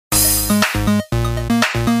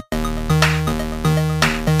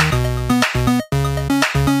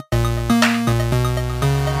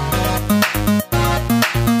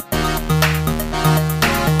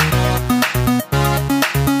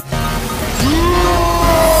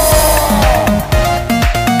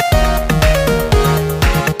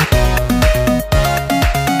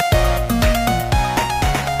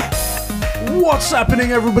What's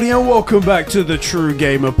happening, everybody, and welcome back to the True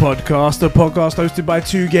Gamer Podcast, a podcast hosted by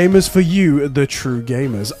two gamers for you, the True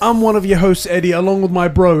Gamers. I'm one of your hosts, Eddie, along with my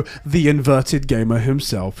bro, the inverted gamer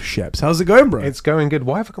himself, Sheps. How's it going, bro? It's going good.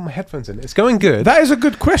 Why have I got my headphones in? It's going good. That is a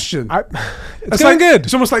good question. It's going good.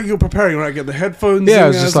 It's almost like you're preparing, right? Get the headphones. Yeah, I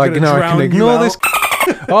was just like, I can ignore this.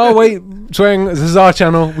 Oh, wait, swearing. This is our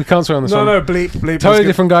channel. We can't swear on this one. No, bleep. Totally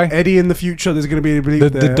different guy. Eddie in the future, there's going to be a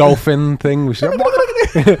bleep The dolphin thing. We should.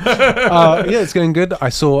 Yeah, it's going good. I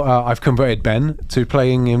saw I've converted Ben to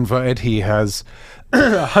playing inverted. He has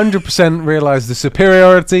 100% realized the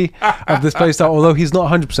superiority of this playstyle, although he's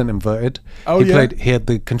not 100% inverted. He had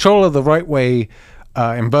the controller the right way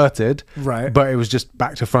inverted, right? But it was just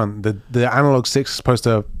back to front. The analog stick is supposed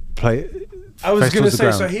to play. I was going to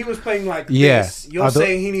say, so he was playing like this. You're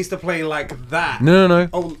saying he needs to play like that. No.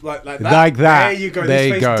 Oh, like that. Like that. There you go. There This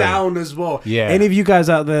you face go. down as well. Yeah. Any of you guys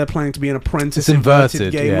out there planning to be an apprentice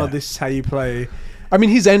inverted gamer, this is how you play. I mean,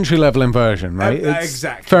 he's entry-level inversion, right?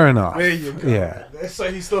 Exactly. Fair enough. There you go. Yeah. So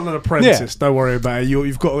he's still an apprentice. Yeah. Don't worry about it.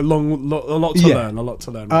 You've got a lot to learn. A lot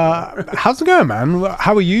to learn. How's it going, man?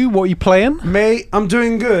 How are you? What are you playing? Mate, I'm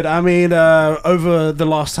doing good. I mean, over the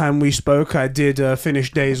last time we spoke, I did finish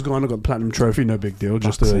Days Gone. I got the Platinum Trophy. No big deal.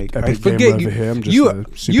 Just a big gamer over here. I'm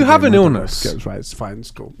just you have an illness. Right, it's fine.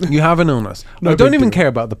 It's cool. You have an illness. I don't even care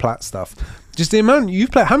about the plat stuff. Just the amount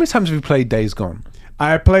you've played. How many times have you played Days Gone?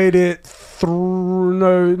 I played it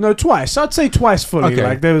twice. I'd say twice fully. Okay.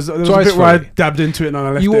 Like there was a bit where I dabbed into it and then I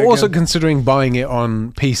left it. You were also again. considering buying it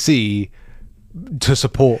on PC to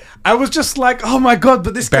support. I was just like, oh my god,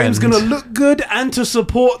 but this game's gonna look good and to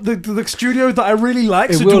support the studio that I really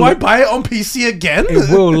like. So do I buy it on PC again? It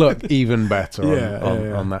will look even better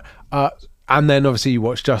on that. And then obviously you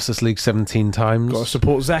watch Justice League 17 times. Got to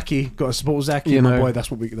support Zaki. You know, my boy.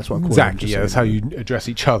 That's what I call Zaki. him. Yeah, that's how you address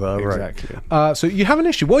each other. Exactly. Right. So you have an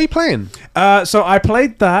issue. What are you playing? So I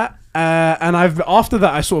played that. And after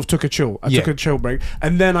that I sort of took a chill. I took a chill break,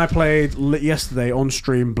 and then I played yesterday on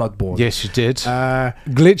stream Bloodborne. Yes, you did.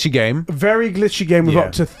 Glitchy game. Very glitchy game with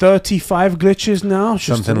up to 35 glitches now.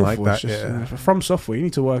 Something like that. From Software, you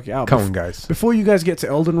need to work it out. Come on, guys. Before you guys get to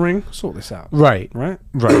Elden Ring, sort this out. Right.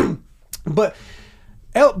 But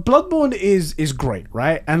Bloodborne is great,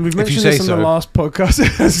 right? And we've mentioned this in the last podcast.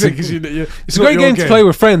 It's a great game to play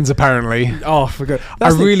with friends, apparently. Oh, forget. I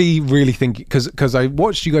really think, because I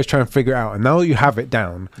watched you guys try and figure it out, and now that you have it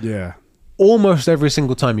down, almost every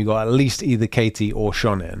single time you got at least either Katie or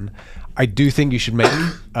Sean in. I do think you should make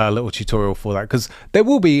a little tutorial for that, because there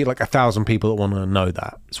will be like 1,000 people that want to know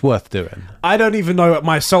that. It's worth doing. I don't even know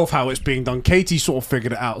myself how it's being done. Katie sort of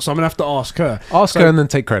figured it out, so I'm going to have to ask her. Ask her and then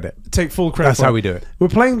take credit. Take full credit. That's how we do it. We're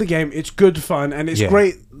playing the game. It's good fun, and it's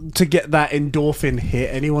great to get that endorphin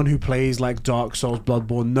hit. Anyone who plays like Dark Souls,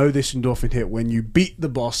 Bloodborne know this endorphin hit when you beat the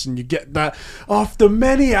boss and you get that after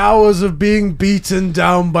many hours of being beaten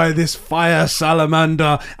down by this fire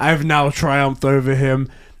salamander. I've now triumphed over him.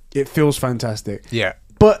 It feels fantastic. Yeah.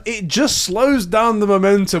 But it just slows down the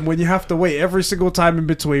momentum when you have to wait every single time in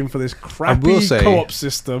between for this crappy co-op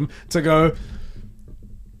system to go.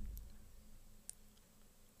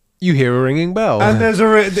 You hear a ringing bell. And there's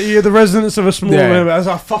the resonance of a small room. I was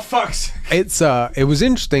like, for fuck's sake. It was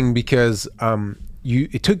interesting because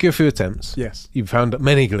it took you a few attempts. Yes. You found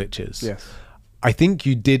many glitches. Yes. I think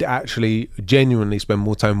you did actually genuinely spend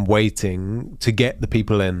more time waiting to get the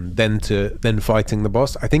people in than fighting the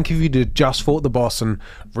boss. I think if you did just fought the boss and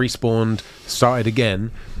respawned, started again,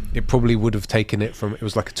 it probably would have taken it from, it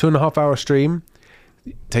was like a 2.5 hour stream.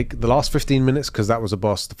 Take the last 15 minutes because that was a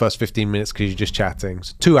boss, the first 15 minutes because you're just chatting.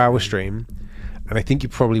 So 2 hour stream, and I think you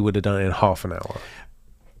probably would have done it in half an hour.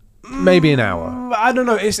 Maybe an hour. I don't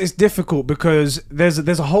know. It's difficult because there's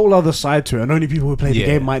a whole other side to it, and only people who play the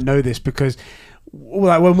game might know this, because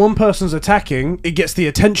like when one person's attacking, it gets the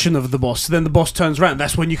attention of the boss. So then the boss turns around.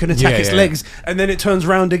 That's when you can attack its legs, and then it turns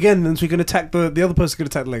around again, and so you can attack the other person can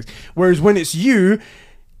attack the legs. Whereas when it's you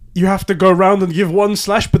have to go around and give one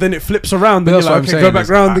slash, but then it flips around. And you're like, okay, go back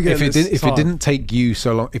round again. If it didn't take you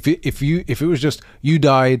so long, if it was just you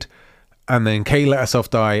died, and then Kay let herself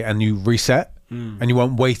die, and you reset. And you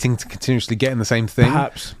weren't waiting to continuously get in the same thing.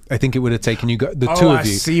 Perhaps. I think it would have taken you the two of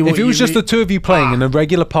you. If it was just the two of you playing in a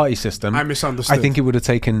regular party system, I misunderstood. I think it would have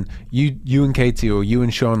taken you and Katie, or you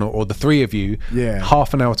and Sean, or the three of you,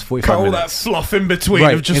 half an hour to 45 minutes. All that fluff in between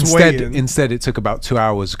of just waiting. Instead, it took about 2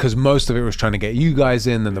 hours because most of it was trying to get you guys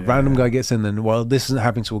in, then the random guy gets in, then this isn't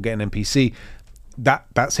happening, so we'll get an NPC.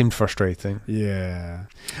 That seemed frustrating. Yeah.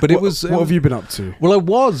 But what have you been up to? Well, I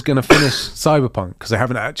was going to finish Cyberpunk because I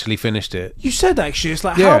haven't actually finished it. You said actually. It's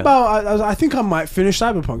like, how about, I think I might finish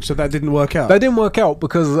Cyberpunk, so that didn't work out. That didn't work out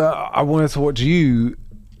because I wanted to watch you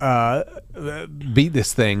beat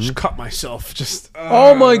this thing. Just cut myself.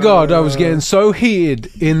 Oh my god, I was getting so heated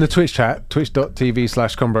in the Twitch chat,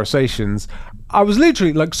 twitch.tv/conversations. I was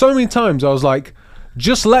literally like, so many times I was like,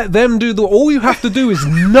 just let them do all you have to do is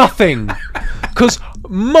nothing. Because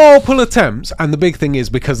multiple attempts, and the big thing is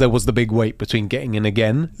because there was the big wait between getting in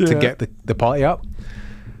again to get the party up.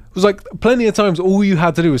 It was like plenty of times all you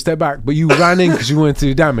had to do was step back, but you ran in because you wanted to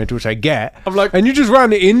do damage, which I get. I'm like, and you just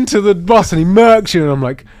ran it into the boss and he murks you, and I'm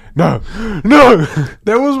like, no.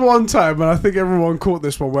 There was one time, and I think everyone caught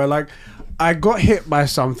this one, where like I got hit by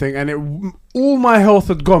something and all my health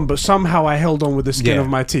had gone, but somehow I held on with the skin of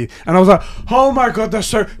my teeth. And I was like, oh my god, that's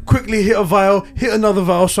so... Quickly hit a vial, hit another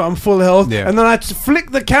vial so I'm full health. Yeah. And then I flick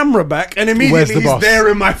the camera back and immediately he's there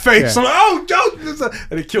in my face. I'm like, oh, don't...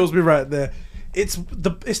 And it kills me right there. It's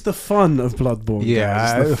the fun of Bloodborne. Yeah,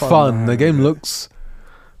 guys. It's the fun. The game looks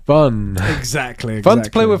fun. Exactly. Fun to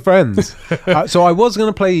play with friends. So I was going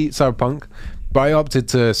to play Cyberpunk, but I opted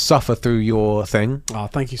to suffer through your thing. Oh,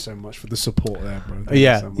 thank you so much for the support there, bro.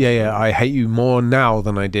 Yeah. I hate you more now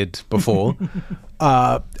than I did before.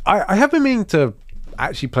 I have been meaning to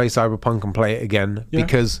actually play Cyberpunk and play it again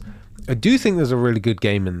because I do think there's a really good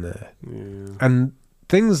game in there. Yeah. And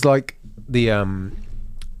things like the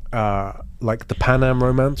Pan Am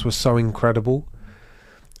romance was so incredible.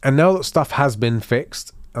 And now that stuff has been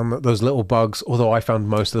fixed, and those little bugs, although I found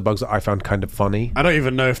most of the bugs that I found kind of funny. I don't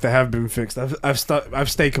even know if they have been fixed. I've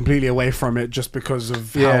stayed completely away from it just because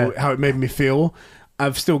of how it made me feel.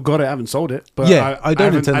 I've still got it. I haven't sold it, but I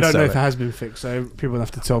don't know if it has been fixed. So people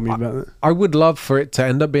have to tell me about it. I would love for it to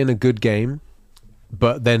end up being a good game,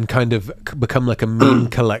 but then kind of become like a meme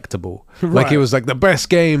collectible. Right. Like it was like the best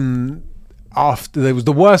game after it was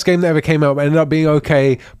the worst game that ever came out, but ended up being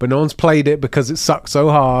okay, but no one's played it because it sucked so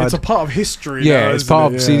hard. It's a part of history. Yeah, it's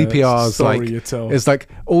part of CDPR's. It's like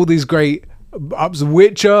all these great ups.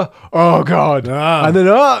 Witcher. Oh god. And then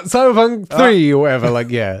Cyberpunk 3 or whatever. Like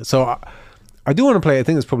So I do want to play it. I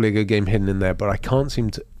think there's probably a good game hidden in there, but I can't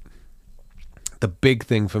seem to. The big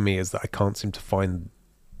thing for me is that I can't seem to find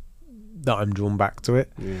that I'm drawn back to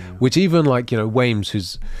it. Yeah. Which even like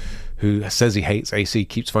Wames, who says he hates AC,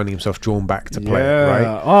 keeps finding himself drawn back to play it,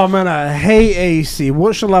 right? Oh man, I hate AC.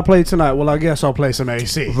 What shall I play tonight? Well, I guess I'll play some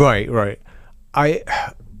AC. Right. I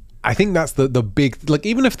think that's the big... Like,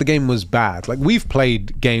 even if the game was bad, like, we've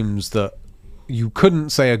played games that you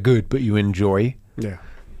couldn't say are good, but you enjoy. Yeah.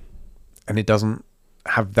 And it doesn't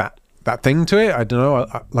have that thing to it. I don't know.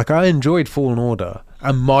 I enjoyed Fallen Order,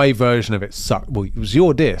 and my version of it sucked. Well, it was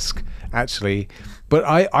your disc, actually. But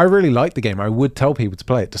I really liked the game. I would tell people to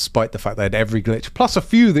play it, despite the fact they had every glitch, plus a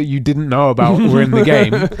few that you didn't know about were in the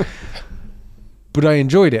game. But I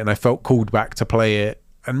enjoyed it, and I felt called back to play it.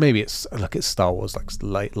 And maybe it's Star Wars, like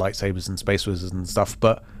lightsabers and space wizards and stuff.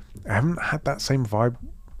 But I haven't had that same vibe.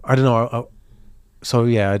 I don't know.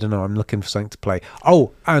 I don't know. I'm looking for something to play.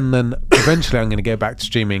 Oh, and then eventually I'm going to go back to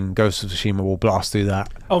streaming Ghost of Tsushima. We'll blast through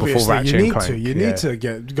that. Obviously, before Ratchet you need to. You need to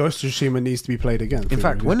get Ghost of Tsushima needs to be played again. In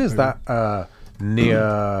fact, when is that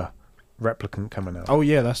Nier Replicant coming out? Oh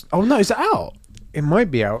yeah, no, is it out? It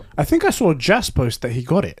might be out. I think I saw Jas post that he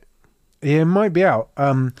got it. Yeah, it might be out.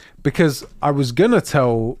 Because I was gonna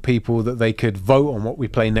tell people that they could vote on what we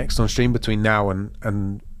play next on stream between now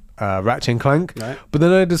and Ratchet and Clank, right. But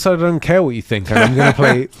then I decided I don't care what you think, and I'm gonna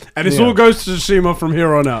play. And it's all Ghost of Tsushima from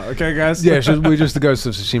here on out. Okay, guys. Yeah, we're just the Ghost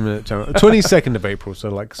of Tsushima channel. 22nd of April, so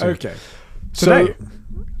like soon. Okay. Today.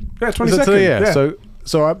 Yeah, 22nd. Today, yeah.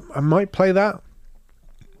 So I might play that.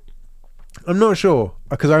 I'm not sure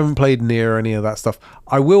because I haven't played Nier or any of that stuff.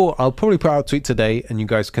 I'll probably put out a tweet today, and you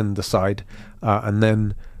guys can decide, and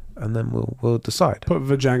then we'll decide. Put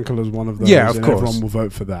Vajankal as one of those. Yeah, of course. Everyone will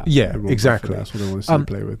vote for that. Yeah, exactly. That's what I want to see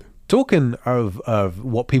play with. Talking of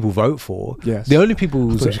what people vote for, yes. The only people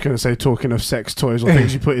who... I was just going to say talking of sex toys or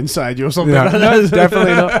things you put inside you or something. No,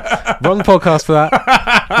 definitely not. Wrong podcast for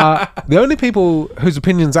that. The only people whose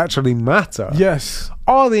opinions actually matter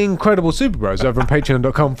are the incredible Super Bros over on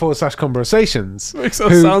patreon.com/conversations. Makes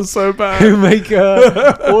us sound so bad. Who make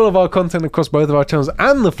all of our content across both of our channels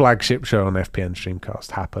and the flagship show on FPN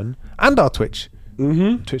Streamcast happen, and our Twitch.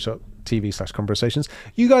 Twitch.tv/conversations.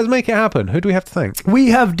 You guys make it happen. Who do we have to thank? We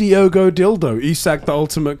have Diogo Dildo, Isak the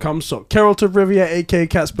Ultimate Cumsock, Carol to Rivia, aka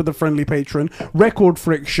Casper the Friendly Patron, Record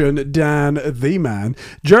Friction, Dan the Man,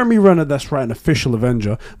 Jeremy Renner, that's right, an official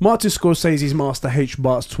Avenger, Martin Scorsese's Master H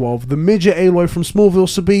Barts 12, the Midget Aloy from Smallville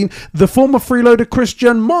Sabine, the former freeloader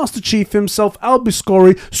Christian, Master Chief himself,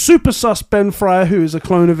 Albiscori, Super Sus Ben Fryer, who is a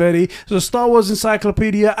clone of Eddie, the Star Wars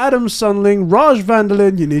Encyclopedia, Adam Sunling, Raj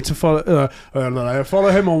Vanderlin. You need to follow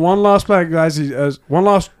him on one last plan, guys. He has one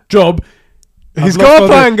last job. He's got a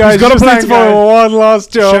plan, guys. He's got a plan, for one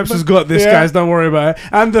last job. Sheps has got this, guys. Don't worry about it.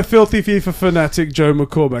 And the filthy FIFA fanatic, Joe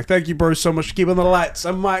McCormack. Thank you, bro, so much for keeping the lights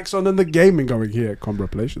and mics on and the gaming going here at Combo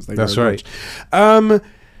Relations. That's right.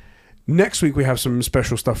 Next week we have some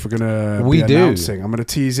special stuff we're gonna be announcing. I'm gonna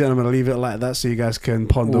tease it and I'm gonna leave it like that so you guys can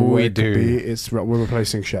ponder what it could be. We're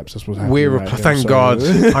replacing Sheps. That's what's happening. Thank God.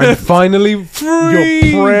 I'm finally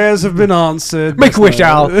free. Your prayers have been answered. Make a wish,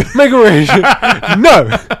 Al. Make a wish.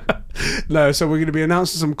 No. No, so we're going to be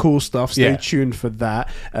announcing some cool stuff. Stay tuned for that.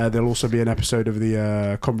 There'll also be an episode of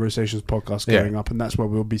the Conversations podcast going up, and that's where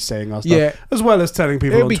we'll be saying our stuff, as well as telling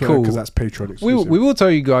people on Twitter, because that's Patreon exclusive. We will tell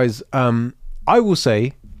you guys, I will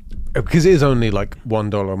say, because it is only like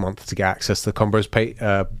 $1 a month to get access to the Combros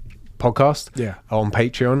podcast on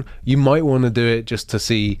Patreon, you might want to do it just to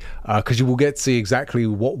see, because you will get to see exactly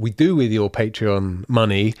what we do with your Patreon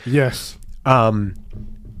money. Yes.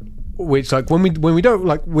 Which, like, when we don't,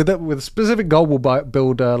 like, with a specific goal, we'll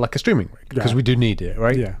build like a streaming rig, because we do need it,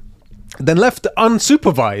 right? Yeah. Then left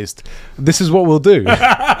unsupervised, this is what we'll do.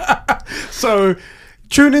 So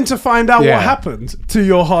tune in to find out what happened to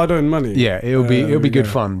your hard-earned money. Yeah, it'll be good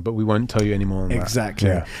fun, but we won't tell you any more on exactly.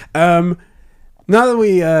 that. Yeah. Now that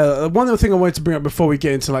we one other thing I wanted to bring up before we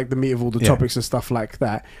get into like the meat of all the topics and stuff like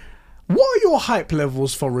that, what are your hype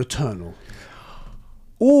levels for Returnal?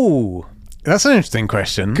 Ooh, that's an interesting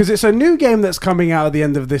question. Because it's a new game that's coming out at the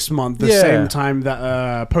end of this month, the same time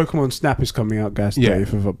that Pokemon Snap is coming out, guys,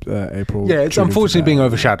 30th of April. Yeah, it's unfortunately being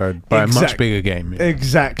overshadowed by a much bigger game. Yeah.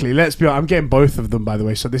 Exactly. Let's be honest, I'm getting both of them, by the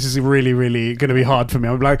way, so this is really, really going to be hard for me.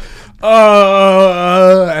 I'm like,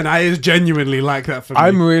 and I genuinely like that for me.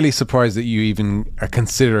 I'm really surprised that you even are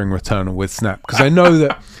considering Returnal with Snap, because I know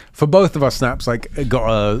that for both of us, Snap's like got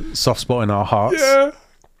a soft spot in our hearts. Yeah.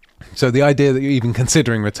 So the idea that you're even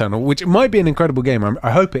considering Returnal, which might be an incredible game,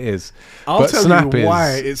 I hope it is. I'll tell you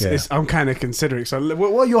why I'm kind of considering. So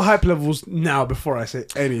what are your hype levels now before I say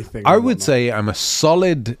anything? I would say I'm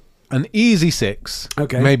an easy 6,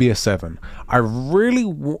 maybe a 7. I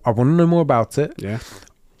want to know more about it. Yeah.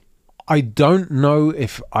 I don't know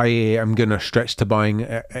if I am going to stretch to buying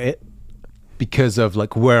it, because of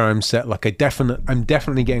like where I'm set. Like I'm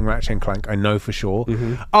definitely getting Ratchet and Clank, I know for sure.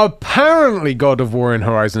 Apparently God of War and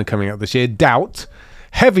Horizon are coming out this year. Doubt.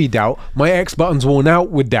 Heavy doubt. My X button's worn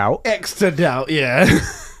out with doubt. Extra doubt, yeah.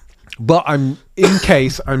 But I'm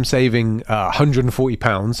saving £140,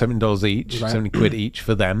 $7 each, 70 quid each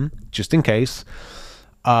for them, just in case.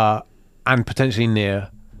 And potentially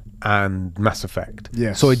Nier and Mass Effect.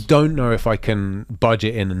 Yes. So I don't know if I can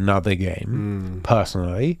budget in another game,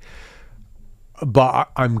 personally. But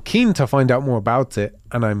I'm keen to find out more about it,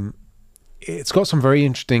 and it's got some very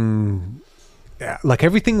interesting, like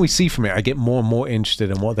everything we see from it, I get more and more interested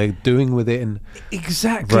in what they're doing with it. And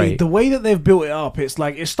exactly the way that they've built it up, it's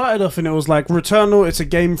like it started off and it was like Returnal. It's a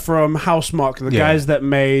game from Housemarque, the guys that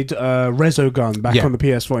made Resogun back on the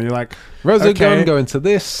PS4. And you're like, Resogun going to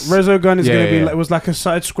this. Resogun is going to be. It was like a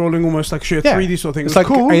side-scrolling, almost like 3D sort of thing. It's like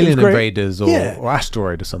cool. Alien Invaders or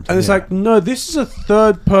Asteroid or something. And it's like, no, this is a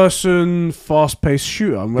third-person, fast-paced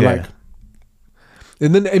shooter. And we're like.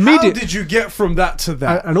 And then how did you get from that to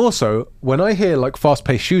that? And also, when I hear like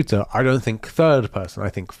fast-paced shooter, I don't think third person. I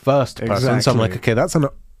think first person. Exactly. So I'm like, okay, that's kind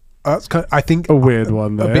of, I think a weird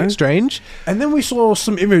one there. A bit strange. And then we saw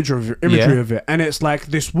some imagery of it, and it's like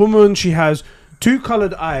this woman. She has 2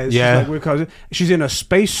 colored eyes. Yeah. She's in a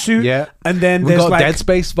space suit. Yeah. And then we've there's got like Dead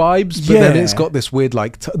Space vibes, but then it's got this weird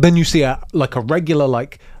like. Then you see a regular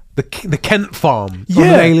like. The Kent farm from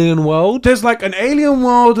an alien world. There's like an alien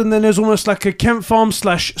world, and then there's almost like a Kent farm /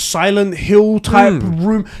 Silent Hill type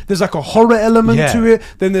room. There's like a horror element to it.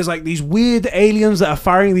 Then there's like these weird aliens that are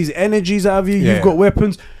firing these energies out of you. You've got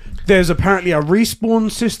weapons. There's apparently a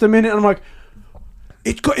respawn system in it. And I'm like,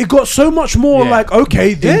 it got so much more. Like,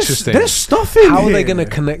 okay, there's stuff in here. How are they going to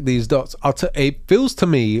connect these dots? It feels to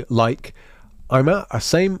me like I'm at a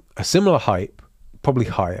similar hype, probably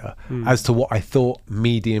higher, as to what I thought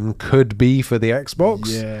Medium could be for the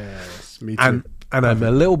Xbox. Yes, me too. And I'm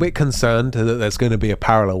a little bit concerned that there's going to be a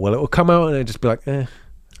parallel. Well, it will come out and it'll just be like,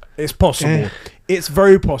 It's possible. It's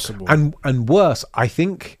very possible. And worse, I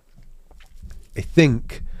think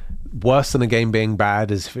worse than a game being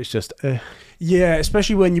bad is if it's just Yeah,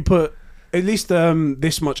 especially when you put at least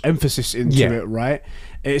this much emphasis into it, right?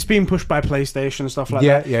 It's being pushed by PlayStation and stuff like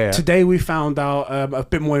that. Yeah. Today we found out a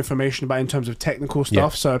bit more information about in terms of technical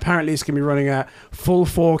stuff. So apparently it's going to be running at full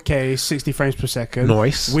 4K, 60 frames per second.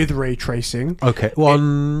 Nice. With ray tracing. Okay. Well,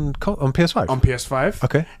 on PS5. On PS5.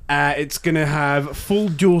 Okay. It's going to have full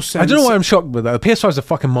DualSense. I don't know why I'm shocked with that. The PS5 is a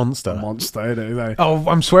fucking monster. I don't know. Oh,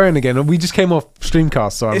 I'm swearing again. We just came off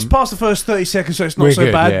Streamcast, so it's past the first 30 seconds, so it's not so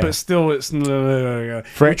good, bad, but still, it's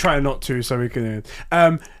we try not to, so we can.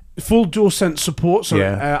 Full DualSense support.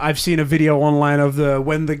 So I've seen a video online of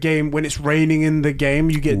when it's raining in the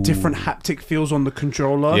game, you get different haptic feels on the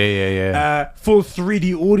controller. Full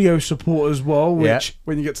 3D audio support as well, which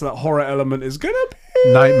when you get to that horror element is gonna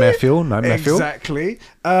be nightmare feel. Exactly.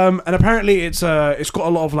 And apparently it's got a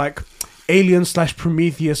lot of like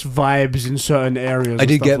Alien/Prometheus vibes in certain areas. I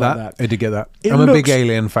did get that. I'm a big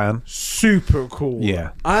Alien fan. Super cool.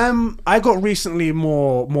 Yeah. I got recently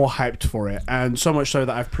more hyped for it, and so much so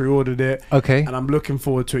that I've pre-ordered it. Okay. And I'm looking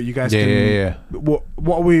forward to it. You guys can.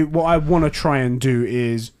 What I want to try and do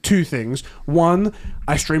is two things. One,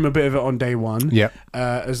 I stream a bit of it on day one. Yeah.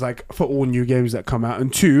 As like for all new games that come out,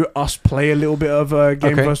 and two, us play a little bit of a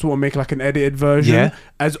game first of all, and make like an edited version. Yeah.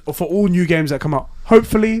 As for all new games that come out,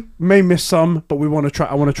 hopefully may miss some, but we want to try.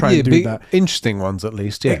 I want to try and do that. Interesting ones at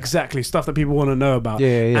least. Yeah. Exactly, stuff that people want to know about.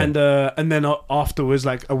 Yeah. And then afterwards,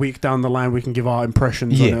 like a week down the line, we can give our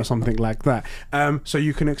impressions on it or something like that. So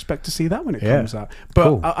you can expect to see that when it comes out. But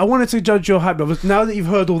cool. I wanted to judge your hype levels now that you've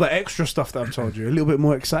heard all the extra stuff that I've told you. A little bit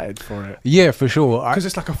more excited for it. Yeah, for sure. Because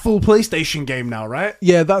it's like a full PlayStation game now, right?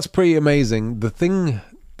 Yeah, that's pretty amazing. The thing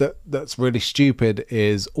that's really stupid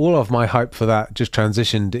is all of my hype for that just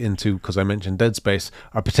transitioned into, because I mentioned Dead Space,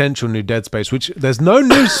 a potential new Dead Space, which there's no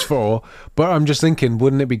news for, but I'm just thinking,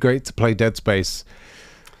 wouldn't it be great to play Dead Space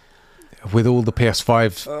with all the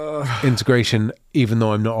PS5 integration, even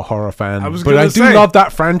though I'm not a horror fan? But I do love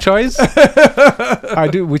that franchise. I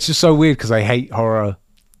do, which is so weird because I hate horror,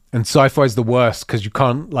 and sci-fi is the worst because you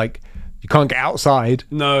can't get outside.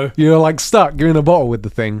 No. You're like stuck. You're in a bottle with the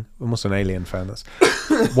thing. I'm also an Alien fan.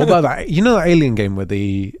 What about that? You know that Alien game where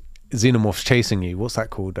the xenomorphs chasing you? What's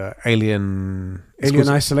that called? Alien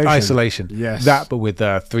Isolation. Isolation. Yes. That, but with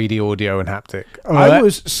 3D audio and haptic. I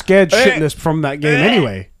was scared shitless from that game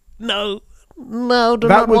anyway. No,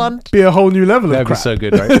 that would be a whole new level of crap. That'd be so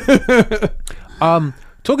good, right?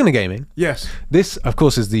 Talking to gaming, yes. This, of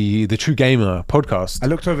course, is the True Gamer podcast. I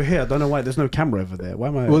looked over here. I don't know why there's no camera over there. Why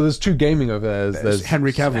am I? Well, there's True Gaming over there. There's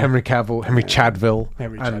Henry Cavill, Henry Chadville,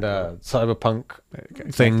 and Cyberpunk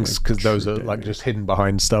things, because those are like just hidden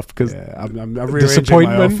behind stuff. Because I'm rearranging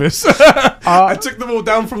my office. I took them all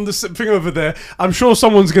down from the thing over there. I'm sure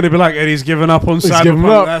someone's going to be like, Eddie's given up on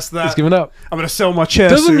Cyberpunk. That's that. He's given up. I'm going to sell my chair.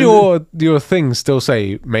 Doesn't your thing still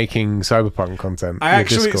say making Cyberpunk content?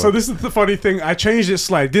 So this is the funny thing. I changed it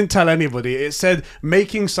slightly. Didn't tell anybody. It said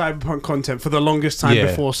making Cyberpunk content for the longest time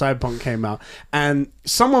before Cyberpunk came out. And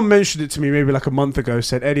someone mentioned it to me maybe like a month ago.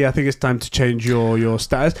 Said, Eddie, I think it's time to change your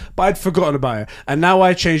status. But I'd forgotten about it. And now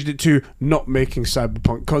I changed it to not making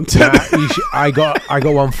Cyberpunk content. I got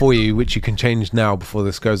one for you, which you can change now before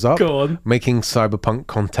this goes up. Go on. Making Cyberpunk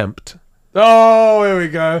contempt. Oh, here we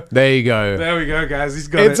go. There you go. There we go, guys. He's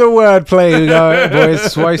got it. It's a wordplay, boys.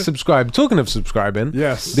 That's why subscribe. Talking of subscribing,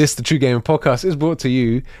 yes, this The True Gamer podcast is brought to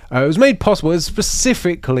you. It was made possible. It's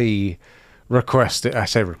specifically requested. I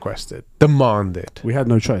say requested. Demanded. We had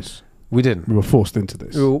no choice. We didn't. We were forced into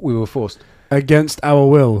this. We were forced. Against our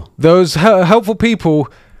will. Those helpful people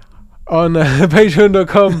on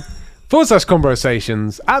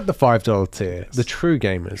patreon.com/conversations at the $5 tier, the true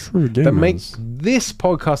gamers that make this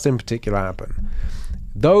podcast in particular happen.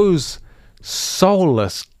 Those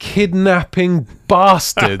soulless kidnapping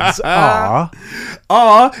bastards are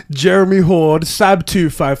Jeremy Horde,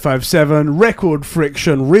 Sab2557, Record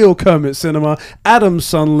Friction, Real Kermit Cinema, Adam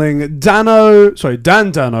Sunling, Dan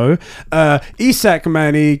Dano, Isak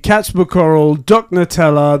Manny, Katzber Coral, Doc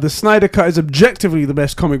Nutella, The Snyder Cut is objectively the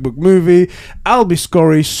best comic book movie, Albie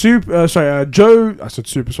Scory, Joe, I said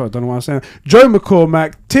super, sorry, I don't know what I'm saying, Joe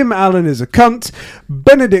McCormack, Tim Allen is a cunt,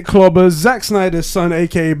 Benedict Clobbers, Zack Snyder's son,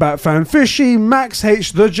 aka Batfan Fishy, Max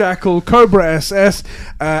H, The Jackal, Cobra SS,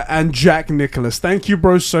 and Jack Nicholas. Thank you,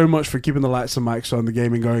 bros, so much for keeping the lights and mics on, the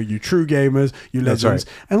gaming going, you true gamers, you legends.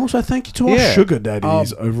 Right. And also thank you to our sugar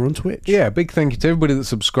daddies over on Twitch. Yeah, big thank you to everybody that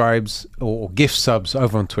subscribes or gift subs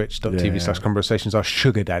over on twitch.tv/conversations, our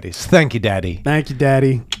sugar daddies. Thank you, daddy. Thank you,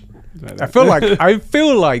 daddy. I feel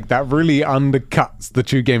like that really undercuts the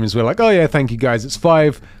true gamers. We're like, oh yeah, thank you guys, it's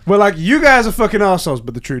 $5. We're like, you guys are fucking assholes,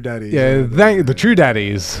 but the true daddies. Yeah, thank the true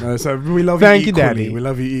daddies. So we love you equally. Daddy. We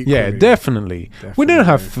love you equally. Yeah, definitely. We don't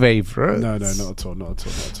have favourites. No, not at all.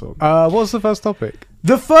 What's the first topic?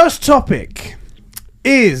 The first topic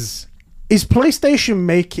Is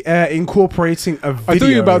PlayStation incorporating a video? I thought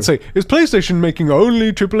you were about to say, is PlayStation making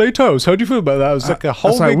only AAA titles? How do you feel about that? It was like a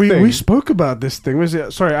whole big thing. We spoke about this thing. Was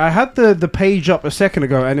it? Sorry, I had the page up a second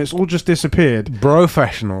ago and it's all just disappeared.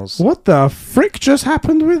 Professionals. What the frick just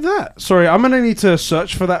happened with that? Sorry, I'm going to need to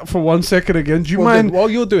search for that for 1 second again. Do you mind? Then, while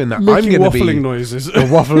you're doing that, I'm going to waffling noises.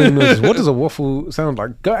 Waffling noises. What does a waffle sound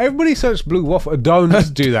like? Go, everybody search blue waffle.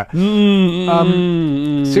 Don't do that.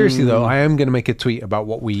 Seriously though, I am going to make a tweet about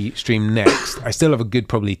what we stream next. I still have a good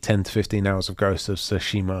probably 10 to 15 hours of Ghost of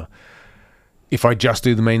Tsushima if I just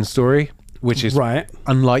do the main story, which is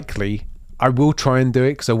unlikely. I will try and do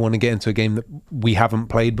it because I want to get into a game that we haven't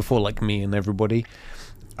played before, like me and everybody.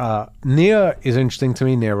 Nier is interesting to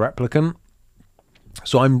me, Nier Replicant,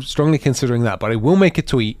 so I'm strongly considering that, but I will make a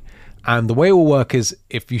tweet, and the way it will work is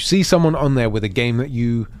if you see someone on there with a game that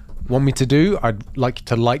you want me to do, I'd like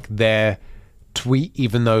to like their tweet,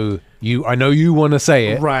 even though I know you want to say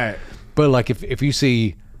it, right? But like if you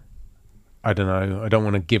see, I don't know, I don't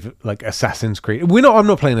want to give like Assassin's Creed. I'm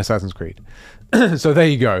not playing Assassin's Creed. So there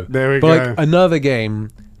you go. There we go. Like another game,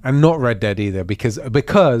 and not Red Dead either, because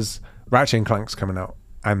Ratchet and Clank's coming out,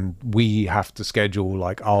 and we have to schedule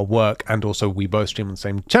like our work, and also we both stream on the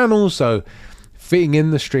same channel, so fitting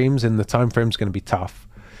in the streams in the time frame is going to be tough.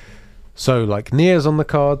 So like Nier's on the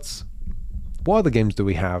cards. What other games do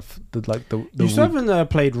we have? You still haven't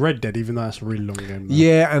played Red Dead, even though that's a really long game. Though.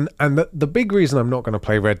 Yeah, and the big reason I'm not going to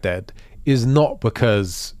play Red Dead is not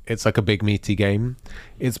because it's like a big meaty game.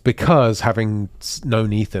 It's because having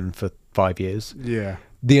known Ethan for 5 years,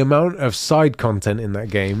 the amount of side content in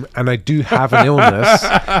that game, and I do have an illness,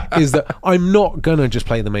 is that I'm not going to just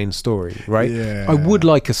play the main story, right? Yeah. I would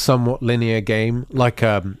like a somewhat linear game, like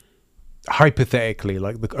hypothetically,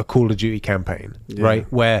 like a Call of Duty campaign, right?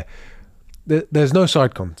 Where there's no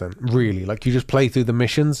side content really, like you just play through the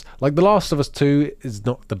missions. Like The Last of Us 2 is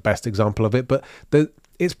not the best example of it, but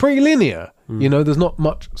it's pretty linear. You know, there's not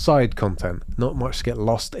much side content, not much to get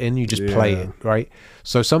lost in. You just play it, right?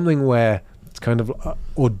 So something where it's kind of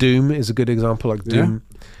or Doom is a good example, like Doom,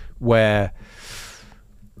 where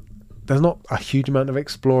there's not a huge amount of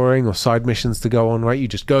exploring or side missions to go on, right? You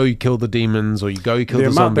just go, you kill the demons, or you go, you kill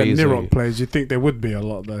the zombies. The amount that Nirok plays, you'd think there would be a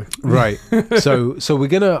lot, though. Right. So I'm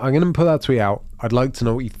gonna put that tweet out. I'd like to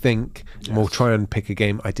know what you think, and we'll try and pick a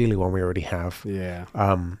game, ideally one we already have. Yeah.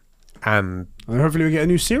 And hopefully we get a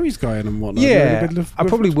new series going and whatnot. Yeah, I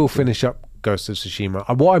probably will finish up Ghost of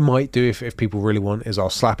Tsushima. What I might do if people really want is I'll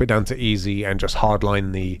slap it down to easy and just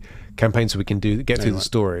hardline the campaign so we can get through the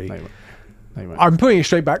story. I'm putting it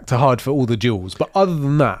straight back to hard for all the jewels, but other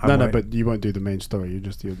than that, but you won't do the main story.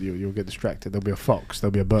 You'll get distracted. There'll be a fox.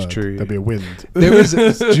 There'll be a bird. True. There'll be a wind. There is.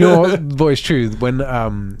 Do you know what is true? When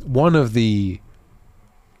one of the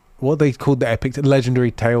what they called the epic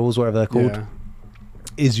legendary tales, whatever they're called,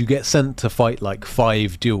 is you get sent to fight like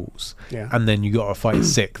 5 duels, and then you got to fight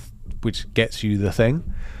 6th, which gets you the thing.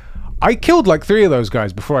 I killed like 3 of those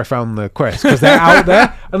guys before I found the quest because they're out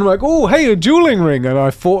there, and I'm like, oh, hey, a dueling ring, and I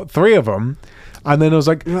fought 3 of them, and then I was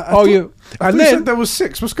like, I thought you said there was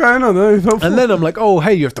 6. What's going on? And then I'm like, oh,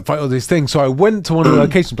 hey, you have to fight all these things. So I went to one of the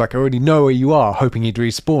locations, like I already know where you are, hoping he'd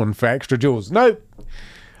respawn for extra duels. No,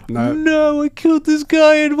 I killed this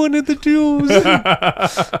guy in one of the duels.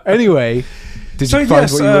 Anyway. Did you find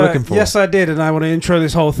what you were looking for? Yes, I did, and I want to intro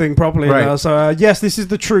this whole thing properly now. So, yes, this is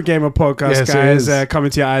the True Gamer Podcast, guys, coming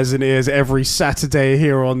to your eyes and ears every Saturday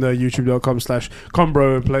here on the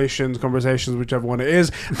youtube.com/Conversations, whichever one it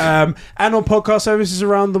is, and on podcast services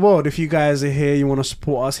around the world. If you guys are here, you want to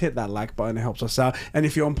support us, hit that like button, it helps us out. And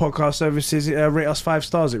if you're on podcast services, rate us 5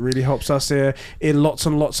 stars. It really helps us in lots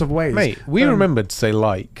and lots of ways. Mate, we remembered to say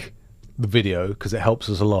like the video because it helps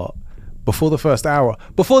us a lot. Before the first hour,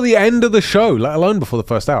 before the end of the show, let alone before the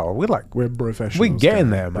first hour, we're professionals. We're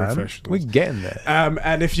getting there, man. We're getting there.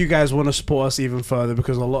 And if you guys want to support us even further,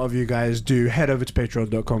 because a lot of you guys do, head over to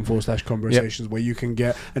patreon.com/conversations, where you can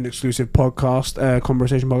get an exclusive podcast,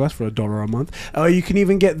 conversation podcast for $1 a month. You can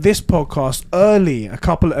even get this podcast early, a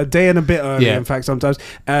day and a bit early, in fact, sometimes,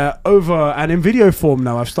 over and in video form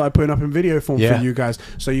now. I've started putting up in video form for you guys,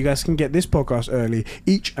 so you guys can get this podcast early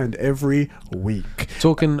each and every week.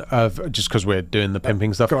 Talking of, just because we're doing the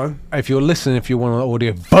pimping stuff, go on. If you're listening, if you're one of the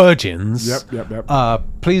audio virgins,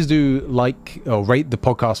 please do like or rate the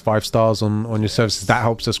podcast 5 stars on your services. That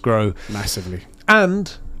helps us grow massively.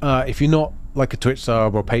 And if you're not like a Twitch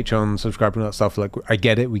sub or Patreon subscriber and that stuff, like we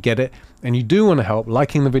get it, and you do want to help,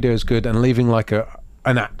 liking the video is good, and leaving like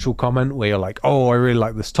an actual comment where you're like, oh, I really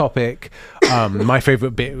like this topic, my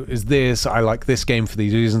favorite bit is this, I like this game for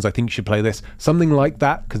these reasons, I think you should play this, something like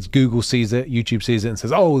that, because Google sees it, YouTube sees it, and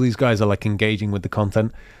says, oh, these guys are like engaging with the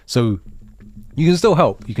content. So you can still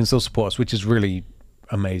help. You can still support us, which is really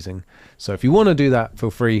amazing. So if you want to do that,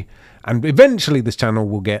 feel free. And eventually this channel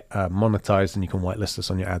will get monetized, and you can whitelist us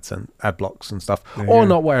on your ad blocks and stuff, or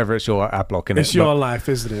not, whatever. It's your ad block. It's your life,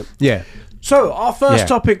 isn't it? Yeah. So our first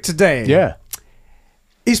topic today. Yeah.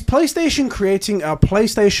 Is PlayStation creating a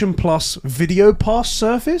PlayStation Plus Video Pass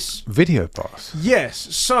service? Video Pass? Yes.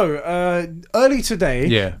 So, early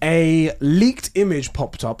today, a leaked image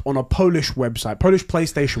popped up on a Polish website, Polish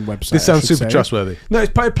PlayStation website. This sounds super trustworthy. No,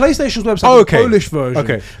 it's PlayStation's website, the Polish version.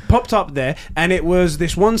 Okay. Popped up there, and it was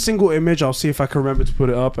this one single image. I'll see if I can remember to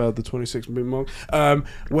put it up at the 26-minute mark,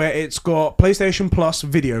 where it's got PlayStation Plus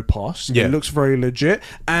Video Pass. Yeah. It looks very legit,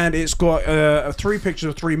 and it's got 3 pictures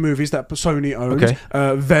of 3 movies that Sony owns.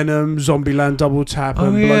 Okay. Venom, Zombieland, Double Tap,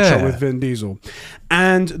 and Bloodshot with Vin Diesel.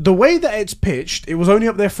 And the way that it's pitched, it was only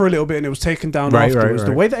up there for a little bit and it was taken down afterwards.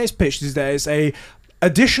 The way that it's pitched is that it's a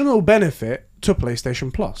additional benefit to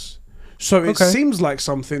PlayStation Plus. So it seems like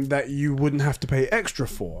something that you wouldn't have to pay extra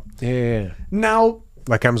for. Yeah. Now,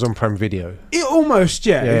 like Amazon Prime Video. It almost,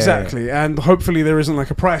 exactly. Yeah. And hopefully there isn't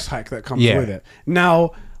like a price hike that comes with it.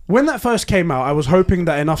 Now, when that first came out, I was hoping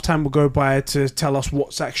that enough time would go by to tell us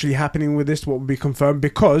what's actually happening with this, what would be confirmed,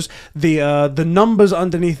 because the numbers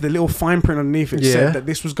underneath, the little fine print underneath it said that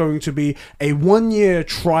this was going to be a 1-year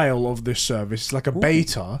trial of this service, like a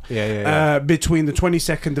beta, between the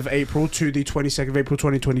 22nd of April to the 22nd of April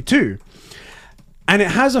 2022. And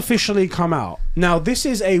it has officially come out. Now, this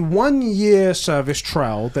is a 1-year service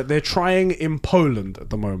trial that they're trying in Poland at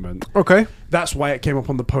the moment. Okay. That's why it came up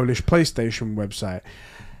on the Polish PlayStation website.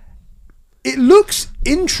 It looks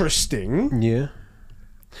interesting. Yeah.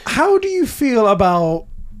 How do you feel about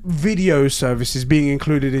video services being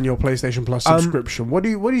included in your PlayStation Plus subscription? What do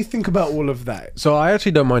you think about all of that? So I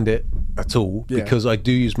actually don't mind it at all because I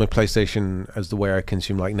do use my PlayStation as the way I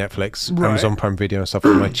consume like Netflix, Amazon Prime Video and stuff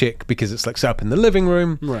with my chick, because it's like set up in the living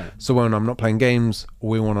room. Right. So when I'm not playing games or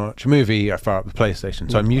we want to watch a movie, I fire up the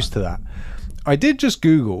PlayStation. So I'm used to that. I did just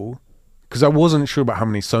Google, because I wasn't sure about how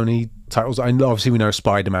many Sony titles. I know, obviously we know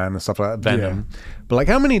Spider-Man and stuff like that, Venom, but like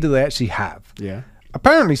how many do they actually have? Yeah.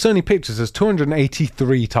 Apparently Sony Pictures has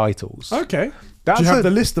 283 titles. Okay. Do you have the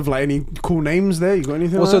list of like any cool names there? You got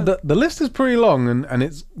anything? Well, so the list is pretty long, and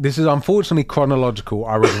this is unfortunately chronological.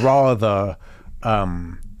 I would rather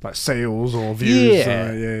like sales or views.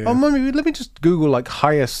 Oh, let me just Google like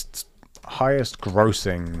highest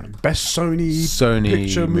grossing best Sony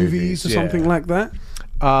picture movies or something like that.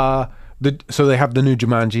 So they have the new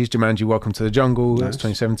Jumanji Welcome to the Jungle, that's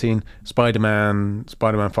 2017. Spider-Man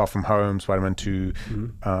Far From Home, Spider-Man 2.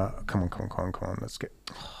 Come on, let's get.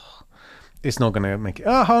 It's not gonna make it.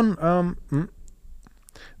 The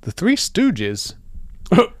Three Stooges.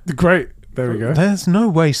 Great. There we go. There's no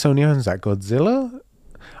way Sony owns that. Godzilla.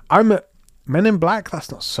 Men in Black.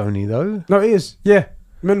 That's not Sony though. No, it is. Yeah,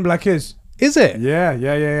 Men in Black is. Is it? Yeah.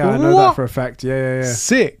 I know that for a fact. Yeah.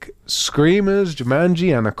 Sick. Screamers,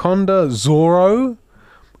 Jumanji, Anaconda, Zorro.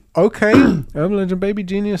 Okay. Urban Legend, Baby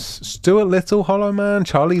Genius, Stuart Little, Hollow Man,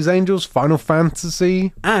 Charlie's Angels, Final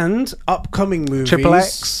Fantasy, and upcoming movies. Triple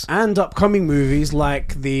X, and upcoming movies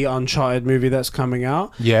like the Uncharted movie that's coming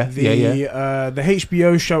out. The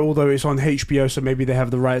HBO show, although it's on HBO, so maybe they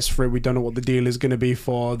have the rights for it. We don't know what the deal is going to be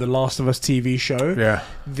for the Last of Us TV show. Yeah.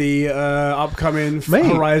 The upcoming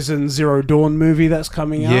Horizon Zero Dawn movie that's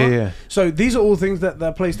coming out. Yeah. So these are all things that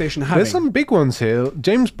the PlayStation has. There's some big ones here.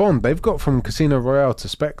 James Bond. They've got from Casino Royale to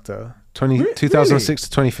Spectre. 2006 to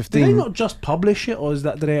 2015. Did they not just publish it, or is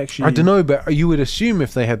that did they actually? I don't know, but you would assume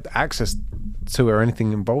if they had access to it or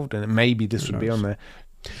anything involved in it, maybe this would be on there.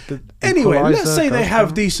 Anyway, let's say they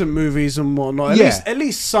have decent movies and whatnot. At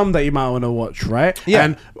least some that you might want to watch, right? Yeah.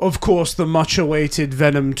 And of course, the much-awaited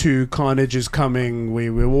Venom 2 Carnage is coming.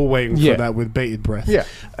 We're all waiting for that with bated breath. Yeah.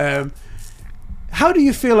 How do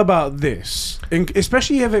you feel about this,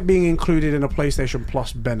 especially if it being included in a PlayStation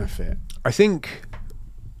Plus benefit? I think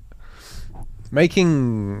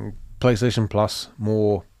making PlayStation Plus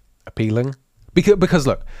more appealing, because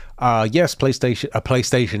look, yes,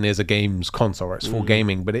 PlayStation is a games console, right? It's for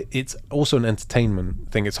gaming, but it's also an entertainment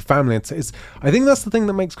thing. It's a family. I think that's the thing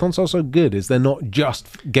that makes consoles so good, is they're not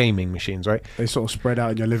just gaming machines, right? They sort of spread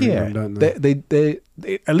out in your living room, don't they? They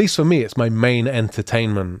at least for me, it's my main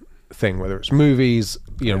entertainment thing, whether it's movies,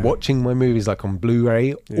 watching my movies like on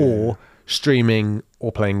Blu-ray or streaming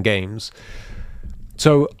or playing games.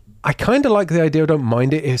 So I kind of like the idea. I don't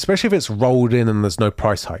mind it, especially if it's rolled in and there's no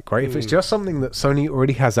price hike, right? If it's just something that Sony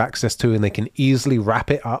already has access to and they can easily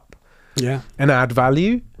wrap it up and add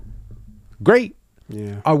value, great.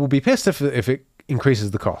 Yeah. I will be pissed if it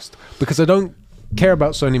increases the cost, because I don't care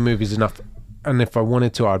about Sony movies enough, and if I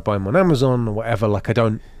wanted to, I'd buy them on Amazon or whatever. Like, I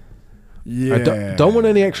don't Yeah. I don't want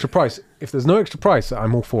any extra price. If there's no extra price,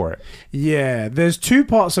 I'm all for it. Yeah, there's two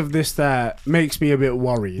parts of this that makes me a bit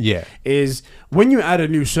worried. Yeah. Is when you add a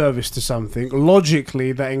new service to something,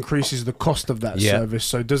 logically that increases the cost of that service.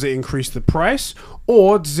 So does it increase the price,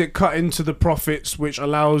 or does it cut into the profits, which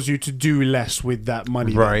allows you to do less with that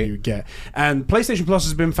money that you get? And PlayStation Plus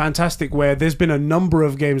has been fantastic, where there's been a number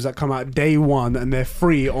of games that come out day one and they're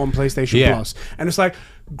free on PlayStation Plus. And it's like,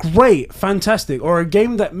 great, fantastic. Or a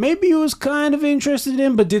game that maybe you was kind of interested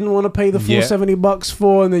in but didn't want to pay the full $70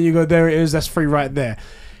 for, and then you go, there it is, that's free right there.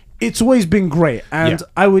 It's always been great, and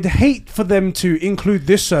I would hate for them to include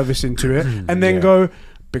this service into it and then go,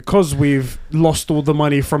 because we've lost all the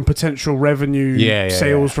money from potential revenue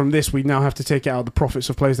sales from this, we now have to take it out of the profits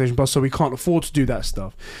of PlayStation Plus, so we can't afford to do that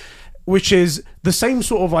stuff. Which is the same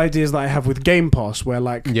sort of ideas that I have with Game Pass, where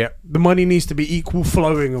like the money needs to be equal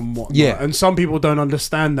flowing and whatnot. Yeah. And some people don't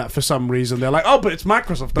understand that for some reason. They're like, oh, but it's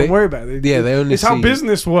Microsoft. Don't worry about it. Yeah, they only it's how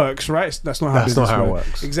business works, right? That's not how business it works.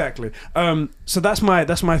 works. Exactly. So that's my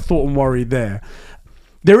thought and worry there.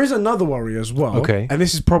 There is another worry as well. Okay. And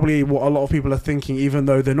this is probably what a lot of people are thinking, even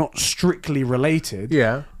though they're not strictly related.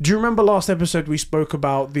 Yeah. Do you remember last episode we spoke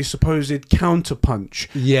about the supposed counterpunch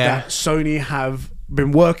that Sony have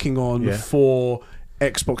been working on for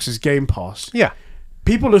Xbox's Game Pass? Yeah.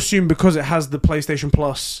 People assume because it has the PlayStation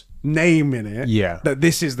Plus name in it that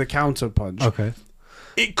this is the counterpunch. Okay.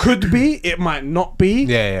 It could be, it might not be.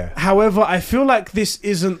 Yeah. However, I feel like this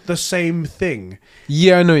isn't the same thing.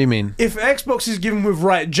 Yeah, I know what you mean. If Xbox is given with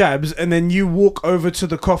right jabs and then you walk over to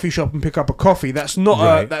the coffee shop and pick up a coffee, that's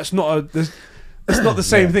not it's not the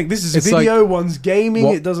same thing. This is it's video, one's gaming.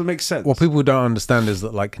 It doesn't make sense. What people don't understand is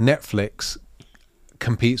that like Netflix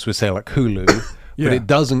competes with, say, like Hulu, but it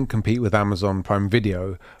doesn't compete with Amazon Prime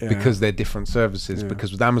Video because they're different services.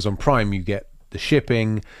 Because with Amazon Prime, you get the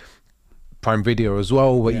shipping, Prime Video as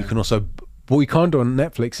well, but you can also, what you can't do on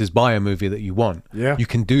Netflix is buy a movie that you want. You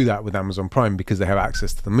can do that with Amazon Prime because they have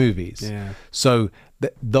access to the movies. So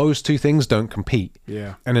those two things don't compete.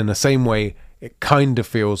 And in the same way, it kind of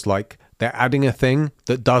feels like they're adding a thing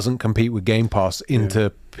that doesn't compete with Game Pass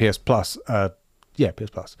into PS Plus. PS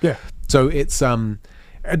Plus. So it's don't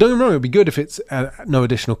get me wrong, it'd be good if it's no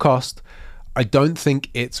additional cost. I don't think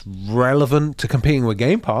it's relevant to competing with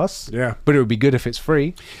Game Pass. But it would be good if it's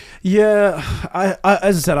free. I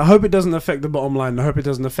as I said, I hope it doesn't affect the bottom line. I hope it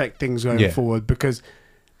doesn't affect things going forward, because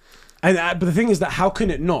but the thing is that how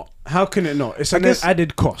can it not? How can it not? It's an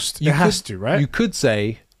added cost. It has to, right? You could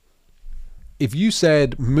say, if you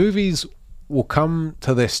said movies will come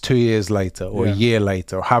to this 2 years later or a year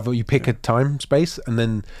later, or however you pick a time space, and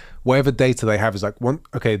then whatever data they have is like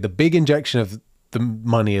the big injection of the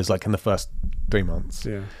money is like in the first 3 months.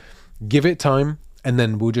 Give it time, and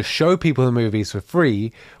then we'll just show people the movies for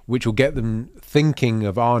free, which will get them thinking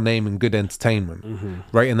of our name and good entertainment,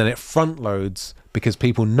 right? And then it front loads because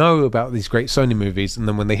people know about these great Sony movies, and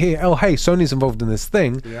then when they hear, oh hey, Sony's involved in this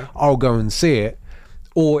thing, I'll go and see it.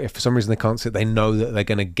 Or if for some reason they can't see it, they know that they're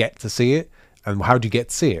going to get to see it. And how do you get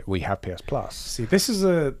to see it? We have PS Plus. See, this is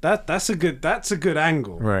that's a good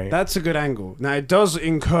angle. Right. That's a good angle. Now it does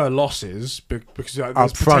incur losses because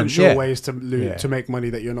there's potential ways to make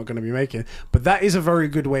money that you're not going to be making. But that is a very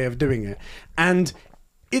good way of doing it, and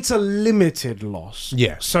it's a limited loss.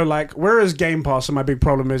 So like, whereas Game Pass, and my big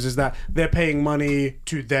problem is that they're paying money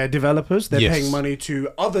to their developers, they're paying money to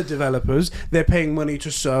other developers, they're paying money to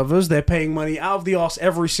servers, they're paying money out of the arse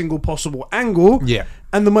every single possible angle.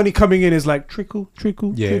 And the money coming in is like trickle.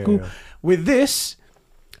 With this,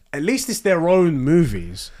 at least it's their own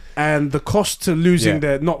movies. And the cost to losing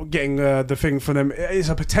their not getting the thing for them is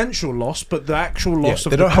a potential loss, but the actual loss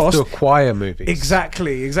of the cost. They don't have to acquire movies.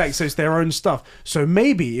 Exactly. So it's their own stuff. So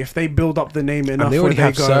maybe if they build up the name enough, and they already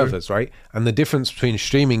have servers, right? And the difference between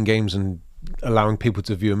streaming games and allowing people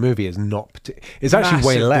to view a movie is it's actually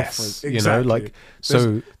way less. Exactly. You know, like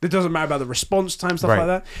so. It doesn't matter about the response time, stuff like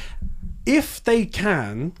that. If they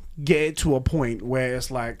can get it to a point where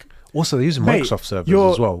it's like. Also, they use Microsoft servers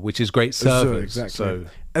as well, which is great servers. Exactly. So.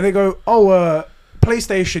 And they go,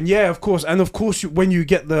 PlayStation, of course. And of course, when you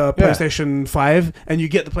get the PlayStation 5 and you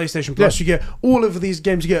get the PlayStation Plus, you get all of these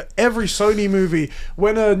games. You get every Sony movie.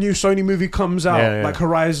 When a new Sony movie comes out, like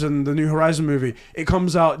Horizon, the new Horizon movie, it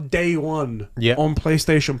comes out day one on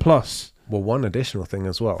PlayStation Plus. Well, one additional thing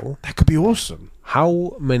as well. That could be awesome.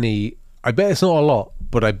 How many... I bet it's not a lot,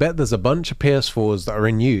 but I bet there's a bunch of PS4s that are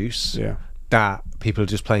in use that people are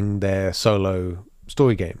just playing their solo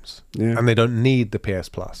story games, and they don't need the PS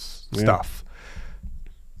Plus stuff.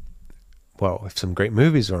 Well, if some great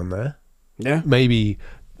movies are on there, maybe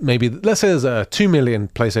let's say there's 2 million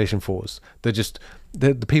PlayStation 4s. They're just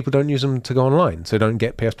the people don't use them to go online, so don't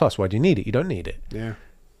get PS Plus. Why do you need it? You don't need it. Yeah.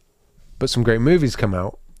 But some great movies come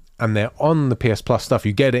out, and they're on the PS Plus stuff.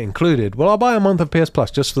 You get it included. Well, I'll buy a month of PS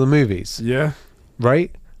Plus just for the movies. Yeah.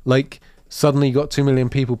 Right? Like, suddenly you got 2 million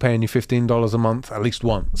people paying you $15 a month at least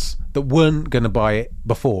once that weren't going to buy it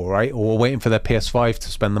before, right? Or were waiting for their PS5 to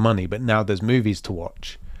spend the money, but now there's movies to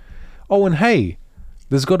watch. Oh, and hey,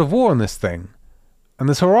 there's God of War on this thing, and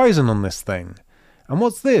there's Horizon on this thing, and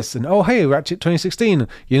what's this? And oh, hey, Ratchet 2016.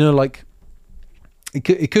 You know, like,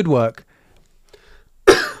 it could work.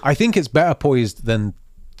 I think it's better poised than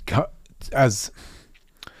as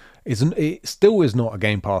it still is not a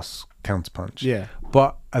Game Pass counterpunch. Yeah.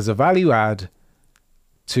 But as a value add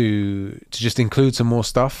to just include some more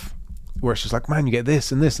stuff, where it's just like, man, you get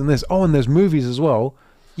this and this and this. Oh, and there's movies as well.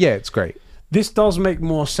 Yeah, it's great. This does make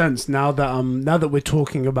more sense now that we're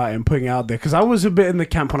talking about it and putting it out there. Because I was a bit in the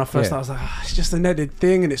camp when I first started. I was like, it's just a netted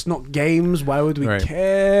thing and it's not games. Why would we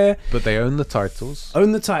care? But they own the titles. And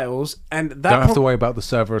that don't have to worry about the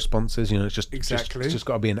server responses. You know, it's just it's exactly. just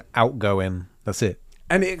got to be an outgoing. That's it.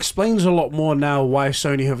 And it explains a lot more now why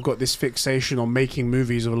Sony have got this fixation on making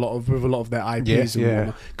movies with a lot of their IPs and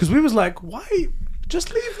whatnot. Because we was like, why?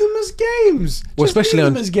 Just leave them as games. Well, especially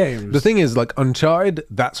leave them as games. The thing is, like, Uncharted,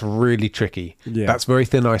 that's really tricky. Yeah. That's very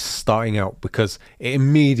thin ice starting out because it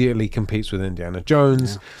immediately competes with Indiana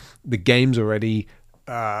Jones. Yeah. The game's already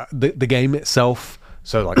the game itself.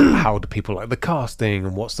 So, like, how do people like the casting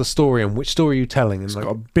and what's the story and which story are you telling? And it's like,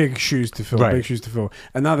 got big shoes to fill. Right. Big shoes to fill.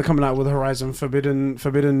 And now they're coming out with Horizon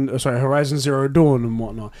Horizon Zero Dawn and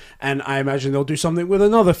whatnot. And I imagine they'll do something with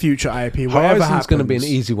another future IP. Horizon's going to be an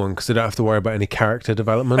easy one because they don't have to worry about any character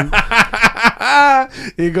development.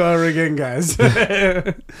 You got to rig in, guys.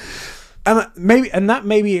 And that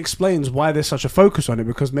maybe explains why there's such a focus on it,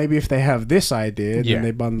 because maybe if they have this idea, then they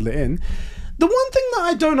bundle it in. The one thing that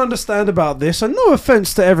I don't understand about this, and no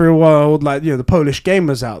offense to everyone, like, you know, the Polish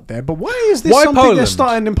gamers out there, but why is this something Poland? They're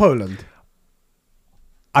starting in Poland?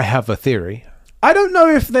 I have a theory. I don't know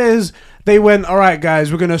if they went, all right,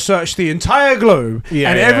 guys, we're going to search the entire globe,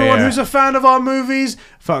 and everyone who's a fan of our movies,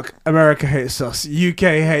 fuck, America hates us,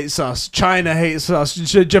 UK hates us, China hates us,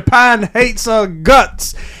 Japan hates our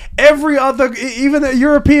guts, every other, even the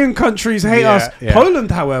European countries hate us.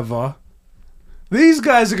 Poland, however, these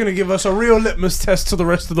guys are going to give us a real litmus test to the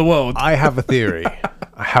rest of the world. I have a theory.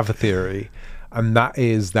 And that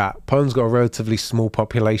is that Poland's got a relatively small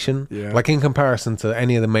population. Yeah. Like, in comparison to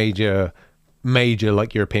any of the major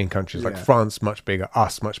like European countries, like France, much bigger,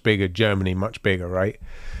 us, much bigger, Germany, much bigger, right?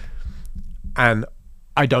 And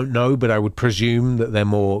I don't know, but I would presume that they're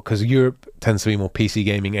more, because Europe tends to be more PC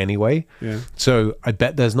gaming anyway. Yeah. So I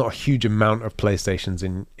bet there's not a huge amount of PlayStations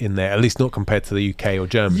in there, at least not compared to the UK or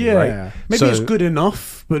Germany. Yeah. Right? Maybe it's good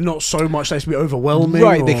enough, but not so much that it's to be overwhelming.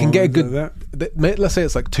 Right. They can get a good. Let's say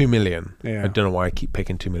it's like 2 million. Yeah. I don't know why I keep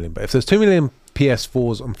picking 2 million, but if there's 2 million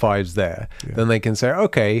PS4s and 5s there, then they can say,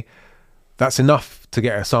 okay, that's enough to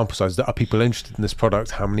get a sample size. Are people interested in this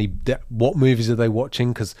product? What movies are they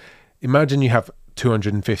watching? Because imagine you have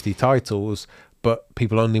 250 titles, but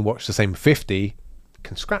people only watch the same 50,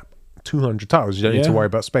 can scrap 200 titles. You don't need to worry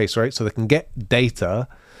about space, right? So they can get data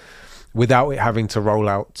without it having to roll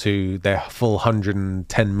out to their full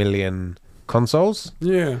 110 million consoles.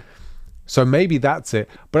 Yeah. So maybe that's it.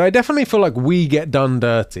 But I definitely feel like we get done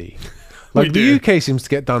dirty. Like, the UK seems to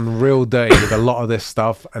get done real dirty with a lot of this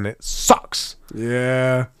stuff, and it sucks.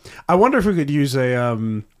 Yeah. I wonder if we could use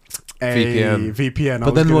a VPN.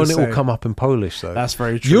 But then won't it all come up in Polish, though? That's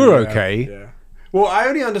very true. You're okay. Yeah. Well, I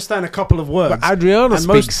only understand a couple of words. But Adriana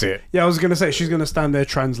speaks it. Yeah, I was going to say, she's going to stand there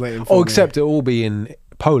translating for me. Except it'll all be in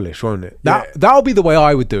Polish, won't it? That'll be the way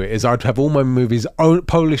I would do it, is I'd have all my movies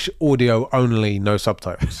Polish audio only, no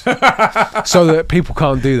subtitles. So that people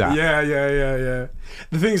can't do that. Yeah.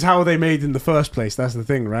 The thing is, how are they made in the first place? That's the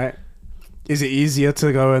thing, right? Is it easier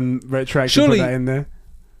to go and retroactively put that in there?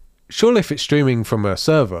 Surely if it's streaming from a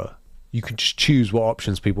server, you can just choose what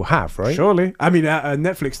options people have, right? Surely. I mean,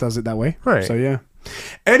 Netflix does it that way. Right. So, yeah.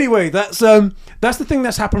 Anyway, that's the thing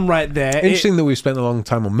that's happened right there. Interesting that we've spent a long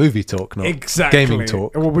time on movie talk, not gaming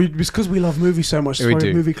talk. Well, because we love movies so much. It's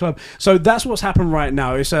a movie club. So that's what's happened right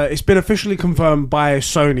now. It's been officially confirmed by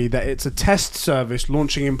Sony that it's a test service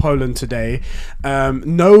launching in Poland today.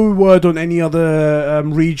 No word on any other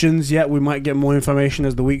regions yet. We might get more information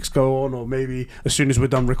as the weeks go on, or maybe as soon as we're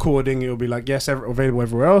done recording, it'll be like, yes, available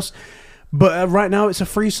everywhere else. But right now, it's a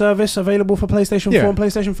free service available for PlayStation 4 and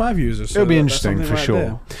PlayStation 5 users. So it'll be interesting for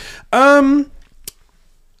sure.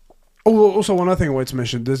 Also, one other thing I wanted to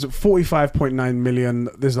mention, there's 45.9 million,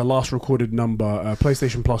 there's the last recorded number,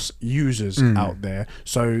 PlayStation Plus users out there.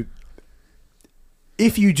 So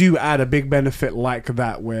if you do add a big benefit like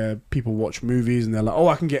that, where people watch movies and they're like, oh,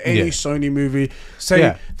 I can get any Sony movie.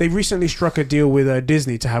 Say they recently struck a deal with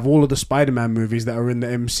Disney to have all of the Spider-Man movies that are in the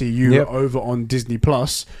MCU over on Disney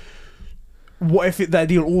Plus. What if that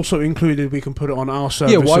deal also included we can put it on our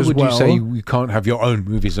service? Yeah, why would you say you can't have your own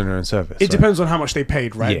movies on your own service? It depends on how much they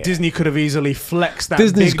paid, right? Yeah. Disney could have easily flexed that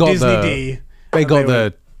Disney's big got Disney D. They got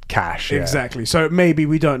the cash. Exactly. So maybe,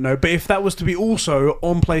 we don't know. But if that was to be also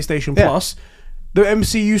on PlayStation Plus, the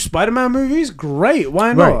MCU Spider-Man movies, great.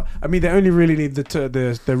 Why not? Right. I mean, they only really need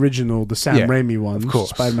the original, the Sam Raimi ones. Of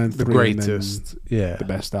course. Spider-Man 3. The greatest. The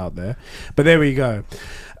best out there. But there we go.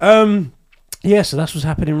 So that's what's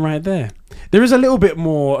happening right there. There is a little bit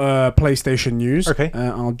more PlayStation news. Okay.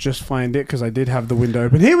 I'll just find it because I did have the window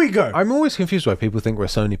open. Here we go. I'm always confused why people think we're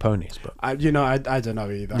Sony ponies. But I don't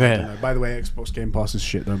know either. I don't know. By the way, Xbox Game Pass is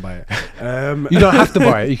shit. Don't buy it. You don't have to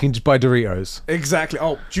buy it. You can just buy Doritos. Exactly.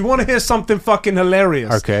 Oh, do you want to hear something fucking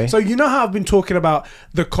hilarious? Okay. So you know how I've been talking about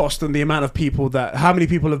the cost and the amount of people how many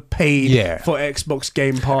people have paid for Xbox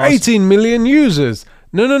Game Pass? 18 million users.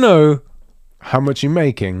 No. How much you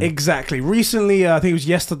making? Exactly. Recently, I think it was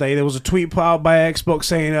yesterday, there was a tweet put out by Xbox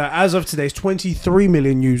saying, as of today, it's 23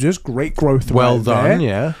 million users. Great growth. Well done,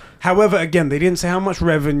 yeah. However, again, they didn't say how much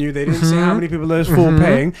revenue. They didn't say how many people those for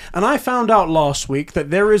paying. And I found out last week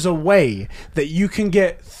that there is a way that you can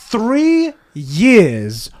get 3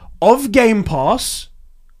 years of Game Pass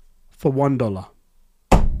for $1.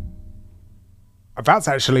 That's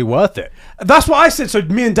actually worth it. That's what I said. So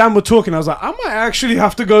me and Dan were talking. I was like, I might actually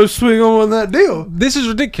have to go swing on that deal. This is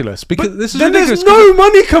ridiculous because there's no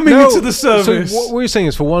money coming into the service. So what we're saying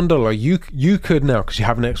is, for $1, you could now, because you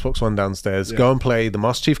have an Xbox One downstairs, go and play the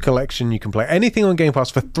Master Chief Collection. You can play anything on Game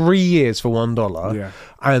Pass for 3 years for $1,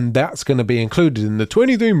 and that's going to be included in the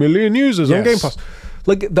 23 million users on Game Pass.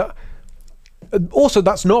 Like that. Also,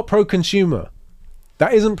 that's not pro-consumer.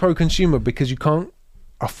 That isn't pro-consumer because you can't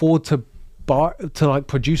afford to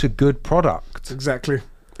produce a good product. Exactly.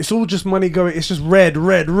 It's all just money going. It's just red.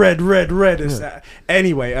 Anyway,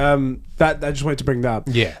 that I just wanted to bring that up.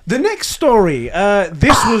 Yeah. The next story.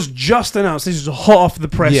 This was just announced. This is hot off the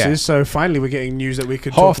presses. Yeah. So finally, we're getting news that we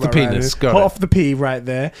could talk about. Hot off the penis. Hot off the P right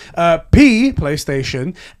there.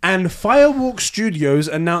 PlayStation and Firewalk Studios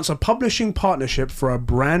announce a publishing partnership for a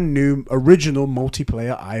brand new original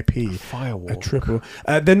multiplayer IP. Firewalk. A triple.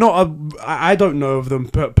 They're not. I don't know of them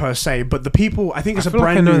per se, but the people. I think it's a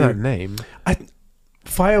brand new. I know that name.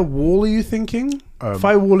 Firewall, are you thinking?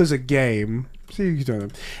 Firewall is a game. See, you don't know.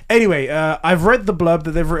 Anyway, I've read the blurb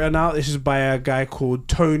that they've written out. This is by a guy called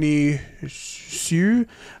Tony Hsiu.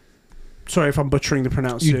 Sorry if I'm butchering the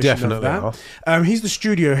pronunciation. You definitely of that. Are. He's the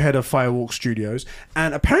studio head of Firewalk Studios,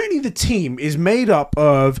 and apparently the team is made up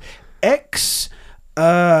of ex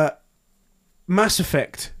Mass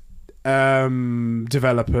Effect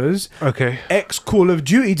developers, ex Call of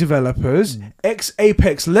Duty developers, ex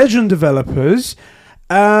Apex Legend developers.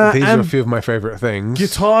 These are a few of my favorite things.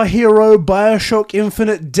 Guitar Hero, BioShock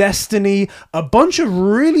Infinite, Destiny, a bunch of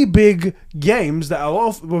really big games that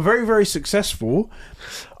were very, very successful.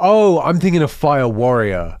 Oh, I'm thinking of Fire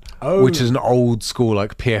Warrior, which is an old school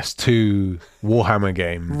like PS2 Warhammer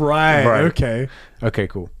game. Right. Okay. Okay,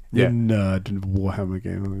 cool. Yeah. Nerd Warhammer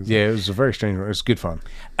game. Yeah, it was a very strange one. It was good fun.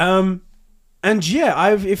 And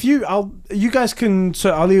yeah, you guys can.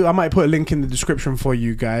 So I might put a link in the description for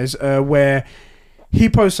you guys, where he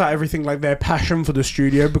posts out everything like their passion for the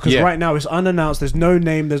studio, because right now it's unannounced. There's no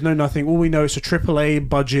name. There's no nothing. All we know is a AAA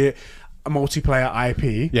budget, a multiplayer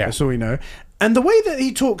IP. Yeah, that's all we know. And the way that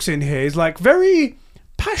he talks in here is like very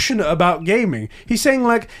passionate about gaming. He's saying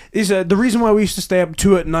like the reason why we used to stay up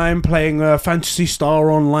 2 at 9 playing Phantasy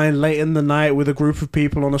Star Online late in the night with a group of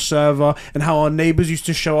people on a server, and how our neighbors used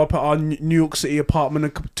to show up at our New York City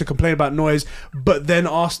apartment to complain about noise, but then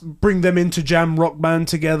bring them in to jam Rock Band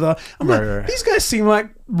together. I'm like, these guys seem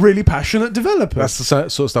like really passionate developers. That's the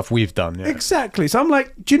sort of stuff we've done. Yeah. Exactly. So I'm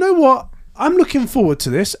like, do you know what? I'm looking forward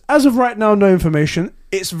to this. As of right now, no information.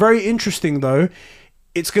 It's very interesting though.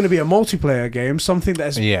 It's going to be a multiplayer game, something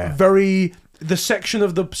that's the section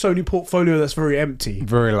of the Sony portfolio that's very empty.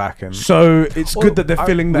 Very lacking. So it's good that they're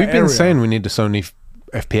filling that We've been area. saying we need a Sony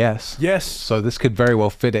FPS. Yes. So this could very well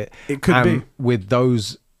fit it. It could be. With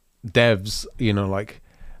those devs, like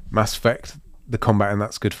Mass Effect, the combat, and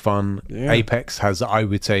that's good fun. Yeah. Apex has, I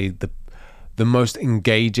would say, the most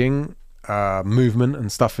engaging movement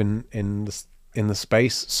and stuff in the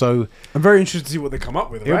space. So I'm very interested to see what they come up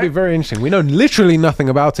with. It'll be very interesting. We know literally nothing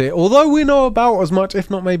about it, although we know about as much, if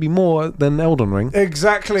not maybe more, than Elden Ring.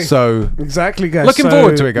 Exactly. So exactly, guys. Looking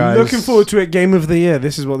forward to it, guys. Looking forward to it. Game of the year.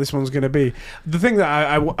 This is what this one's going to be. The thing that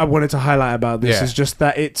I wanted to highlight about this is just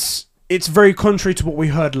that it's it's very contrary to what we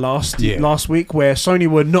heard last week, where Sony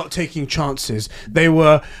were not taking chances. They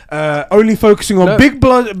were only focusing on big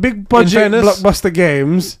budget blockbuster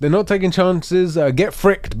games. They're not taking chances. Get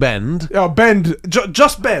fricked, Bend. Oh, Bend,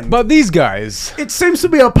 just Bend. But these guys, it seems to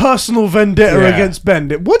be a personal vendetta against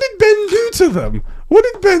Bend. What did Ben do to them? What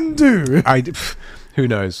did Ben do? Who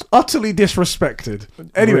knows? Utterly disrespected.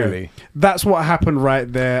 Anyway, that's what happened right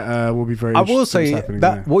there. We'll be very. I will say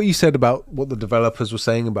that what you said about what the developers were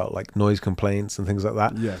saying about like noise complaints and things like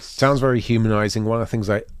that. Yes, sounds very humanizing. One of the things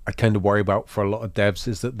I kind of worry about for a lot of devs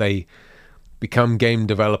is that they become game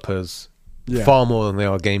developers far more than they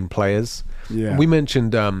are game players. Yeah, we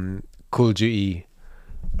mentioned Call of Duty,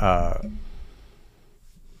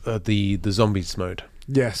 the zombies mode.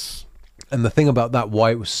 Yes, and the thing about that,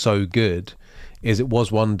 why it was so good, is it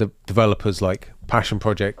was one developer's like passion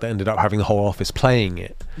project that ended up having the whole office playing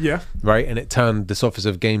it. Yeah. Right? And it turned this office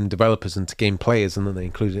of game developers into game players, and then they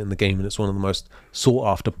included it in the game, and it's one of the most sought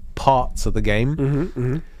after parts of the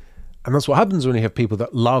game. And that's what happens when you have people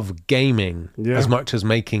that love gaming as much as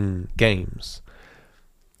making games.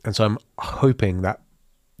 And so I'm hoping that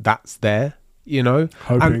that's there, you know?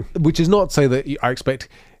 Hoping. And, which is not to say that I expect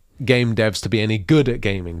game devs to be any good at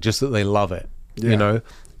gaming, just that they love it, you know?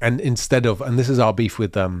 And instead of, and this is our beef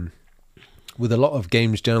with a lot of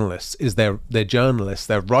games journalists, is they're journalists,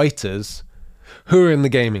 they're writers who are in the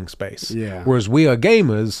gaming space. Yeah. Whereas we are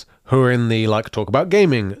gamers who are in the like talk about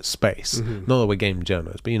gaming space. Not that we're game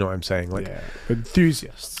journalists, but you know what I'm saying, like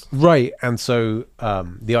enthusiasts. Right. And so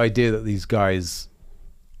the idea that these guys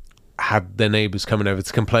had their neighbors coming over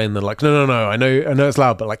to complain, they're like, no, I know it's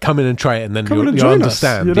loud, but like come in and try it, and then you'll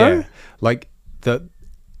understand. Us, you know? Yeah. Like that.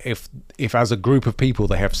 If as a group of people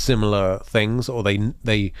they have similar things, or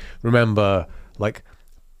they remember like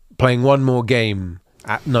playing one more game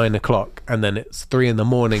at 9 o'clock and then it's 3 a.m.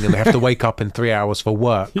 and they have to wake up in 3 hours for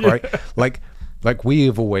work, right? Like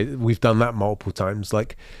we've done that multiple times.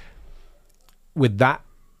 Like with that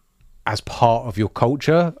as part of your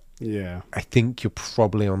culture, I think you're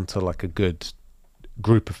probably onto like a good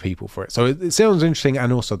group of people for it. So it sounds interesting,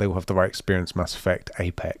 and also they will have the right experience. Mass Effect,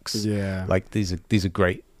 Apex, like these are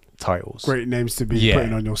great titles, great names to be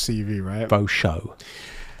putting on your CV, right? Faux show.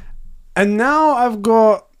 And now I've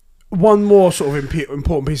got one more sort of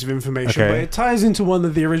important piece of information, but it ties into one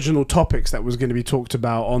of the original topics that was going to be talked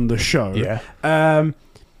about on the show. I'm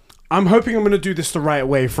hoping I'm going to do this the right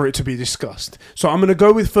way for it to be discussed. So I'm going to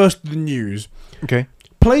go with first the news. Okay.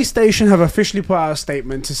 PlayStation have officially put out a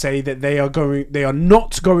statement to say that they are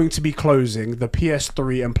not going to be closing the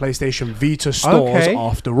PS3 and PlayStation Vita stores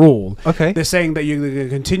after all. They're saying that you're going to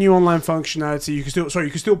continue online functionality. You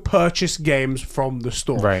can still purchase games from the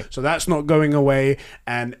store. Right. So that's not going away,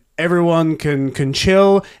 and everyone can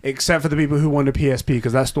chill except for the people who want a PSP,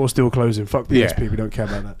 because that store's still closing. Fuck PSP, we don't care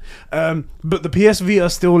about that. But the PS Vita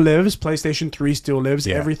still lives. PlayStation 3 still lives.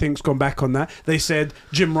 Everything's gone back on that. They said,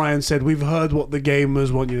 Jim Ryan said, we've heard what the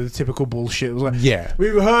gamers want. The typical bullshit. It was like,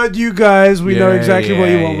 we've heard you guys. We know exactly what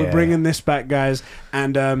you want. We're bringing this back, guys.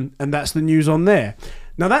 And that's the news on there.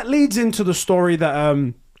 Now that leads into the story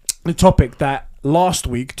that the topic that last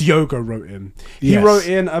week Diogo wrote in. He wrote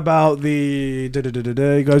in about the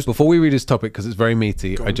he goes, before we read his topic, because it's very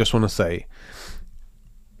meaty, I just want to say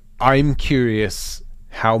I'm curious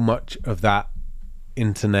how much of that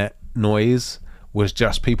internet noise was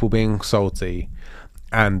just people being salty,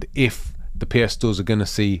 and if the PS stores are going to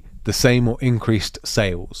see the same or increased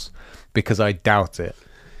sales, because I doubt it.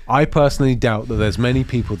 I personally doubt that there's many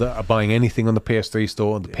people that are buying anything on the PS3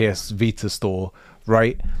 store or the PS Vita store,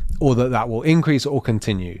 right? Or that will increase or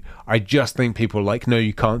continue. I just think people are like, no,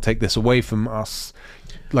 you can't take this away from us.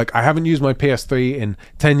 Like, I haven't used my PS3 in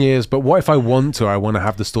 10 years, but what if I want to? I want to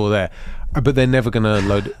have the store there. But they're never going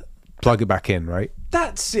to plug it back in, right?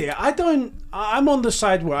 That's it. I'm on the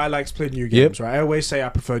side where I like to play new games, right? I always say I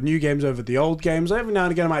prefer new games over the old games. Every now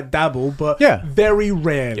and again I might dabble, but very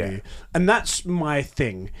rarely. And that's my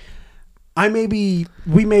thing. We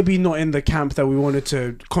may be not in the camp that we wanted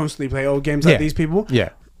to constantly play old games like these people.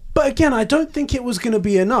 But again, I don't think it was going to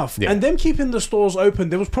be enough. And them keeping the stores open,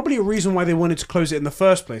 there was probably a reason why they wanted to close it in the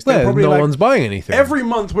first place. Probably no one's buying anything. Every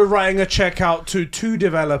month we're writing a check out to 2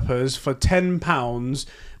 developers for £10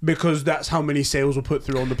 because that's how many sales were put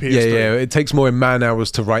through on the PS3. It takes more man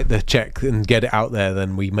hours to write the check and get it out there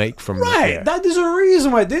than we make from that is a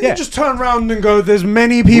reason why. They didn't just turn around and go, there's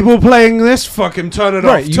many people playing this, fucking turn it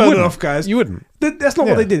off, turn it off, guys. You wouldn't. That's not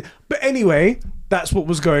what they did. But anyway, that's what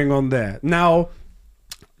was going on there. Now,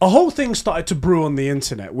 a whole thing started to brew on the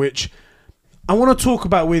internet, which I want to talk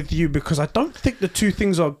about with you because I don't think the two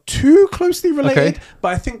things are too closely related, but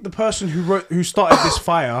I think the person who started this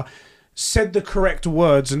fire said the correct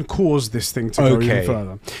words and caused this thing to go even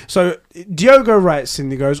further. So Diogo writes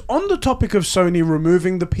in, he goes, on the topic of Sony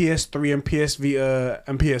removing the PS3 and PS Vita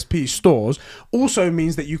and PSP stores also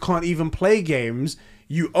means that you can't even play games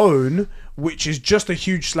you own, which is just a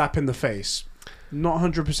huge slap in the face. Not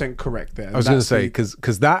 100% correct there. I was going to say,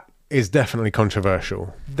 because that is definitely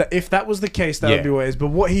controversial. If that was the case, that would be what it is. But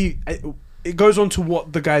what it goes on to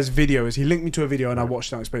what the guy's video is. He linked me to a video and I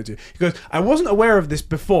watched it and explained it to you. He goes, I wasn't aware of this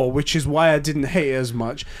before, which is why I didn't hate it as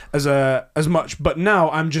much, but now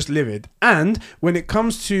I'm just livid. And when it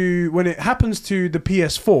happens to the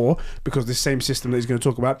PS4, because this same system that he's going to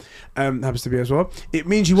talk about happens to be as well, it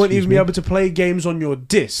means you won't even be able to play games on your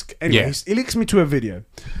disc. Anyway, he links me to a video.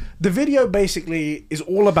 The video basically is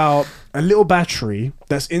all about a little battery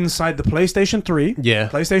that's inside the PlayStation 3,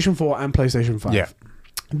 PlayStation 4 and PlayStation 5. Yeah.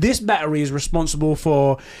 This battery is responsible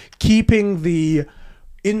for keeping the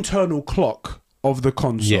internal clock of the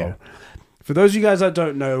console. Yeah. For those of you guys that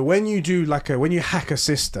don't know, when you do when you hack a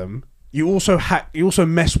system, you also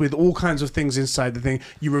mess with all kinds of things inside the thing.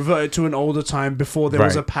 You revert it to an older time before there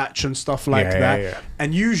was a patch and stuff like that. Yeah.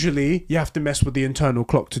 And usually you have to mess with the internal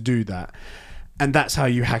clock to do that. And that's how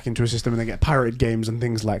you hack into a system and then get pirated games and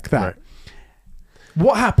things like that. Right.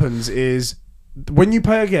 What happens is when you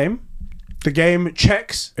play a game, the game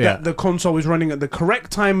checks that the console is running at the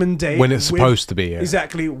correct time and date when it's supposed to be. Yeah.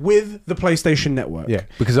 Exactly, with the PlayStation Network. Yeah,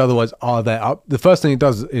 because otherwise, the first thing it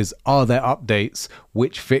does is, are there updates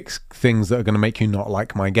which fix things that are going to make you not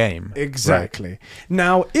like my game? Exactly. Right.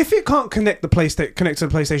 Now, if it can't connect to the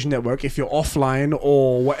PlayStation Network, if you're offline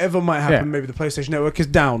or whatever might happen, maybe the PlayStation Network is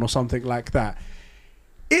down or something like that,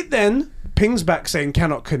 it then pings back saying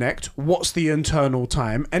cannot connect. What's the internal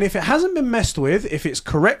time? And if it hasn't been messed with, if it's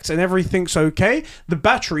correct and everything's okay, the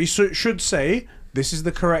battery should say this is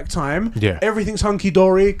the correct time. Yeah. Everything's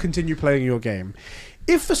hunky-dory. Continue playing your game.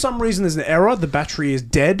 If for some reason there's an error, the battery is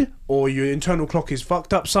dead or your internal clock is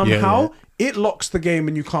fucked up somehow, it locks the game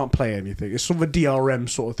and you can't play anything. It's sort of a DRM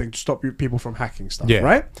sort of thing to stop people from hacking stuff,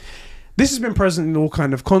 right? This has been present in all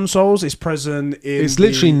kind of consoles. It's present in... It's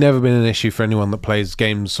literally never been an issue for anyone that plays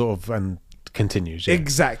games sort of and continues. Yeah.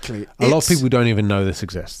 Exactly. A lot of people don't even know this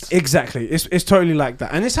exists. Exactly. It's totally like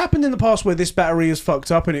that. And it's happened in the past where this battery is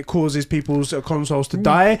fucked up and it causes people's consoles to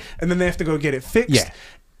die and then they have to go get it fixed.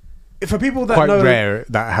 Yeah. For people that know... Quite rare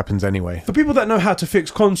that happens anyway. For people that know how to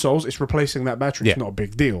fix consoles, it's replacing that battery. It's not a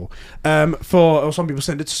big deal. Or some people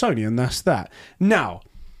send it to Sony and that's that. Now...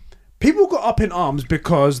 People got up in arms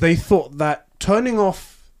because they thought that turning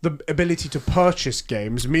off the ability to purchase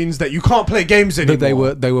games means that you can't play games anymore.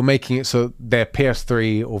 But they were making it so their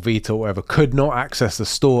PS3 or Vita or whatever could not access the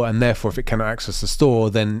store, and therefore if it cannot access the store,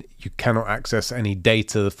 then you cannot access any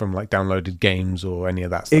data from like downloaded games or any of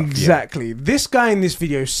that stuff. Exactly. Yeah. This guy in this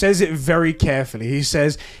video says it very carefully. He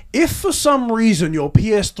says, if for some reason your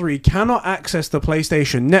PS3 cannot access the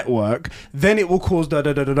PlayStation Network, then it will cause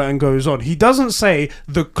da-da-da-da-da and goes on. He doesn't say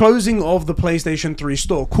the closing of the PlayStation 3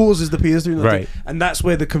 store causes the PS3 right. And that's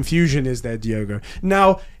where the confusion is there, Diogo.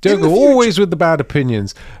 Now, Diogo always with the bad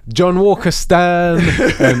opinions. John Walker Stan.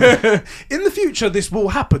 In the future, this will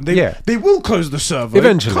happen. They will close the server.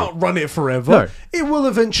 Eventually. You can't run it forever. No. It will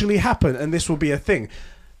eventually happen, and this will be a thing.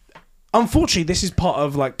 Unfortunately, this is part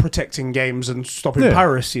of like protecting games and stopping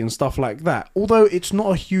piracy and stuff like that. Although it's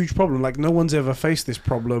not a huge problem. Like no one's ever faced this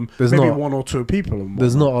problem. There's maybe one or two people.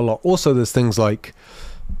 There's not a lot. Also, there's things like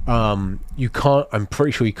you can't. I'm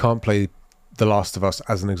pretty sure you can't play The Last of Us,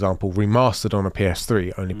 as an example, remastered on a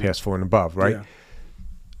PS3, only PS4 and above, right? Yeah.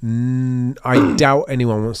 I doubt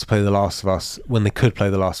anyone wants to play The Last of Us when they could play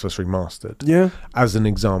The Last of Us remastered. Yeah. As an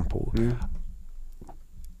example. Yeah.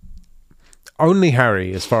 Only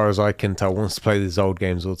Harry, as far as I can tell, wants to play these old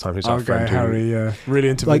games all the time. He's our friend Harry, really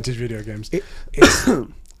into vintage video games.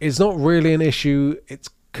 It's not really an issue. It's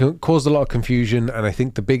caused a lot of confusion, and I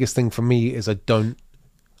think the biggest thing for me is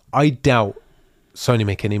I doubt Sony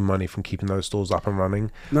make any money from keeping those stores up and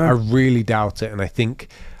running. No. I really doubt it, and I think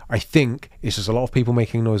it's just a lot of people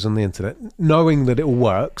making noise on the internet, knowing that it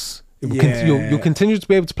works. You'll continue to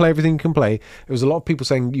be able to play everything you can play. There was a lot of people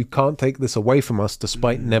saying you can't take this away from us,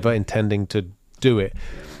 despite never intending to do it.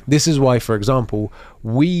 This is why, for example,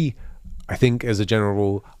 I think as a general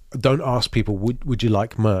rule, don't ask people, would you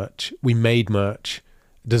like merch? We made merch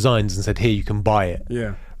designs and said, here, you can buy it.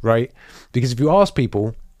 Yeah. Right? Because if you ask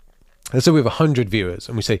people, let's say we have 100 viewers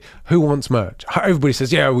and we say, who wants merch? Everybody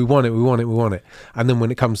says, yeah, we want it. And then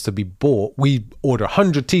when it comes to be bought, we order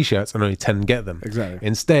 100 t-shirts and only 10 get them. Exactly.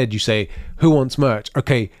 Instead, you say, who wants merch?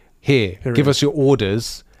 Okay, here give us your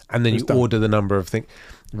orders. And then you order the number of things,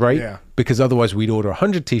 right? Yeah. Because otherwise we'd order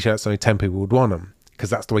 100 t-shirts and only 10 people would want them. because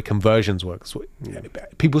that's the way conversions work.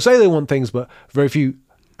 People say they want things, but very few,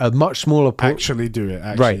 a much smaller actually do it.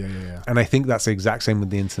 Actually, right. Yeah. And I think that's the exact same with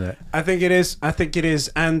the internet. I think it is.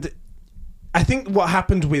 And I think what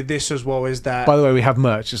happened with this as well is that... By the way, we have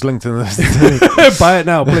merch. It's linked in this. Buy it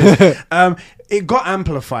now, please. It got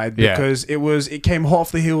amplified because it came hot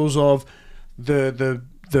off the heels of the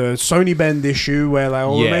Sony Bend issue where like,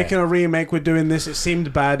 we're making a remake, we're doing this. It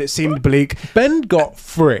seemed bad. It seemed bleak. Bend got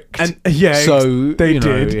fricked. And so they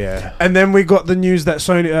did. Yeah. And then we got the news that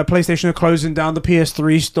PlayStation are closing down the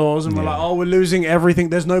PS3 stores, and we're like, oh, we're losing everything.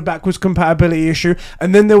 There's no backwards compatibility issue.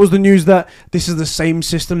 And then there was the news that this is the same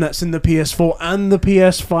system that's in the PS4 and the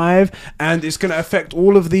PS5, and it's going to affect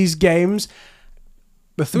all of these games.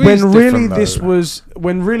 When really this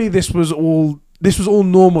was all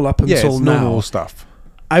normal up until now. Normal stuff.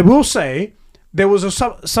 I will say there was a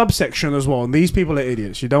subsection as well, and these people are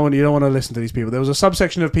idiots. You don't want to listen to these people. There was a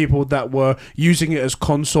subsection of people that were using it as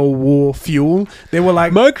console war fuel. They were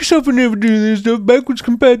like, Microsoft will never do this stuff. Backwards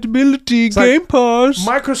compatibility, Game Pass.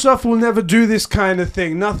 Microsoft will never do this kind of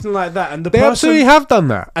thing. Nothing like that. And they absolutely have done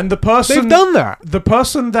that. And the person they've done that. The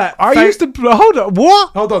person that hold on.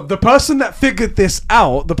 What? Hold on. The person that figured this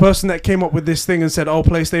out, the person that came up with this thing and said, "Oh,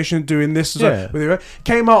 PlayStation doing this,"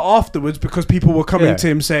 came out afterwards because people were coming to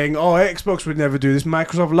him saying, "Oh, Xbox would never do this.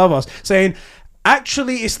 Microsoft love us," saying,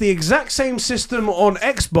 actually, it's the exact same system on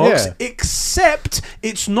Xbox, except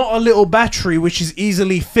it's not a little battery which is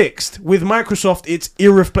easily fixed. With Microsoft, it's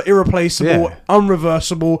irreplaceable,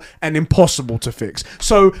 unreversible, and impossible to fix.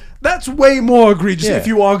 So that's way more egregious if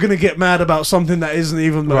you are going to get mad about something that isn't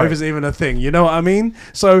even a thing. You know what I mean?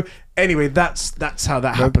 So anyway, that's how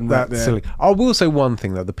that happened. That's silly. I will say one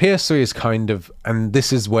thing though: the PS3 is kind of, and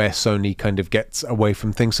this is where Sony kind of gets away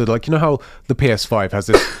from things. So, like, you know how the PS5 has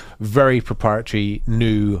this very proprietary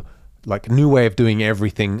new way of doing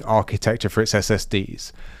everything architecture for its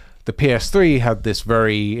SSDs. The PS3 had this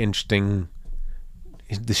very interesting,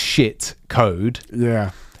 the shit code.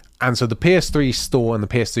 Yeah. And so the PS3 store and the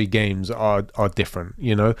PS3 games are different.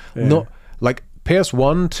 You know, not like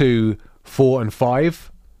PS1 to 4 and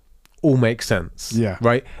 5. All make sense. Yeah.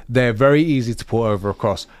 Right? They're very easy to port over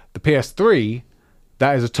across. The PS3,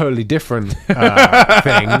 that is a totally different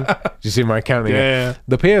thing. Do you see my accounting? Yeah.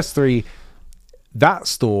 The PS3, that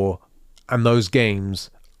store and those games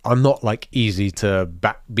are not like easy to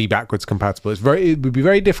be backwards compatible. It would be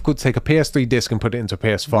very difficult to take a PS3 disc and put it into a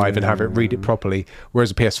PS5 and have it read it properly. Whereas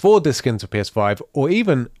a PS4 disc into a PS5, or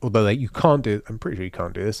even, although you can't do, I'm pretty sure you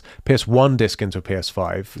can't do this, PS1 disc into a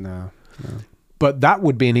PS5. No. But that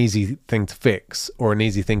would be an easy thing to fix, or an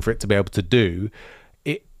easy thing for it to be able to do.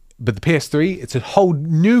 But the PS3, it's a whole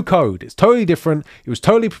new code. It's totally different. It was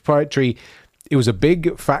totally proprietary. It was a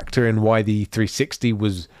big factor in why the 360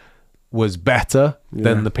 was better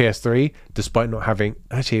than the PS3, despite not having...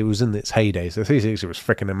 Actually, it was in its heyday. So the 360 was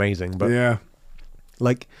freaking amazing. But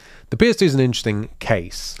like, the PS2 is an interesting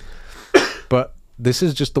case. But this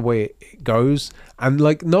is just the way it goes. And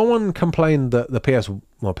like, no one complained that the PS1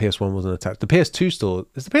 wasn't attached. The PS2 store...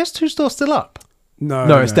 Is the PS2 store still up?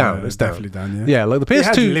 No, it's down. No, it's definitely down. Yeah, like the PS2 it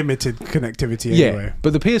had limited connectivity anyway. Yeah,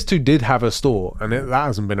 but the PS2 did have a store, and that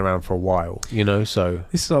hasn't been around for a while, you know. So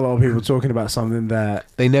this is a lot of people talking about something that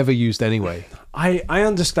they never used anyway. I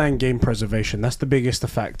understand game preservation. That's the biggest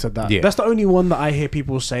factor. That's the only one that I hear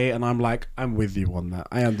people say, and I'm like, I'm with you on that.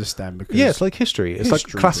 I understand because it's like history. It's like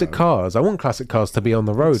classic cars. I want classic cars to be on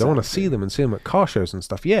the road. Exactly. I want to see them and see them at car shows and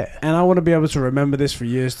stuff. Yeah, and I want to be able to remember this for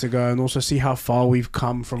years to go, and also see how far we've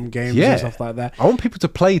come from games and stuff like that. I want people to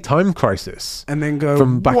play Time Crisis and then go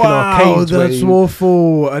from back in arcades. That's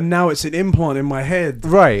awful, and now it's an implant in my head.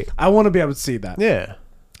 Right. I want to be able to see that. Yeah.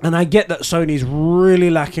 And I get that Sony's really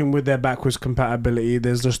lacking with their backwards compatibility.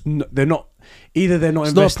 There's just they're not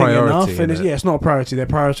investing enough, and it's not a priority. They're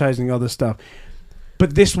prioritizing other stuff.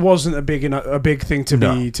 But this wasn't a big thing to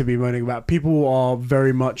be moaning about. People are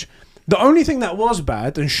very much. The only thing that was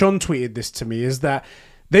bad, and Sean tweeted this to me, is that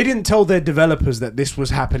they didn't tell their developers that this was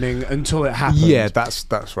happening until it happened. Yeah,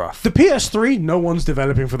 that's rough. The PS3, no one's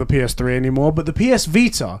developing for the PS3 anymore, but the PS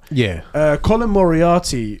Vita, Colin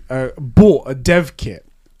Moriarty bought a dev kit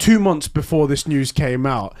 2 months before this news came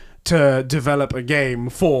out to develop a game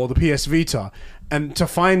for the PS Vita, and to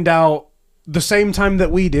find out the same time that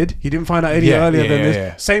we did, he didn't find out any earlier than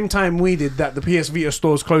this, same time we did, that the PS Vita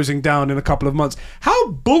store's closing down in a couple of months. How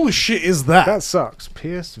bullshit is that? That sucks.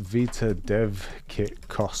 PS Vita dev kit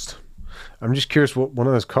cost. I'm just curious what one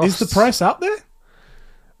of those costs. Is the price out there?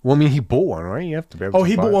 Well, I mean, he bought one, right? You have to be able to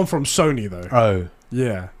he bought one from Sony, though. Oh.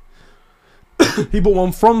 Yeah. He bought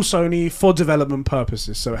one from Sony for development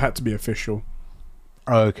purposes, so it had to be official.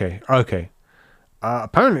 Oh, okay.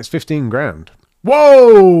 Apparently it's 15 grand.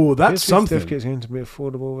 Whoa, that's PS3 something. certificates going to be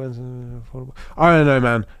affordable. I don't know,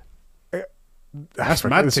 man. That's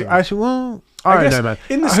mad. Actually, well, I don't guess know, man.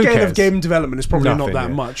 in the Who scale cares? of game development, it's probably not Nothing, that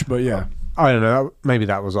yeah. much, but yeah. I don't know. Maybe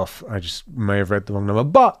that was off. I just may have read the wrong number.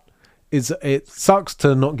 But it sucks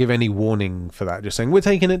to not give any warning for that. Just saying we're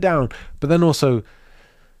taking it down. But then also,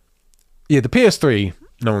 yeah, the PS3,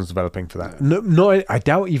 no one's developing for that. No, I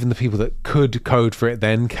doubt even the people that could code for it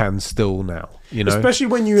then can still now. You know, Especially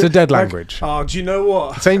when you... it's a dead like, language. Oh, do you know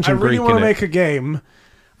what? It's ancient I really Greek, want to innit? make a game.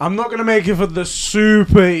 I'm not going to make it for the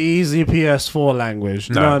super easy PS4 language.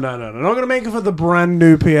 No. I'm not going to make it for the brand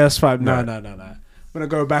new PS5. No. I'm going to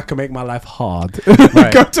go back and make my life hard.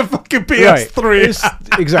 Right. Go to fucking PS3.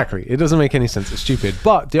 Right. Exactly. It doesn't make any sense. It's stupid.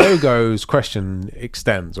 But Diogo's question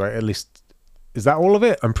extends, right? At least, is that all of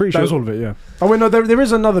it? I'm pretty sure. That's all of it, yeah. Oh, wait, no, there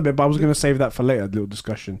is another bit, but I was going to save that for later, a little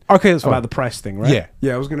discussion. Okay, that's fine. About the price thing, right? Yeah.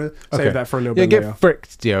 Yeah, I was going to save Okay. that for a little Yeah, bit get later.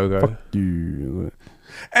 fricked, Diogo. Fuck you.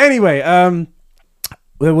 Anyway,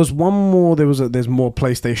 there was one more. There's more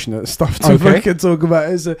PlayStation stuff to Okay. fucking talk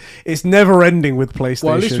about. It's never ending with PlayStation.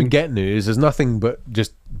 Well, at least we get news. There's nothing but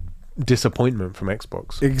just disappointment from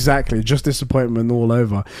Xbox. Exactly, just disappointment all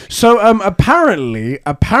over. So apparently,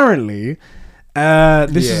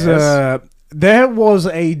 this is Yes. there was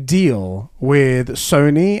a deal with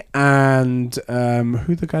Sony and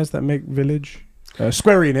who the guys that make Village,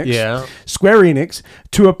 Square Enix. Yeah. Square Enix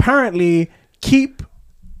to apparently keep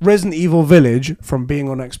Resident Evil Village from being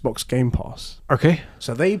on Xbox Game Pass. Okay.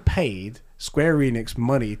 So they paid Square Enix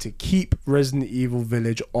money to keep Resident Evil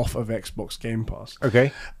Village off of Xbox Game Pass.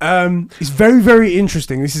 Okay. It's very, very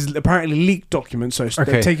interesting. This is apparently leaked documents, so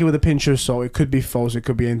Okay. take it with a pinch of salt. It could be false. It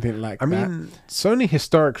could be anything like I that. mean, Sony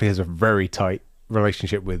historically has a very tight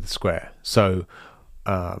relationship with Square. So,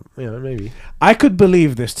 maybe. I could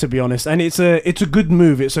believe this, to be honest, and it's a good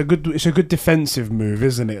move. It's a good defensive move,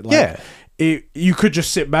 isn't it? Like, Yeah. You could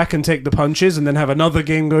just sit back and take the punches, and then have another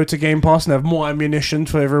game go to Game Pass and have more ammunition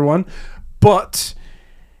for everyone. But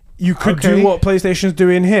you could do Okay. what PlayStation's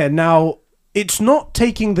doing here. Now, it's not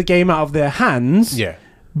taking the game out of their hands. Yeah.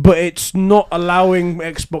 But it's not allowing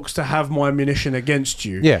Xbox to have more ammunition against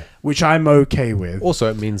you. Yeah. Which I'm okay with. Also,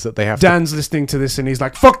 it means that they have Dan's listening to this and he's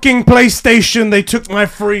like, fucking PlayStation, they took my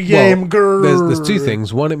free game. There's two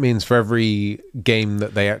things. One, it means for every game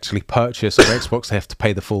that they actually purchase on Xbox, they have to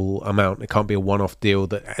pay the full amount. It can't be a one-off deal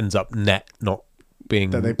that ends up net not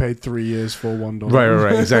being... That they paid 3 years for $1.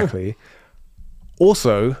 Right, exactly.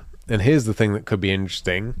 Also, and here's the thing that could be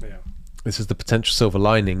interesting. Yeah. This is the potential silver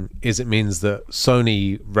lining, is it means that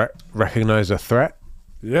Sony recognize a threat,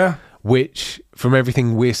 Yeah. which from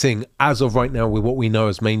everything we're seeing as of right now with what we know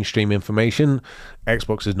as mainstream information,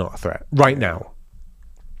 Xbox is not a threat right now.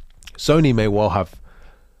 Sony may well have,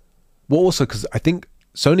 well, also because I think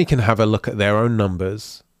Sony can have a look at their own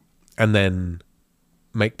numbers and then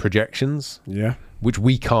make projections, Yeah. which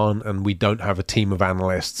we can't, and we don't have a team of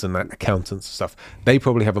analysts and accountants and stuff. They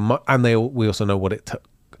probably have and we also know what it took.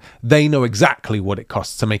 They know exactly what it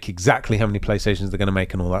costs to make exactly how many PlayStations they're going to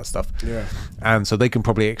make and all that stuff. Yeah. And so they can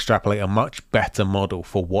probably extrapolate a much better model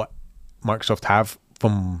for what Microsoft have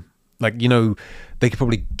from, like, you know, they could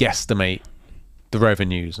probably guesstimate the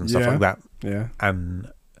revenues and stuff like that. Yeah.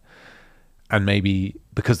 And maybe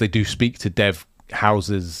because they do speak to dev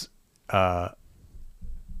houses and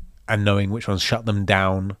knowing which ones shut them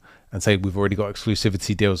down and say we've already got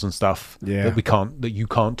exclusivity deals and stuff that you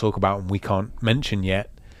can't talk about and we can't mention yet.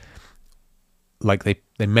 Like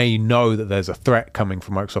they may know that there's a threat coming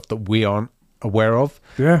from Microsoft that we aren't aware of.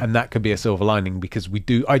 Yeah. And that could be a silver lining because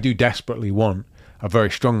I do desperately want a very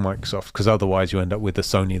strong Microsoft, because otherwise you end up with a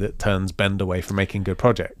Sony that turns Bend away from making good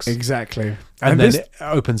projects. Exactly. And then it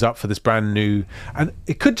opens up for this brand new, and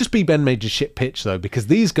it could just be Ben Major's shit pitch though, because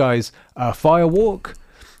these guys, Firewalk,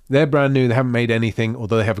 they're brand new. They haven't made anything,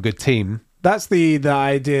 although they have a good team. That's the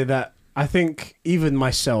idea that I think even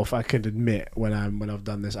myself, I could admit when I've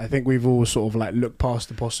done this, I think we've all sort of like looked past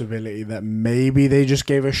the possibility that maybe they just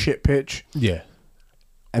gave a shit pitch. Yeah.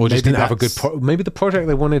 And Or just maybe didn't have a good... that's- maybe the project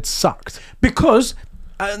they wanted sucked. Because,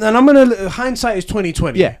 and I'm gonna, hindsight is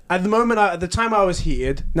 2020. Yeah. At the moment, at the time I was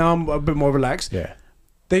heated. Now I'm a bit more relaxed. Yeah.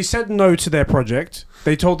 They said no to their project.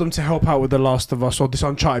 They told them to help out with The Last of Us or this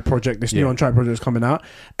Uncharted project. This new Uncharted project is coming out.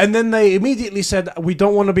 And then they immediately said, we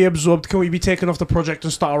don't want to be absorbed. Can we be taken off the project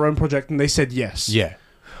and start our own project? And they said yes. Yeah.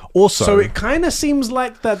 Also... So it kind of seems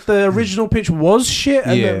like that the original pitch was shit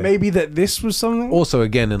and Yeah. that maybe that this was something. Also,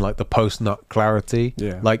 again, in like the post-nut clarity,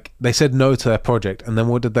 Yeah. like they said no to their project, and then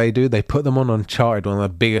what did they do? They put them on Uncharted, one of the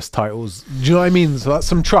biggest titles. Do you know what I mean? So that's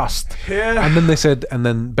some trust. Yeah. And then they said, and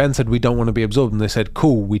then Ben said, we don't want to be absorbed. And they said,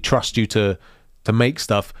 cool, we trust you to make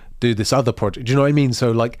stuff, do this other project. Do you know what I mean?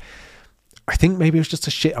 So like, I think maybe it was just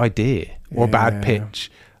a shit idea or a bad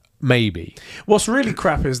pitch. Maybe. What's really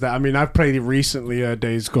crap is that, I mean, I've played it recently,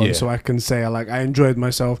 Days Gone, so I can say I enjoyed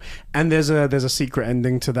myself. And there's a secret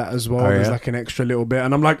ending to that as well. There's like an extra little bit,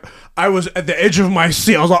 and I'm like, I was at the edge of my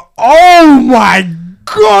seat. I was like, oh my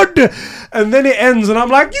god! And then it ends, and I'm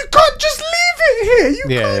like, you can't just leave it here. You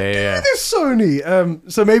can't do this,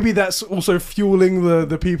 Sony. So maybe that's also fueling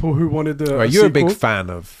the people who wanted the. Right, you're a big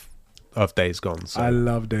fan of Days Gone. So. I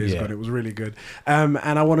love Days Gone. It was really good. And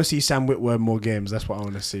I want to see Sam Witwer in more games. That's what I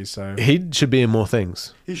want to see. So he should be in more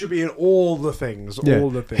things. He should be in all the things. All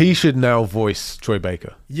the things. He should now voice Troy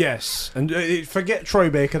Baker. Yes, and forget Troy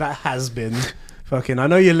Baker. That has been. Fucking, I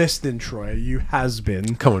know you're listening, Troy. You has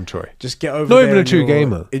been. Come on, Troy. Just get over Not there. Not even a true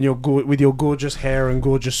gamer. With your gorgeous hair and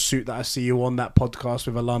gorgeous suit that I see you on that podcast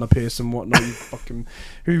with Alana Pierce and whatnot. You fucking,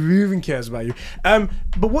 who even cares about you?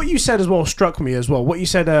 But what you said as well struck me as well. What you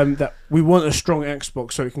said that we want a strong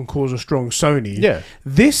Xbox so it can cause a strong Sony. Yeah.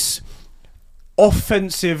 This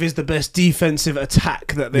offensive is the best defensive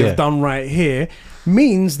attack that they've done right here.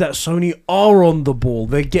 Means that Sony are on the ball.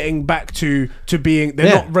 They're getting back to being.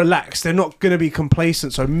 They're not relaxed. They're not going to be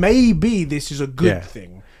complacent. So maybe this is a good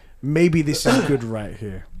thing. Maybe this is good right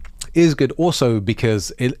here. It is good also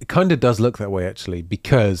because it kind of does look that way actually.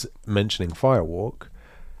 Because mentioning Firewalk,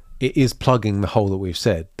 it is plugging the hole that we've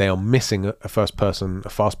said. They are missing a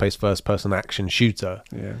fast-paced first-person action shooter.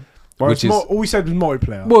 Yeah. Well, all we said was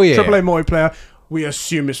multiplayer. Well, yeah. AAA multiplayer. We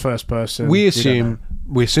assume it's first person. We assume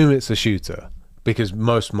it's a shooter. Because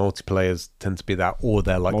most multiplayers tend to be that, or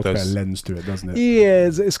they're like multiplayer those lens to it, doesn't it? Yeah,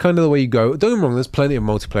 it's kind of the way you go. Don't get me wrong, there's plenty of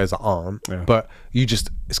multiplayers that aren't, but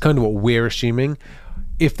it's kind of what we're assuming.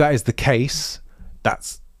 If that is the case,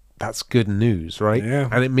 that's good news, right? Yeah.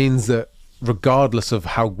 And it means that regardless of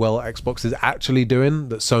how well Xbox is actually doing,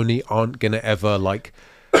 that Sony aren't gonna ever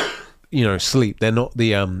sleep. They're not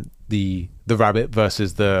the rabbit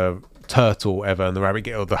versus the turtle ever, and the rabbit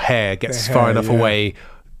or the hare gets far enough away.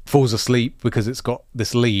 Falls asleep because it's got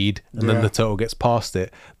this lead and then the turtle gets past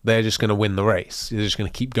it. They're just going to win the race. They're just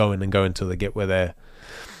going to keep going and go until they get where they're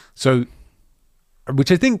so,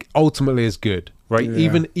 which I think ultimately is good, right?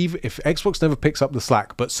 Even if Xbox never picks up the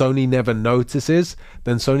slack but Sony never notices,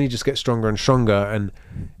 then Sony just gets stronger and stronger, and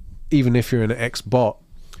even if you're an Xbot,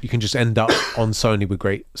 you can just end up on Sony with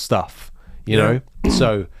great stuff, you know.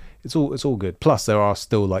 So it's all good. Plus there are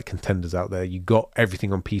still like contenders out there. You got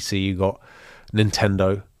everything on PC. You got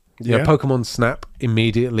Nintendo. Yeah, Pokemon Snap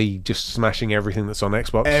immediately just smashing everything that's on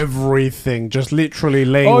Xbox. Everything, just literally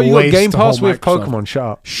laying waste. Oh, you got Game Pass with Microsoft. Pokemon. Shut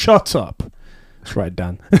up. Shut up. That's right,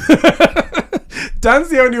 Dan. Dan's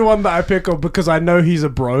the only one that I pick up because I know he's a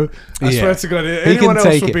bro. I swear to God, anyone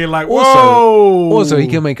else would be like, whoa. Also, he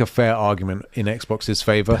can make a fair argument in Xbox's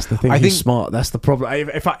favor. That's the thing. He's smart. That's the problem.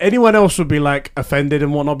 If anyone else would be like offended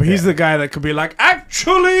and whatnot, but he's the guy that could be like,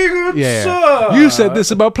 actually, good sir. You said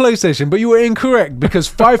this about PlayStation, but you were incorrect because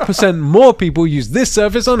 5% more people use this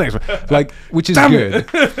service on Xbox, which is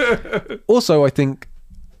good. Also, I think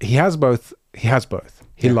he has both.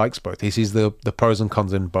 He likes both. He sees the pros and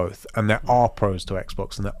cons in both. And there are pros to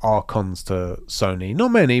Xbox and there are cons to Sony.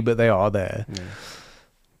 Not many, but they are there. Yeah.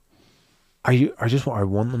 I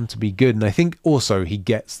want them to be good. And I think also he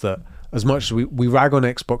gets that as much as we rag on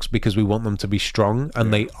Xbox because we want them to be strong,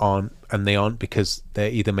 and they aren't because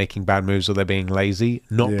they're either making bad moves or they're being lazy,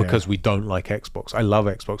 not because we don't like Xbox. I love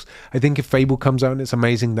Xbox. I think if Fable comes out and it's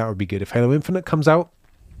amazing, that would be good. If Halo Infinite comes out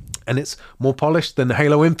and it's more polished than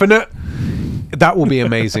Halo Infinite, that will be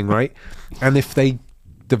amazing, right? And if they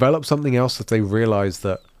develop something else, if they realize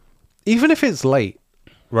that even if it's late,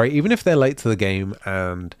 right? Even if they're late to the game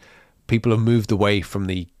and people have moved away from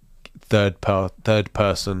the third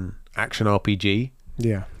person action RPG,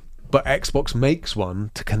 but Xbox makes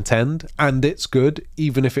one to contend and it's good,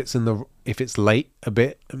 even if it's late a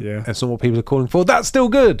bit, and some more people are calling for, that's still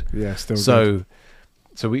good. Good. So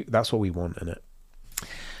that's what we want in it.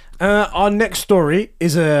 Our next story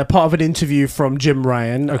is a part of an interview from Jim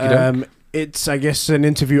Ryan. It's, I guess, an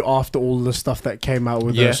interview after all the stuff that came out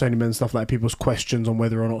with Sony Men, stuff like people's questions on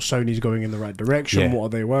whether or not Sony's going in the right direction. What are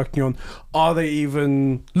they working on? Are they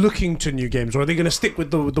even looking to new games, or are they going to stick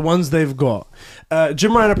with the ones they've got?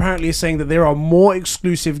 Jim Ryan apparently is saying that there are more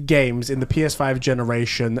exclusive games in the PS5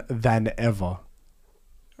 generation than ever.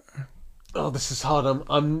 Oh, this is hard.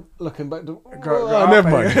 I'm looking back to... never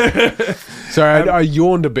mind. Sorry, I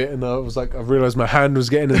yawned a bit and I was like, I realised my hand was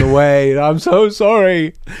getting in the way. I'm so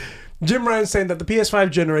sorry. Jim Ryan's saying that the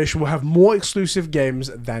PS5 generation will have more exclusive games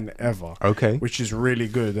than ever. Okay. Which is really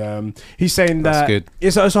good. He's saying that... That's good.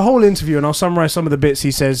 It's a whole interview, and I'll summarise some of the bits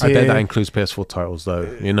he says here. I bet that includes PS4 titles, though,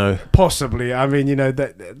 you know. Possibly. I mean, you know,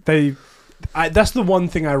 that they... that's the one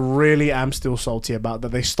thing I really am still salty about, that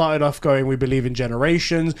they started off going, we believe in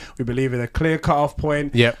generations, we believe in a clear cutoff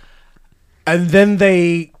point. Yep. And then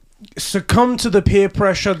they succumb to the peer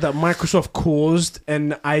pressure that Microsoft caused.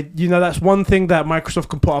 And that's one thing that Microsoft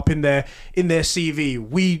can put up in their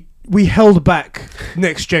CV. We held back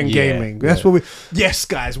next gen gaming. That's what yes,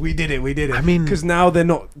 guys, we did it. I mean, because now they're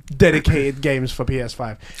not dedicated games for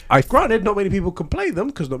PS5. Granted, not many people can play them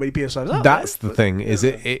because not many PS5s out. That's the thing. Is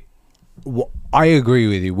it? I agree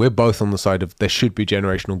with you. We're both on the side of there should be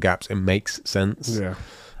generational gaps. It makes sense. Yeah.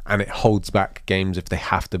 And it holds back games if they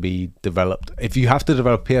have to be developed. If you have to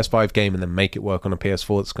develop a PS5 game and then make it work on a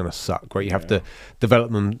PS4, it's going to suck, right? You have to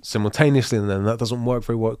develop them simultaneously, and then that doesn't work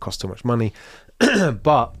very well. It costs too much money.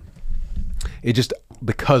 But it just,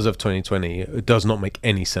 because of 2020, it does not make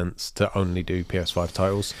any sense to only do PS5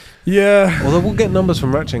 titles. Yeah. Although we'll get numbers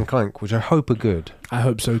from Ratchet and Clank, which I hope are good. I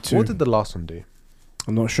hope so too. What did the last one do?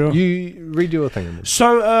 I'm not sure. You read your thing.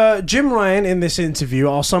 So, Jim Ryan, in this interview,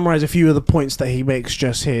 I'll summarize a few of the points that he makes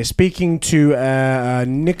just here. Speaking to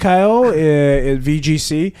Nikhail at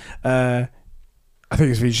VGC, I think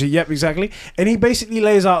it's VGC, yep, exactly. And he basically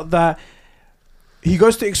lays out that he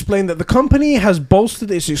goes to explain that the company has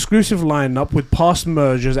bolstered its exclusive lineup with past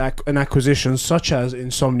mergers and acquisitions, such as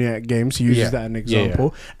Insomniac Games. He uses that as an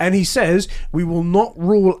example. And he says, we will not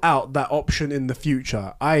rule out that option in the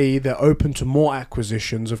future, i.e. they're open to more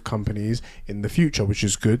acquisitions of companies in the future, which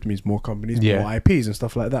is good. It means more companies, more IPs and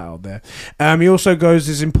stuff like that out there. He also goes,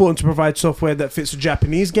 it's important to provide software that fits the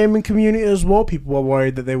Japanese gaming community as well. People were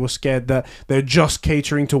worried that they were scared that they're just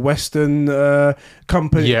catering to Western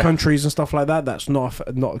countries and stuff like that. That's not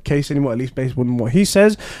a case anymore, at least based on what he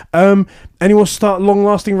says. And he will start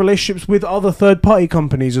long-lasting relationships with other third-party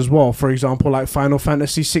companies as well. For example, like Final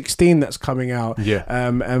Fantasy 16 that's coming out,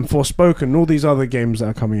 and Forspoken, and all these other games that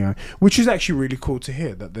are coming out, which is actually really cool to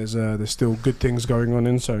hear that there's still good things going on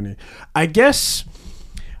in Sony. I guess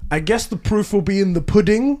the proof will be in the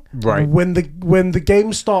pudding, right? When the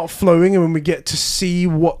games start flowing and when we get to see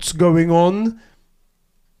what's going on.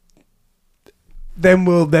 Then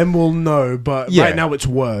we'll know, but right now it's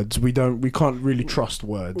words. We can't really trust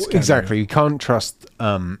words. Exactly, you can't trust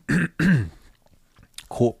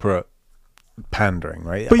corporate pandering,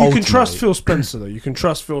 right? But you can trust Phil Spencer, though. You can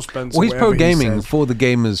trust Phil Spencer. Well, he's pro gaming for the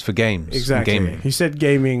gamers for games. Exactly. Gaming. He said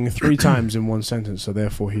gaming 3 times in one sentence, so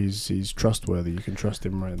therefore he's trustworthy. You can trust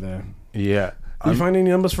him right there. Yeah. Did you find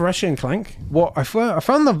any numbers for Ratchet and Clank? Well, I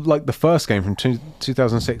found the first game from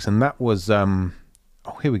 2006, and that was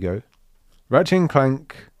here we go. Ratchet and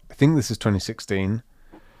Clank, I think this is 2016.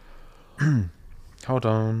 Hold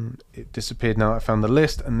on. It disappeared now. I found the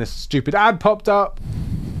list and this stupid ad popped up.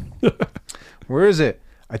 Where is it?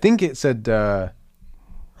 I think it said... that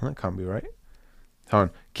can't be right. Hold on.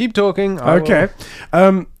 Keep talking. Okay.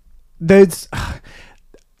 There's...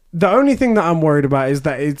 The only thing that I'm worried about is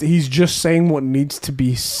that he's just saying what needs to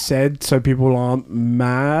be said so people aren't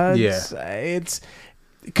mad. Yeah. It's...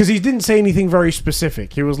 Because he didn't say anything very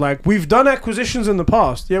specific. He was like, we've done acquisitions in the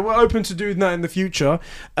past. Yeah, we're open to doing that in the future.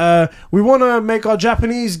 We want to make our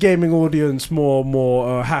Japanese gaming audience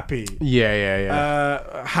more happy.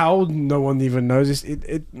 Yeah. How? No one even knows. It's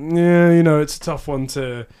a tough one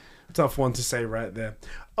to say right there.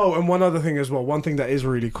 Oh, and one other thing as well. One thing that is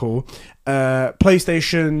really cool.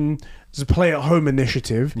 PlayStation... It's a play-at-home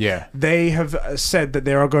initiative. Yeah. They have said that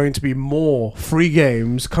there are going to be more free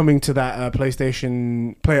games coming to that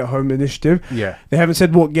PlayStation play-at-home initiative. Yeah. They haven't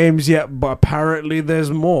said what games yet, but apparently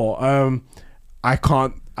there's more.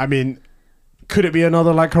 Could it be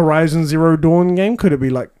another like Horizon Zero Dawn game? Could it be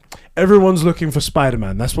like... Everyone's looking for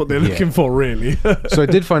Spider-Man. That's what they're looking for, really. So I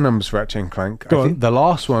did find numbers for Ratchet and Clank. Go on. Think the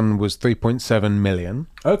last one was 3.7 million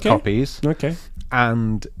copies. Okay.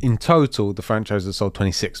 And in total, the franchise has sold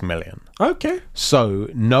 26 million. Okay. So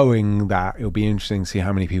knowing that, it'll be interesting to see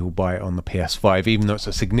how many people buy it on the PS5, even though it's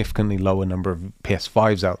a significantly lower number of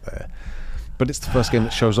PS5s out there. But it's the first game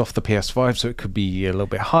that shows off the PS5, so it could be a little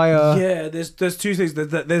bit higher. Yeah, there's 2 things.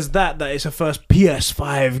 There's that it's a first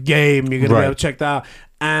PS5 game. You're going to be able to check that out.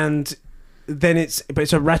 And then it's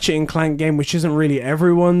a Ratchet and Clank game, which isn't really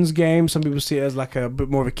everyone's game. Some people see it as like a bit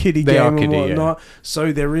more of a kiddie game and whatnot. Yeah.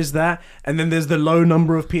 So there is that. And then there's the low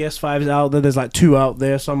number of PS5s out there. There's like 2 out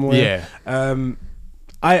there somewhere. Yeah.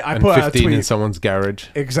 I put out a 15 tweet in someone's garage.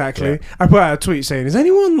 Exactly. Yeah. I put out a tweet saying, "Is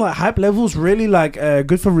anyone like hype levels really like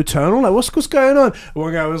good for Returnal? Like what's going on?"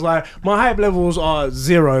 One guy was like, "My hype levels are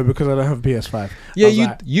 0 because I don't have a PS5."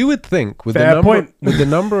 Yeah, you would think with the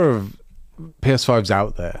number of PS5s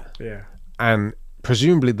out there. Yeah. And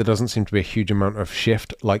presumably there doesn't seem to be a huge amount of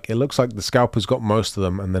shift. Like it looks like the scalpers got most of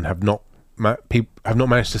them and then have not have not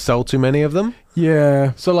managed to sell too many of them.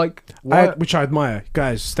 Yeah. So like, which I admire.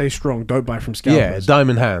 Guys, stay strong. Don't buy from scalpers. Yeah,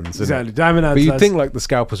 diamond hands. Exactly, diamond hands. But you'd think like the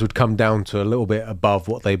scalpers would come down to a little bit above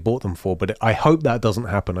what they bought them for. But I hope that doesn't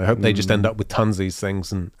happen. I hope they just end up with tons of these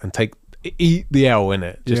things and eat the L in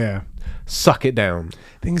it. Just suck it down.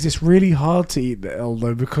 Thing is, it's really hard to eat the L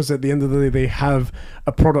though, because at the end of the day, they have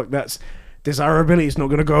a product that's desirability. It's not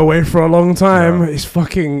going to go away for a long time. No. It's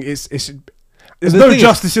fucking. There's no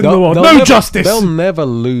justice in the world. No justice. They'll never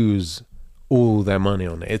lose all their money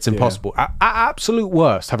on it. It's impossible. At absolute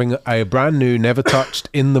worst, having a brand new, never touched,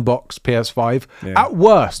 in the box PS5, at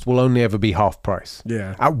worst, will only ever be half price.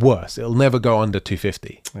 Yeah. At worst, it'll never go under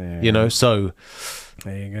 250. Yeah. You know, so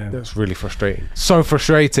there you go. That's really frustrating. So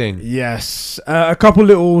frustrating. Yes. A couple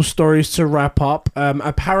little stories to wrap up.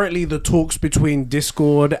 Apparently, the talks between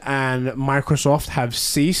Discord and Microsoft have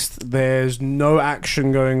ceased. There's no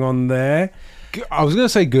action going on there. I was going to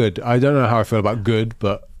say good. I don't know how I feel about good,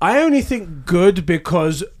 but I only think good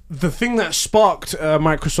because the thing that sparked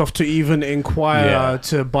Microsoft to even inquire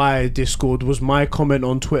to buy Discord was my comment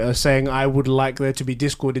on Twitter saying I would like there to be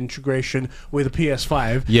Discord integration with a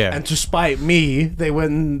PS5. Yeah. And to spite me, they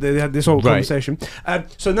had this whole conversation.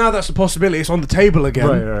 So now that's a possibility. It's on the table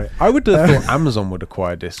again. Right. I would have thought Amazon would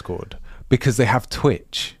acquire Discord because they have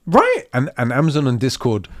Twitch. Right. And Amazon and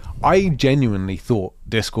Discord, I genuinely thought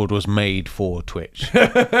Discord was made for Twitch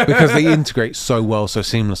because they integrate so well, so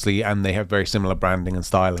seamlessly, and they have very similar branding and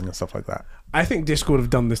styling and stuff like that. I think Discord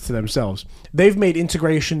have done this to themselves. They've made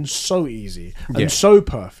integration so easy and so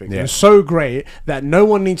perfect and so great that no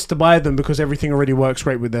one needs to buy them because everything already works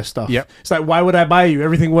great with their stuff. Yep. It's like, why would I buy you?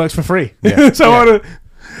 Everything works for free. Yeah.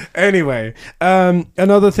 Anyway,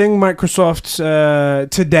 another thing, Microsoft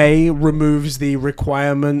today removes the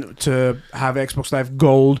requirement to have Xbox Live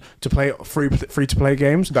Gold to play free to play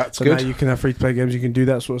games. That's so good. Now you can have free to play games. You can do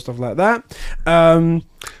that sort of stuff like that. And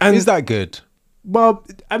is that good? Well,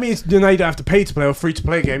 I mean, now you don't have to pay to play or free to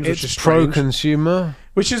play games. It's which is pro-consumer.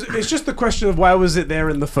 It's just the question of why was it there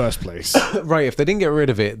in the first place? Right. If they didn't get rid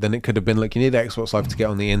of it, then it could have been like, you need Xbox Live to get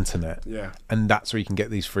on the internet. Yeah. And that's where you can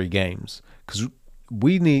get these free games. Because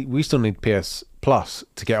we still need PS Plus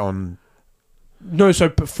to get on. No, so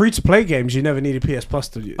free to play games, you never needed PS Plus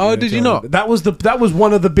to. Oh, did you not? That was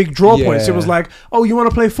one of the big draw points. It was like, oh, you want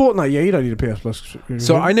to play Fortnite? Yeah, you don't need a PS Plus.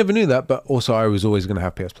 So I never knew that, but also I was always going to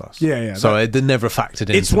have PS Plus. Yeah. So it never factored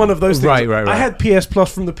in. It's one of those things. Right. I had PS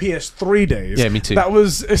Plus from the PS3 days. Yeah, me too.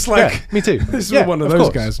 It's like me too. This is one of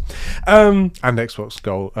those guys. And Xbox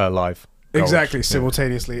Gold Live. Gold. Exactly,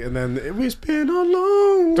 simultaneously, and then it's been a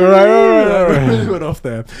long Right. went off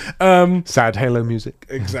there. Sad Halo music.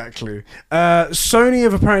 Exactly. Sony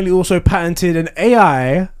have apparently also patented an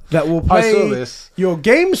AI that will play your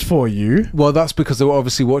games for you. Well, that's because they were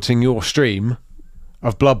obviously watching your stream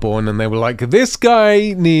of Bloodborne, and they were like, "This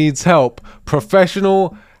guy needs help.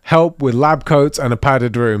 Professional help with lab coats and a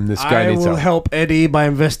padded room. This guy needs help." I will help Eddie by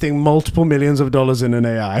investing multiple millions of dollars in an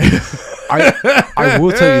AI. I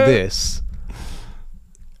will tell you this.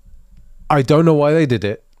 I don't know why they did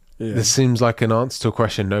it. Yeah. This seems like an answer to a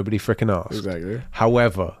question nobody freaking asked. Exactly.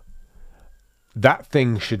 However, that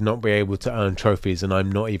thing should not be able to earn trophies, and I'm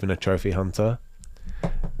not even a trophy hunter.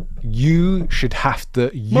 You should have to.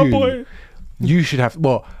 You should have.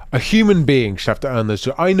 Well, a human being should have to earn those.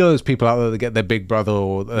 I know there's people out there that get their big brother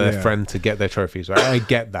or their friend to get their trophies. Right? I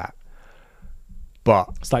get that.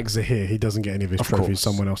 But it's like Zahir. He doesn't get any of his trophies. Course.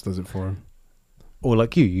 Someone else does it for him. Or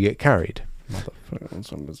like you get carried.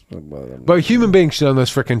 But a human being should earn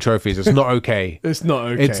those freaking trophies. It's not okay. It's not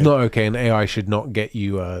okay. It's not okay. And AI should not get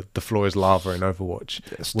you the floor is lava in Overwatch.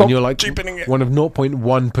 Stop when you're like cheapening it. One of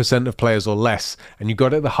 0.1% of players or less, and you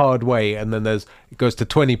got it the hard way, and then it goes to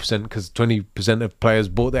 20% because 20% of players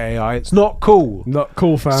bought the AI. It's not cool. Not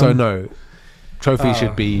cool, fam. So no, trophies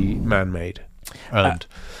should be man-made. Earned.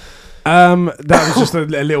 That was just a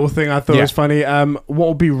little thing I thought was funny. What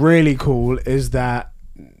would be really cool is that,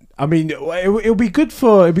 I mean, it'll be good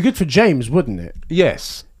for James, wouldn't it?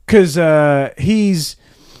 Yes, because he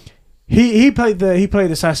played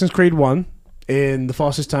Assassin's Creed 1 in the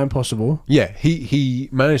fastest time possible. Yeah, he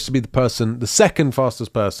managed to be the second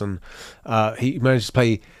fastest person. He managed to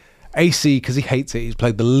play AC because he hates it. He's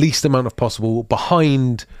played the least amount of possible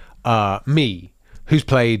behind me, who's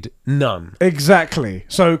played none. Exactly.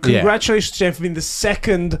 So congratulations, James, for being the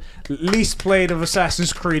second least played of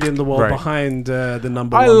Assassin's Creed in the world, behind the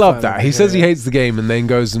number one. I love that. He says he hates the game and then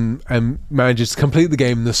goes and manages to complete the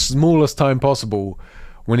game in the smallest time possible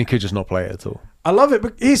when he could just not play it at all. I love it,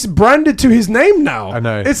 but he's branded to his name now. I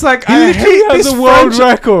know. It's like, he has a world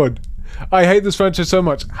record. I hate this franchise so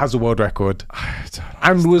much. Has a world record.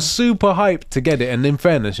 And was super hyped to get it. And in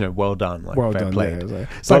fairness, well done. Like, Well fair done. played. Yeah,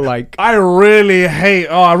 But like, I really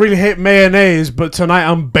hate mayonnaise, but tonight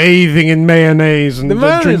I'm bathing in mayonnaise and the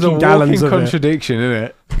man is a drinking gallons walking of it. contradiction, isn't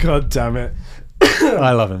it? God damn it.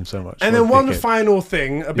 I love him so much. And then one final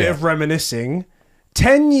thing, a bit of reminiscing.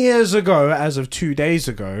 10 years ago, as of 2 days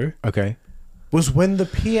ago, Okay. was when the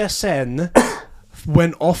PSN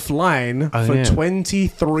went offline for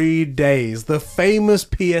 23 days. The famous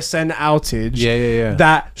PSN outage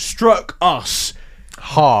that struck us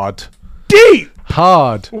Hard. deep.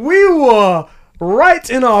 Hard. We were right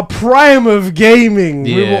in our prime of gaming.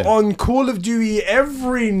 We Yeah. were on Call of Duty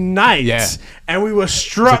every night. Yeah. And we were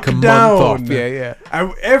struck Like a down. month off. Yeah.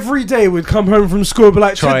 And every day we'd come home from school and be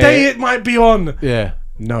like, Try today it. it might be on. Yeah.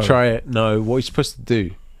 No. Try it. No. What are you supposed to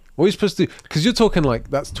do? What are you supposed to do? Because you're talking like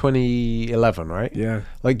that's 2011, right? Yeah.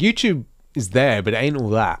 Like YouTube is there, but it ain't all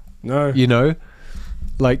that. No. You know,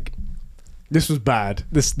 like This was bad.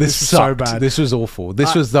 this was so sucked. bad. This was awful.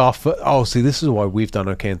 This was our see, this is why we've done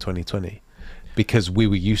okay in 2020 because we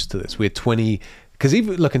were used to this. We're 20. Because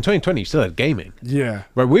even look in 2020, you still had gaming. Yeah.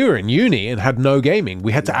 Right, we were in uni and had no gaming.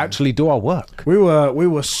 We had to actually do our work. We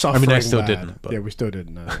were suffering. I mean, I still bad. didn't, but- Yeah, we still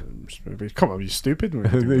didn't. Come on, are you stupid?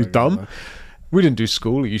 Are you dumb? We didn't do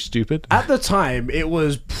school. Are you stupid? At the time, it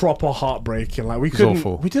was proper heartbreaking. Like we couldn't,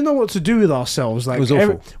 awful. we didn't know what to do with ourselves. Like It was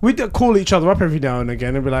awful. We'd call each other up every now and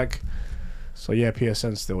again and be like, "So yeah,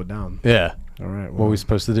 PSN's still down." Yeah. All right. What are we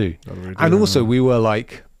supposed to do? What do we do And now? also, we were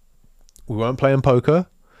like, we weren't playing poker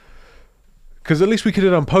because at least we could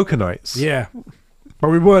have done poker nights. Yeah. But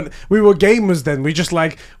we weren't. We were gamers then. We just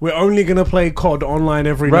like we're only gonna play COD online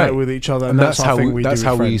every Right. night with each other, And that's our how thing we, do that's with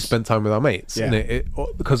how we friends. spent time with our mates. Yeah. And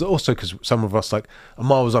because some of us, like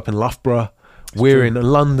Amar was up in Loughborough, we're in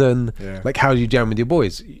London. Yeah. Like, how do you jam with your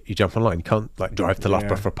boys? You jump online. You can't like drive to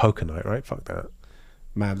Loughborough Yeah. for a poker night, right? Fuck that.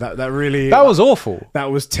 Man, that really That was awful.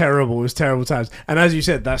 That was terrible. It was terrible times. And as you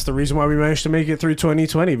said, that's the reason why we managed to make it through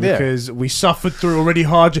 2020 because we suffered through already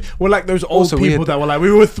hard. We're like those old Also, we people had- that were like,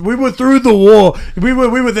 we were through the war. We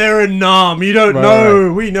were there in Nam. You don't Right, know.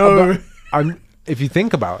 right. We know. If you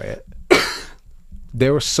think about it,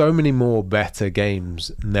 there are so many more better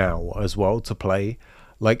games now as well to play.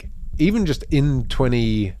 Like even just in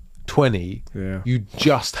 2020, Yeah. you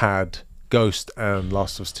just had Ghost and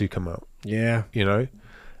Last of Us 2 come out. Yeah. You know,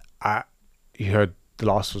 you heard The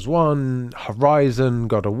Last of Us 1, Horizon,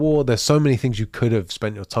 God of War. There's so many things you could have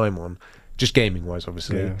spent your time on, just gaming wise,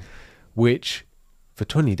 obviously. Yeah. Which, for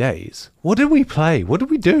 20 days, what did we play? What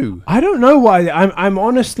did we do? I don't know why. I'm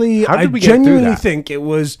honestly. How did I we get through genuinely that? think it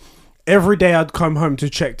was every day I'd come home to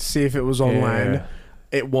check to see if it was online. Yeah.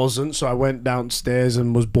 It wasn't, so I went downstairs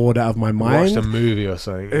and was bored out of my mind. Watched a movie or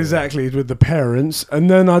something. Exactly, with the parents, and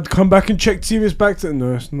then I'd come back and check to see if it's back to.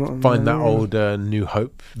 No, it's not. Find that no. old New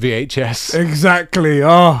Hope VHS. Exactly.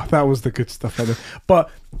 Oh, that was the good stuff. But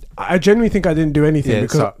I genuinely think I didn't do anything Yeah, it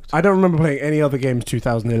because sucked. I don't remember playing any other games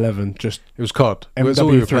 2011. Just It was COD. That's all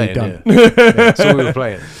we were MW3 playing. done. Yeah. That's all we were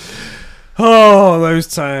playing. oh, those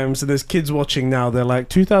times. And there's kids watching now. They're like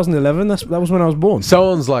 2011. That was when I was born.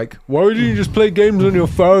 Someone's like, "Why didn't you just play games on your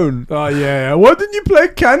phone?" Oh yeah. Why didn't you play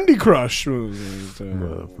Candy Crush? D,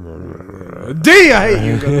 I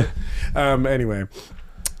hate you. Anyway.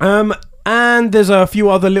 And there's a few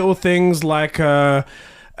other little things like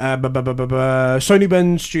Sony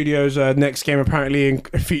Bend Studios' next game apparently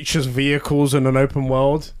features vehicles in an open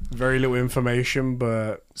world. Very little information,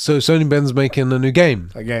 but So Sony Ben's making a new game.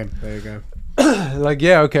 a game. There you go. Like,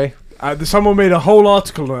 yeah, okay. Someone made a whole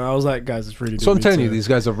article on it. I was like, guys, it's really. So I'm telling you, these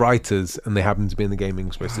guys are writers, and they happen to be in the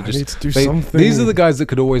gaming space. They I just need to do they- something. These are the guys that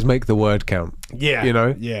could always make the word count. Yeah, you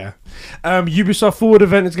know? Yeah. Ubisoft Forward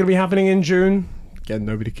event is going to be happening in June. Again,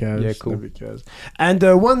 nobody cares. Yeah, cool. Nobody cares. And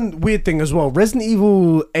one weird thing as well, Resident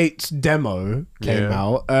Evil 8's demo came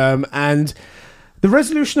out, and the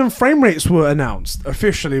resolution and frame rates were announced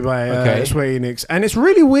officially by Square Enix. And it's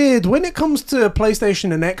really weird when it comes to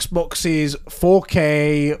PlayStation and Xbox's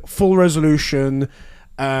 4K, full resolution,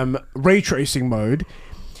 ray tracing mode.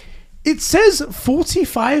 It says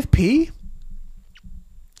 45p.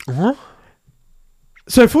 Huh?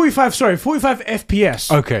 So 45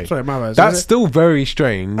 FPS. Okay. Sorry, my bad. That's still very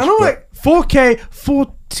strange. And I'm but- like, 4K,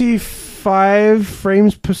 45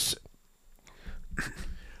 frames per...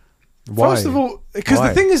 Why? First of all, because Why?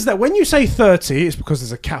 the thing is that when you say 30, it's because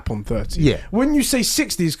there's a cap on 30. Yeah. When you say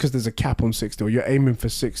 60, it's because there's a cap on 60, or you're aiming for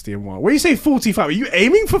 60 and one. When you say 45, are you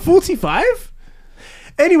aiming for 45?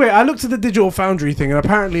 Anyway, I looked at the Digital Foundry thing, and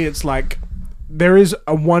apparently it's like... There is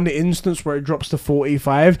a one instance where it drops to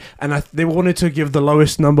 45, and they wanted to give the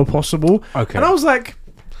lowest number possible. Okay. And I was like,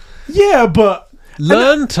 yeah, but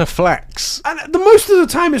Learn to flex. And the most of the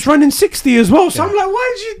time it's running 60 as well. So I'm like,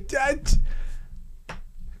 why did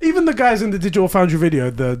you... even the guys in the Digital Foundry video,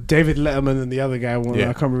 the David Letterman and the other guy, I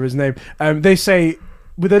can't remember his name, they say,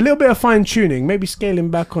 with a little bit of fine tuning, maybe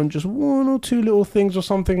scaling back on just one or two little things or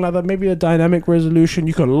something like that, maybe a dynamic resolution,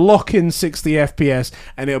 you can lock in 60 FPS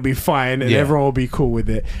and it'll be fine and everyone will be cool with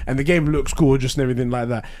it. And the game looks gorgeous and everything like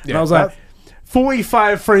that. And I was like,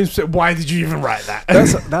 45 frames per... why did you even write that?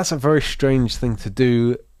 That's a very strange thing to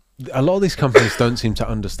do. A lot of these companies don't seem to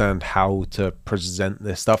understand how to present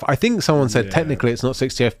this stuff. I think someone said technically it's not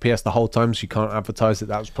 60 FPS the whole time, so you can't advertise it.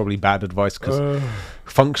 That was probably bad advice because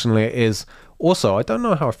functionally it is. Also, I don't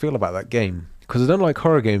know how I feel about that game because I don't like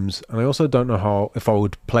horror games, and I also don't know how if I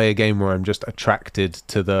would play a game where I'm just attracted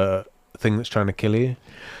to the thing that's trying to kill you.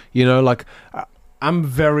 You know, like I'm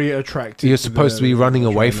very attracted. You're supposed to be running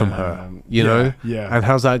away from her, you know? Yeah. And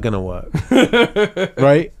how's that going to work?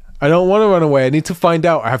 Right? I don't want to run away. I need to find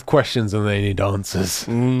out. I have questions and they need answers.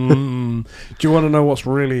 Do you want to know what's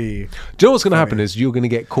really... Do you know what's going to happen is you're going to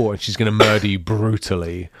get caught and she's going to murder you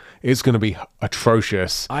brutally. It's going to be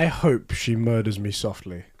atrocious. I hope she murders me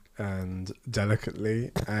softly and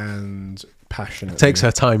delicately and passionately. Takes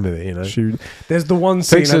her time with it, you know. There's the one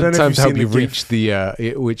scene... Takes her time to help you reach the...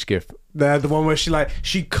 which gift? The one where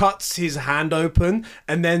she cuts his hand open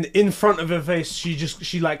and then in front of her face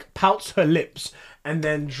she like pouts her lips and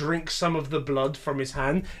then drinks some of the blood from his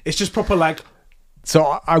hand. It's just proper like...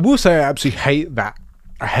 So I will say I absolutely hate that.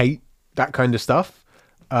 I hate that kind of stuff.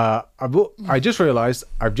 I just realised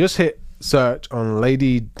I've just hit search on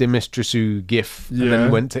Lady Dimitrescu GIF and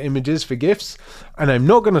then went to images for GIFs, and I'm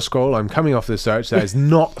not going to scroll. I'm coming off the search. That is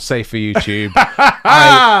not safe for YouTube.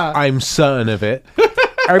 I'm certain of it.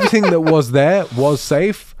 Everything that was there was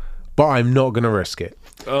safe, but I'm not going to risk it.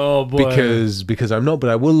 Oh boy! Because I'm not,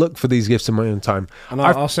 but I will look for these gifts in my own time. And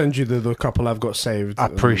I'll send you the couple I've got saved. I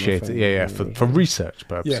appreciate it. Yeah, for research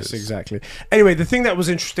purposes. Yes, exactly. Anyway, the thing that was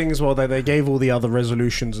interesting as well, that they gave all the other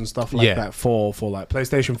resolutions and stuff like that for like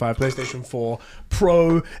PlayStation 5, PlayStation 4,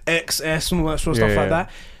 Pro, XS, and all that sort of stuff like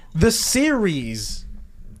that. The Series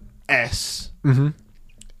S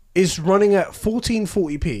is running at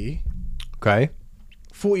 1440p. Okay.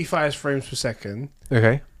 45 frames per second.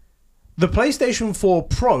 Okay. The PlayStation 4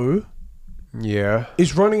 Pro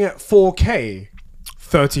is running at 4K,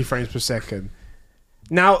 30 frames per second.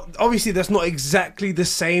 Now, obviously, that's not exactly the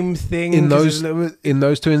same thing. In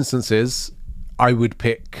those two instances, I would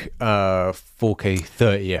pick 4K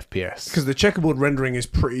 30 FPS. Because the checkerboard rendering is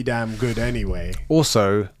pretty damn good anyway.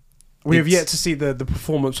 Also... We have yet to see the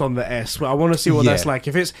performance on the S. Well, I want to see what that's like.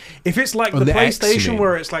 If it's like the PlayStation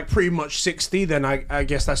where it's like pretty much 60, then I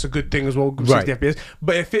guess that's a good thing as well, 60 FPS.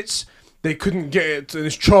 But if it's they couldn't get it and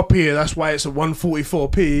it's choppy, that's why it's at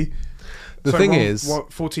 144p. The thing is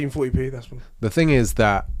 1440p. That's one. The thing is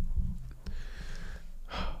that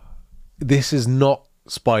this is not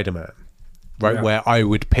Spider-Man. Right, where I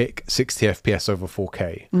would pick 60 FPS over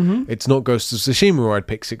 4K. It's not Ghost of Tsushima where I'd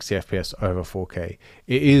pick 60 FPS over 4K.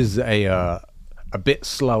 It is a bit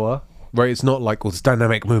slower, right? It's not like all this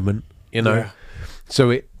dynamic movement, you know?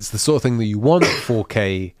 So it's the sort of thing that you want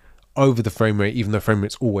 4K over the frame rate, even though frame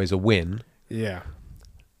rate's always a win. Yeah.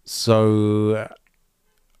 So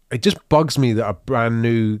it just bugs me that a brand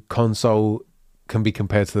new console can be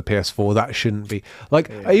compared to the PS4. That shouldn't be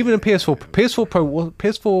like even a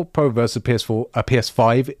PS4 Pro versus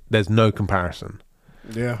PS5. There's no comparison.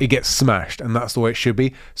 It gets smashed, and that's the way it should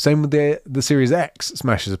be. Same with the Series X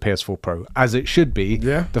smashes a PS4 Pro, as it should be.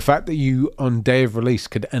 The fact that you on day of release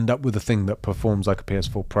could end up with a thing that performs like a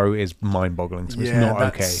PS4 Pro is mind-boggling. So it's not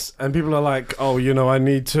okay. And people are like, oh, you know, I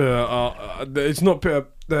need to. It's not the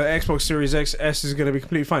Xbox Series S is going to be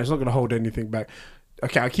completely fine. It's not going to hold anything back.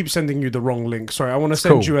 Okay, I keep sending you the wrong link. Sorry, I want to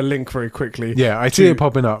send you a link very quickly. Yeah, I see it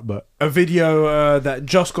popping up, but a video that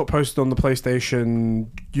just got posted on the PlayStation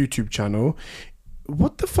YouTube channel.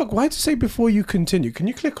 What the fuck? Why did it say before you continue? Can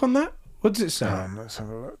you click on that? What does it say? Let's have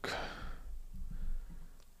a look.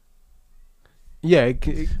 Yeah,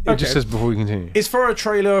 it just says before we continue. It's for a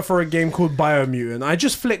trailer for a game called Biomutant. I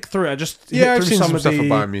just flicked through it. I've seen some stuff for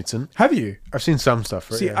Biomutant. Have you? I've seen some stuff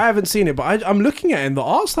for it. See, I haven't seen it, but I'm looking at it, and the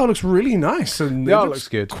art style looks really nice, and the art looks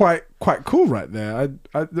good. Quite cool right there.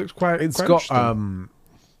 It looks quite. It's got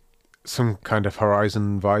some kind of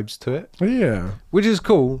Horizon vibes to it. Yeah, which is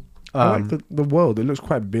cool. I like the world. It looks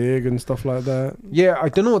quite big and stuff like that. Yeah, I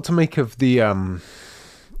don't know what to make of the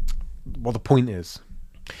what the point is.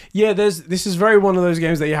 Yeah, this is very one of those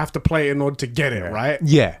games that you have to play in order to get it, right?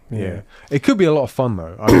 Yeah. It could be a lot of fun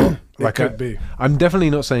though. I'm not, it could be. I'm definitely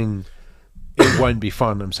not saying it won't be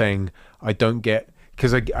fun. I'm saying I don't get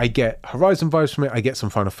because I get Horizon vibes from it. I get some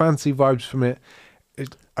Final Fantasy vibes from it.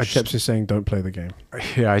 Sheps is saying don't play the game.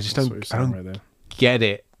 Yeah, I don't get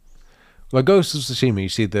it. Like Ghost of Tsushima, you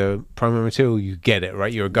see the primary material, you get it,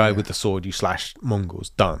 right? You're a guy with a sword, you slash Mongols,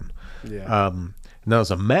 done. Yeah. And that was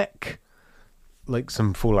a mech, like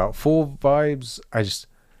some Fallout 4 vibes.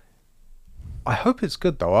 I hope it's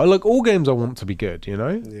good though. I like all games I want to be good, you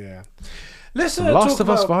know? Yeah. Let's Last of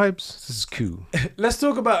Us vibes. This is cool. Let's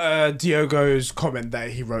talk about Diogo's comment that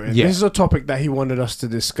he wrote in. Yeah. This is a topic that he wanted us to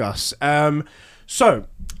discuss. So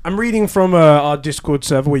I'm reading from our Discord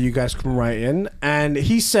server where you guys can write in, and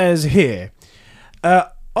he says here,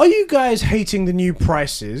 are you guys hating the new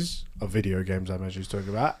prices of video games, I'm actually talking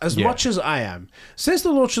about, as much as I am? Since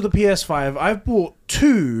the launch of the PS5, I've bought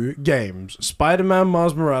 2 games, Spider-Man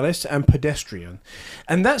Miles Morales and Pedestrian.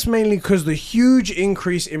 And that's mainly because the huge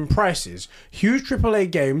increase in prices. Huge AAA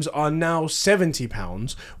games are now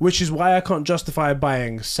 £70, which is why I can't justify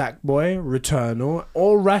buying Sackboy, Returnal,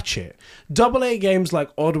 or Ratchet. AA games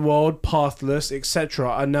like Oddworld, Pathless, etc.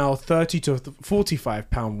 are now £30 to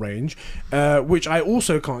 £45 range, which I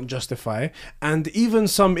also can't justify. And even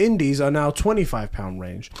some indies are now £25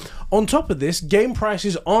 range. On top of this, game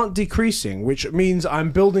prices aren't decreasing, which means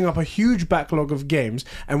I'm building up a huge backlog of games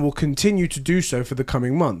and will continue to do so for the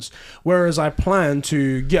coming months, whereas I plan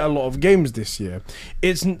to get a lot of games this year.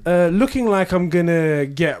 It's looking like I'm gonna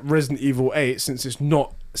get Resident Evil 8 since it's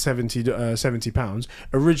not £70.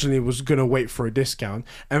 Originally was gonna wait for a discount,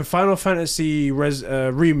 and Final Fantasy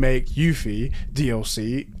Remake Yuffie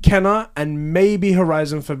DLC, Kenna, and maybe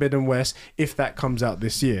Horizon Forbidden West if that comes out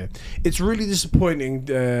this year. It's really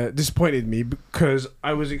disappointed me because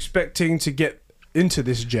I was expecting to get into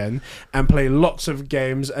this gen and play lots of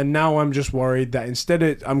games, and now I'm just worried that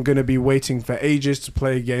instead I'm going to be waiting for ages to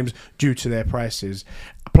play games due to their prices,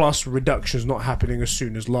 plus reductions not happening as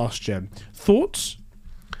soon as last gen. Thoughts?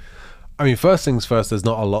 I mean, first things first, there's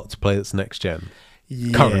not a lot to play that's next gen.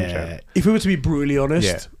 Yeah. Current gen. If we were to be brutally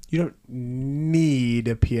honest, you don't need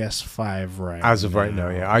a PS5 right as of right now.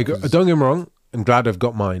 Yeah, don't get me wrong, I'm glad I've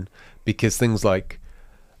got mine, because things like,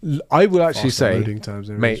 I would actually say,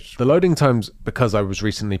 mate, the loading times, because I was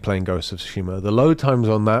recently playing Ghost of Tsushima, the load times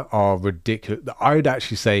on that are ridiculous. I would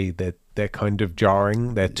actually say that they're kind of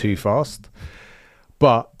jarring. They're too fast.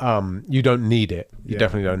 But you don't need it. You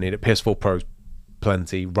definitely don't need it. PS4 Pro's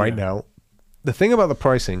plenty right now. The thing about the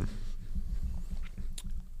pricing,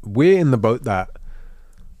 we're in the boat that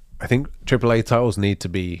I think AAA titles need to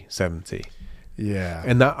be 70. Yeah.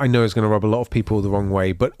 And that I know is going to rub a lot of people the wrong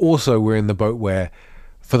way. But also we're in the boat where,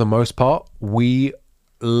 for the most part, we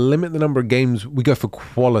limit the number of games. We go for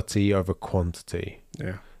quality over quantity.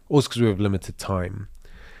 Yeah. Also because we have limited time.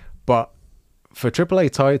 But for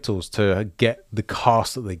AAA titles to get the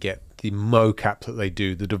cast that they get, the mocap that they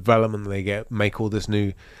do, the development that they get, make all this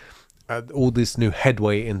new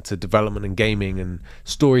headway into development and gaming and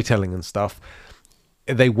storytelling and stuff,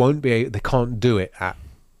 they can't do it at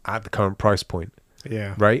the current price point.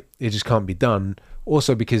 Yeah. Right? It just can't be done.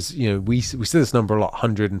 Also because, you know, we see this number a lot,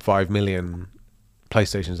 105 million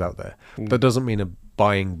PlayStations out there. That doesn't mean a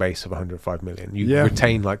buying base of 105 million. You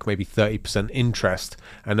retain like maybe 30% interest,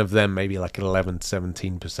 and of them maybe like 11 to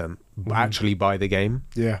 17% actually buy the game.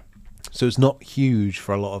 Yeah. So it's not huge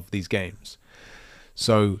for a lot of these games.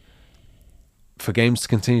 So for games to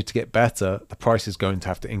continue to get better, the price is going to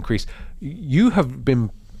have to increase. They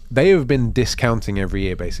have been discounting every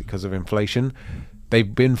year basically because of inflation.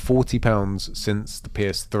 They've been £40 since the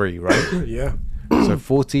PS3, right? Yeah. So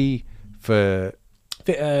 40 for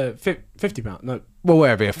 £50. No. Well,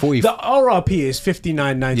 whatever. Yeah, 40. The RRP is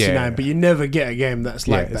 $59.99, Yeah. but you never get a game that's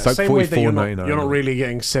like that. It's like Same way that you're $44.99. not really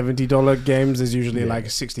getting $70 games. There's usually like a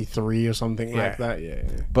 63 or something like that. Yeah.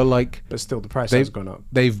 But like, but still, the price has gone up.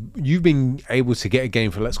 You've been able to get a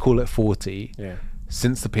game for, let's call it 40,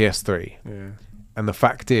 since the PS3. Yeah. And the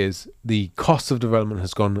fact is, the cost of development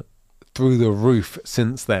has gone through the roof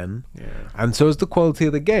since then. Yeah. And so is the quality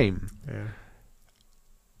of the game. Yeah.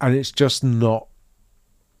 And it's just not.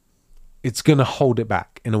 It's going to hold it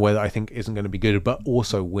back in a way that I think isn't going to be good. But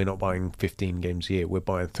also, we're not buying 15 games a year. We're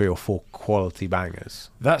buying 3 or 4 quality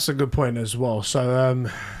bangers. That's a good point as well. So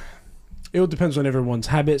it all depends on everyone's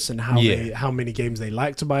habits and how many games they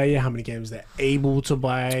like to buy a year, how many games they're able to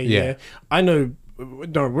buy a year. I know.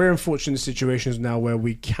 No, we're in fortunate situations now where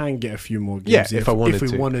we can get a few more games if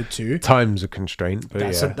we wanted to. Time's a constraint,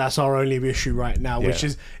 but that's our only issue right now, which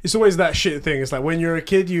is, it's always that shit thing. It's like when you're a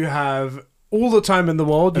kid, you have all the time in the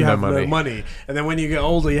world, you And have no no money. money. And then when you get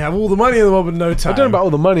older, you have all the money in the world but no time. I don't know about all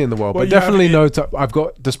the money in the world, Well, but you have definitely it- no time. I've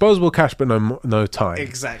got disposable cash, but no time.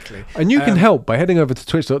 Exactly. And you can help by heading over to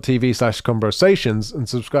twitch.tv/conversations and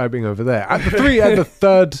subscribing over there. At the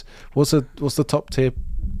third, what's the top tier?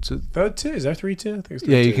 Third tier? Is there 3 tier? I think it's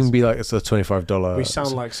 3 Yeah, you tiers. can be like, it's a $25. We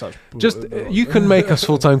sound like such... Just you can make us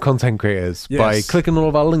full-time content creators by Yes. clicking all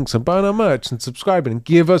of our links and buying our merch and subscribing and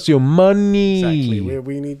give us your money. Exactly.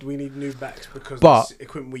 We need new backs because But- this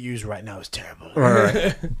equipment we use right now is terrible.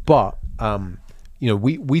 Right. But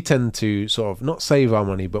we tend to sort of not save our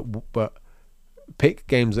money, but pick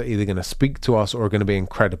games that are either going to speak to us or are going to be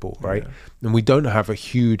incredible, right? And we don't have a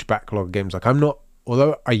huge backlog of games. Like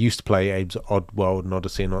although I used to play Abe's Odd World and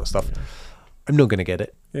Odyssey and all that stuff, I'm not going to get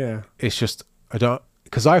it. Yeah. It's just I don't,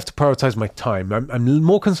 because I have to prioritize my time. I'm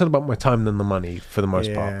more concerned about my time than the money for the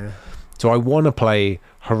most part. So I want to play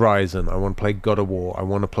Horizon. I want to play God of War. I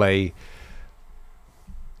want to play.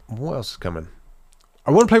 What else is coming?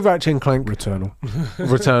 I want to play Ratchet and Clank. Returnal.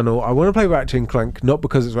 I want to play Ratchet and Clank, not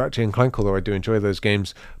because it's Ratchet and Clank, although I do enjoy those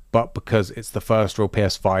games, but because it's the first real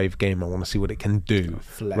PS5 game. I want to see what it can do.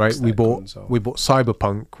 Right? We bought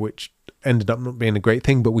Cyberpunk, which ended up not being a great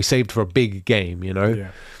thing, but we saved for a big game, you know.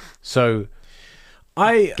 Yeah. So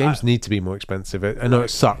games need to be more expensive. I know it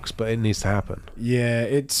sucks, but it needs to happen. Yeah,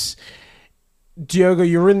 it's Diogo.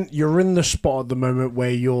 You're in the spot at the moment where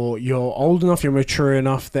you're old enough, you're mature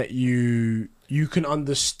enough that you can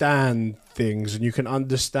understand things, and you can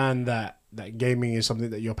understand that gaming is something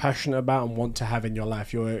that you're passionate about and want to have in your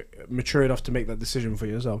life. You're mature enough to make that decision for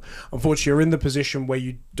yourself. Unfortunately, you're in the position where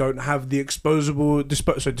you don't have the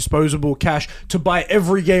disposable cash to buy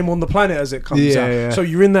every game on the planet as it comes out. Yeah. So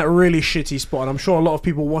you're in that really shitty spot, and I'm sure a lot of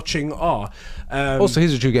people watching are. Also,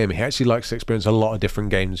 he's a true gamer. He actually likes to experience a lot of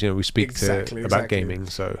different games. You know, we speak about gaming,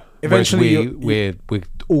 so Eventually we're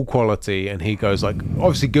all quality, and he goes like,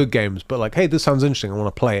 obviously good games, but like, hey, this sounds interesting. I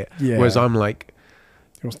want to play it. Yeah. Whereas I'm like,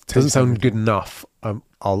 doesn't sound good enough.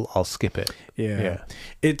 I'll skip it. Yeah.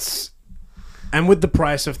 And with the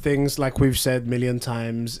price of things, like we've said a million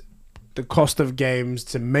times, the cost of games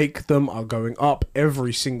to make them are going up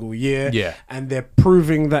every single year. Yeah. And they're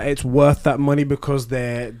proving that it's worth that money because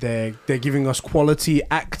they're giving us quality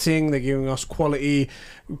acting, they're giving us quality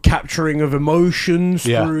capturing of emotions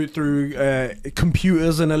through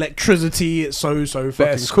computers and electricity. It's so Better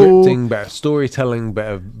fucking cool. scripting, better storytelling,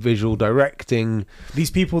 better visual directing.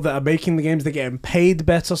 These people that are making the games, they're getting paid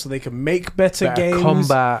better so they can make better games.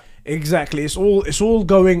 Combat. Exactly. It's all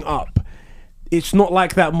going up. It's not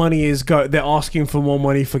like that money is they're asking for more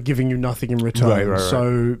money for giving you nothing in return. Right.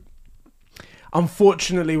 So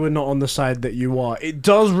unfortunately, we're not on the side that you are. It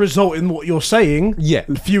does result in what you're saying. Yeah.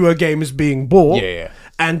 Fewer games being bought. Yeah.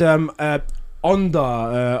 And on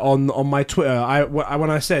my Twitter, when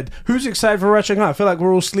I said who's excited for Ratchet and Clank, I feel like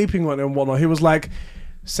we're all sleeping on it and whatnot. He was like,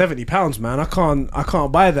 £70, man. I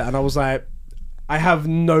can't buy that. And I was like, I have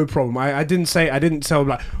no problem. I didn't tell him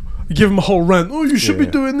like, give him a whole rant. Oh, you should be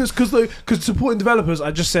doing this because supporting developers.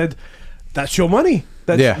 I just said, that's your money.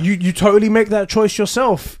 You totally make that choice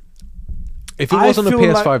yourself. If it wasn't a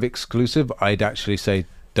PS5 exclusive, I'd actually say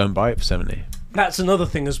don't buy it for 70. That's another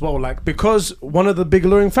thing as well, like, because one of the big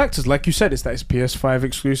alluring factors, like you said, is that it's PS5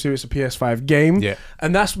 exclusive, it's a PS5 game,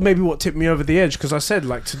 and that's maybe what tipped me over the edge, because I said,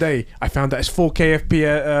 like, today, I found that it's 4K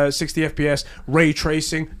FPS, 60 FPS, ray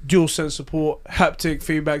tracing, DualSense support, haptic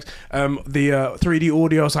feedbacks, the 3D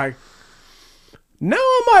audio. I was like, now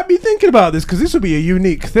I might be thinking about this, because this would be a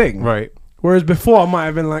unique thing. Right. Whereas before, I might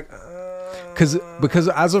have been like... Because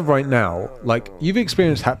as of right now, like, you've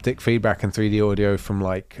experienced haptic feedback and 3D audio from,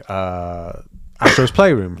 like, Astro's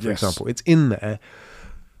Playroom, for example. It's in there,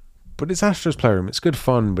 but it's Astro's Playroom. It's good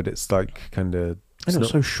fun, but it's like kind of... And it's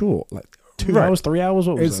so short, like 2 hours, 3 hours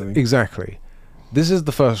or something. Exactly. This is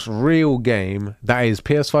the first real game that is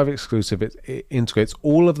PS5 exclusive. It integrates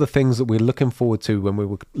all of the things that we're looking forward to when we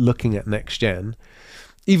were looking at next gen,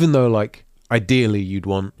 even though, like, ideally you'd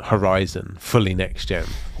want Horizon fully next gen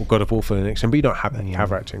or God of War fully next gen, but you don't have that. You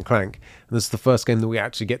have Ratchet and Clank, and this is the first game that we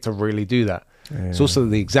actually get to really do that. It's also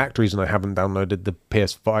the exact reason I haven't downloaded the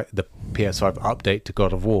PS5 update to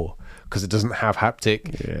God of War, because it doesn't have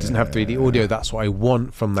haptic, it doesn't have 3D audio. That's what I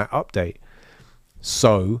want from that update.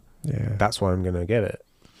 So that's why I'm gonna get it.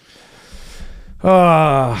 So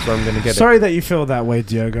I'm gonna get Sorry that you feel that way,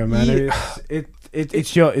 Diogo, man.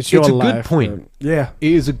 It's your It's a life, good point. Yeah.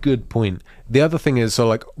 It is a good point. The other thing is, so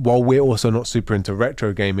like, while we're also not super into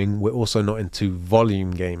retro gaming, we're also not into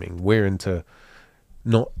volume gaming. We're into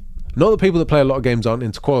not the people that play a lot of games aren't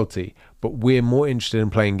into quality, but we're more interested in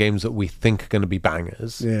playing games that we think are going to be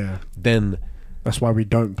bangers. Yeah. Than That's why we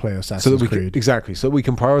don't play Assassin's Creed. Exactly. So we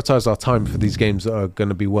can prioritize our time for these games that are going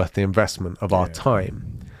to be worth the investment of our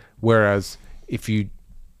time. Whereas if you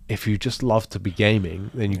just love to be gaming,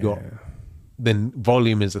 then then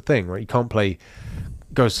volume is a thing, right? You can't play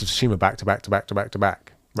Ghost of Tsushima back to back to back to back to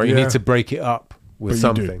back, right? You need to break it up with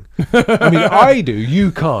something. I mean, I do.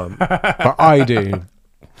 You can't, but I do.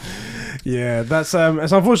 Yeah, that's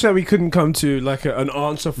it's unfortunate we couldn't come to like an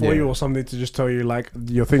answer for you or something to just tell you like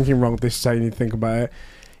you're thinking wrong. This is how you need to think about it.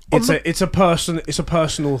 It's a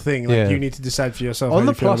personal thing. Like you need to decide for yourself. On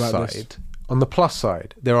the plus side, on the plus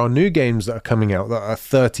side, there are new games that are coming out that are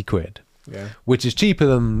 30 quid. Yeah. Which is cheaper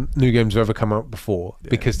than new games have ever come out before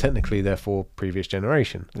because technically they're for previous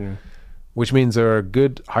generation. Yeah. Which means there are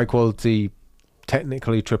good, high quality,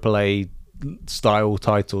 technically AAA style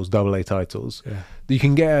titles, AA titles. Yeah. You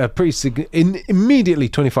can get a pretty immediately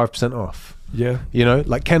 25% off. Yeah. You know,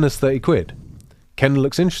 like Kenna's 30 quid. Kenna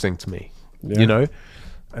looks interesting to me. Yeah. You know?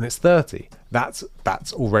 And it's 30. That's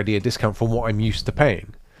already a discount from what I'm used to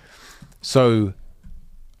paying. So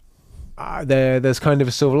there's kind of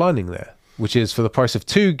a silver lining there, which is for the price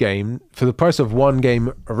of one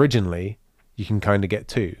game originally, you can kind of get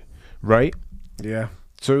two, right? Yeah.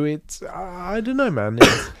 So it's I don't know, man.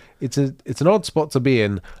 It's an odd spot to be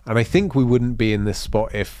in, and I think we wouldn't be in this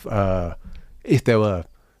spot if there were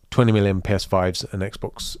 20 million PS5s and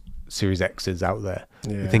Xbox Series X's out there.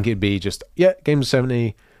 Yeah. I think it'd be just games of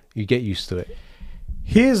 70, you get used to it.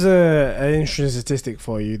 Here's an interesting statistic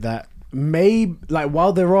for you that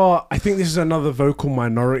while there are, I think this is another vocal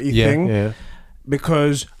minority thing,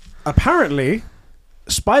 because apparently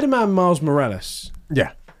Spider-Man Miles Morales,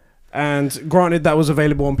 and granted that was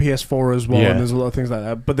available on PS4 as well, and there's a lot of things like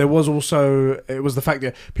that, but there was also, it was the fact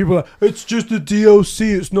that people are, it's just a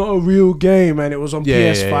DLC, it's not a real game, and it was on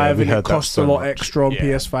PS5 and it cost a lot extra on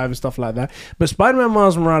PS5 and stuff like that. But Spider-Man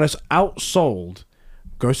Miles Morales outsold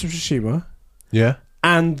Ghost of Tsushima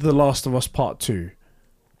and The Last of Us Part 2.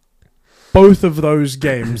 Both of those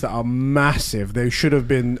games that are massive, they should have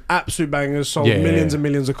been absolute bangers, sold millions and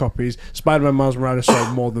millions of copies. Spider-Man Miles Morales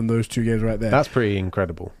sold more than those two games right there. That's pretty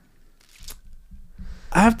incredible.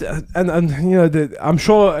 I have to, and you know, I'm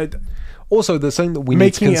sure. Also, the thing that we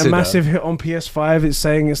need to consider, making a massive hit on PS5, it's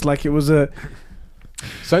saying it's like it was a.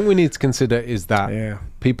 Something we need to consider is that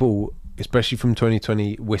people, especially from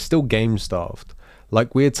 2020, we're still game starved.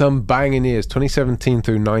 Like we had some banging years. 2017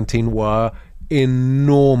 through 19 were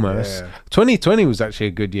enormous. 2020 was actually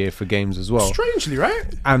a good year for games as well, strangely, right?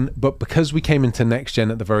 But because we came into next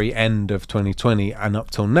gen at the very end of 2020 and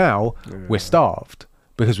up till now, we're starved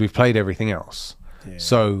because we've played everything else.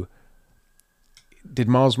 So did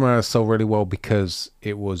Miles Morales sell really well because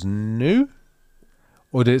it was new,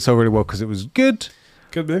 or did it sell really well because it was good?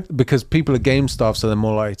 Could be because people are game starved, so they're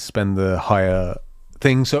more likely to spend the higher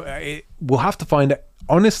thing. So we'll have to find it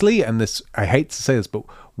honestly, and this, I hate to say this, but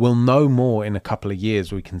we'll know more in a couple of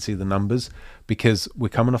years. We can see the numbers because we're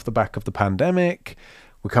coming off the back of the pandemic.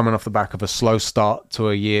 We're coming off the back of a slow start to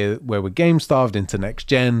a year where we're game starved into next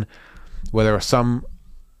gen, where there are some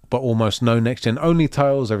but almost no next gen only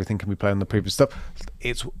titles. Everything can be played on the previous stuff.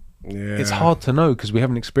 It's hard to know because we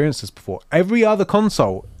haven't experienced this before. Every other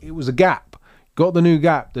console, it was a gap. Got the new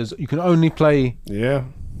gap. You can only play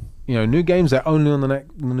new games that are only on the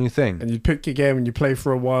new thing. And you pick your game and you play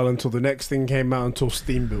for a while until the next thing came out, until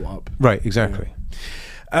Steam built up. Right, exactly.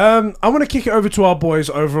 I want to kick it over to our boys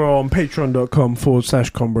over on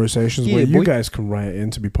patreon.com/conversations where you guys can write in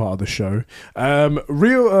to be part of the show. I'm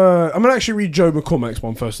going to actually read Joe McCormack's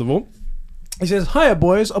one first of all. He says, "Hiya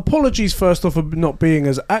boys, apologies first off for not being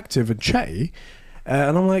as active and chatty."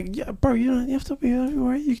 And I'm like, yeah, bro, you have to be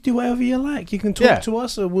alright. You can do whatever you like. You can talk to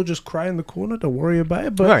us, or we'll just cry in the corner. Don't worry about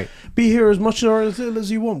it. But be here as much or as little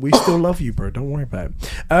as you want. We still love you, bro. Don't worry about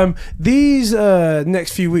it. These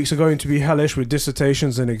next few weeks are going to be hellish with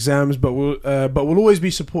dissertations and exams, but we'll always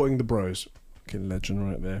be supporting the bros. Legend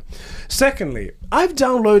right there. Secondly, I've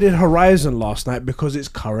downloaded Horizon last night because it's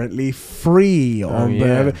currently free on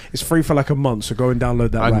the. It's free for like a month, so go and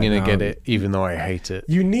download that. I'm gonna get it, even though I hate it.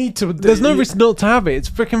 You need to. There's no reason not to have it. It's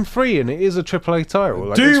freaking free, and it is a AAA title.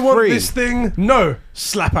 Like, do you want this thing? No,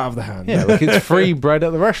 slap out of the hand. Yeah, like it's free bread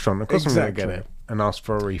at the restaurant. Of course, I'm gonna get it and ask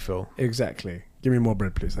for a refill. Exactly. Give me more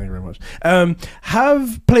bread, please. Thank you very much.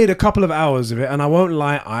 Have played a couple of hours of it, and I won't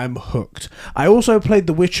lie, I'm hooked. I also played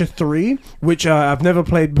The Witcher 3, which I've never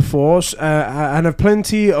played before, and have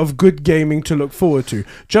plenty of good gaming to look forward to.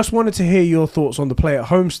 Just wanted to hear your thoughts on the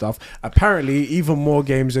play-at-home stuff. Apparently, even more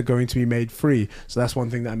games are going to be made free. So that's one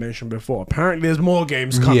thing that I mentioned before. Apparently, there's more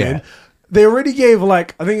games coming. They already gave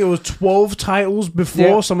like I think it was 12 titles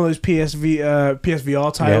before some of those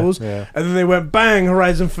PSVR titles, and then they went bang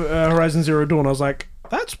Horizon Zero Dawn. I was like,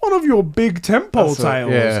 that's one of your big tentpole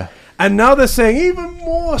titles. And now they're saying even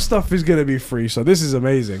more stuff is going to be free. So this is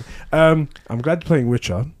amazing. I'm glad you're playing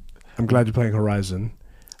Witcher. I'm glad you're playing Horizon.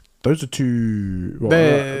 Those are two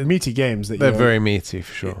meaty games. They're very meaty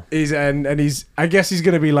for sure. I guess he's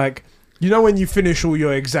going to be like, you know, when you finish all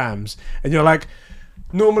your exams and you're like,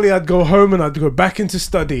 normally I'd go home and I'd go back into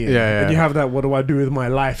studying. And you have that, what do I do with my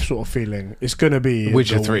life sort of feeling. It's going to be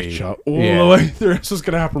Witcher 3. All the way through. It's just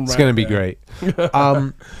going to happen It's going to be great.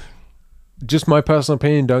 Just my personal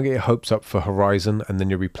opinion, don't get your hopes up for Horizon and then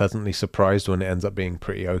you'll be pleasantly surprised when it ends up being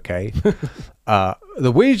pretty okay.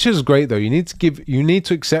 The Witcher is great though. You need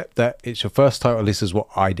to accept that it's your first title. This is what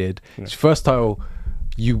I did. It's your first title.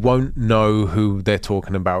 You won't know who they're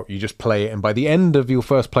talking about. You just play it, and by the end of your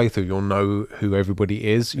first playthrough, you'll know who everybody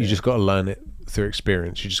is. You just got to learn it through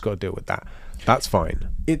experience. You just got to deal with that. That's fine.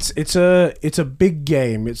 It's a big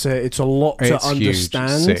game. It's a lot to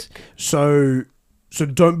understand. Huge, sick. So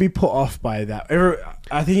don't be put off by that.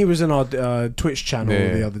 I think he was in our Twitch channel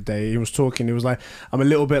the other day. He was talking. He was like, I'm a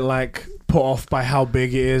little bit like put off by how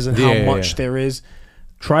big it is and how much there is.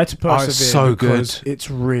 Try to persevere. It's so good.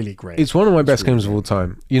 It's really great. It's one of my best games of all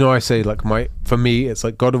time. You know, I say like for me, it's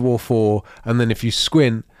like God of War 4, and then if you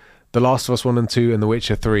squint, The Last of Us 1 and 2 and The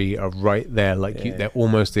Witcher 3 are right there. Like they're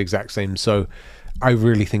almost the exact same. So I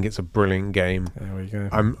really think it's a brilliant game. There we go.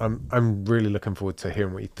 I'm really looking forward to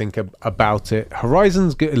hearing what you think about it.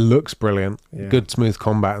 Horizon's good. It looks brilliant. Good smooth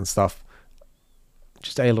combat and stuff.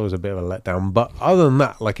 Just Aloy is a bit of a letdown, but other than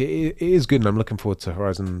that, like it is good, and I'm looking forward to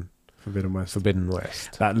Horizon Forbidden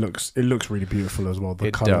West. It looks really beautiful as well. The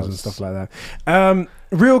colours and stuff like that.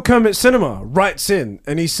 Real Kermit Cinema writes in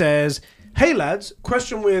and he says, "Hey lads,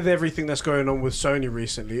 question with everything that's going on with Sony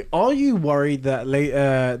recently. Are you worried that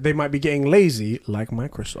they might be getting lazy like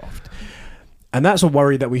Microsoft?" And that's a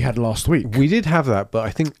worry that we had last week. We did have that, but I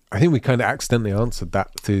think we kind of accidentally answered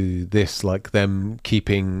that through this, like them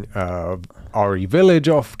keeping RE Village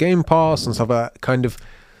off Game Pass and stuff like that. Kind of.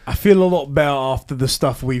 I feel a lot better after the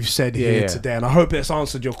stuff we've said here today, and I hope that's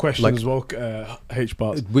answered your question as well,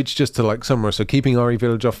 H-Bart. Which, just to like summarize, so keeping RE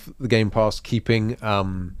Village off the Game Pass, keeping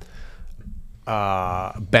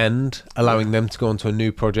Bend, allowing them to go onto a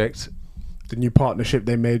new project. The new partnership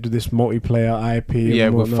they made with this multiplayer IP.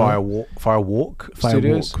 With Firewalk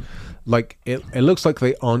Studios. Like, it looks like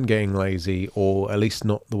they aren't getting lazy, or at least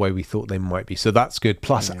not the way we thought they might be. So that's good.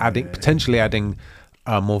 Plus, potentially adding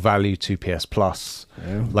more value to PS Plus,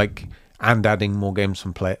 like, and adding more games for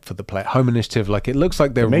the Play at Home initiative. Like, it looks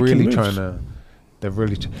like they're really trying to.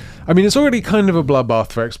 I mean, it's already kind of a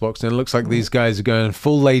bloodbath for Xbox, and it looks like these guys are going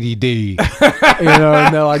full Lady D, you know,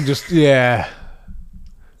 and they're like just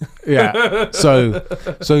So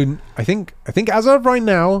I think as of right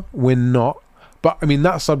now we're not, but I mean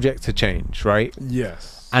that's subject to change, right?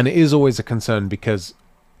 Yes, and it is always a concern because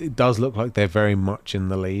it does look like they're very much in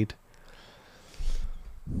the lead.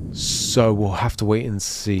 So we'll have to wait and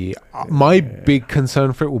see. My big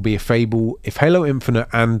concern for it will be if Halo Infinite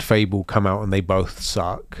and Fable come out and they both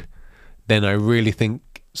suck, then I really think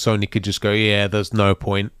Sony could just go, there's no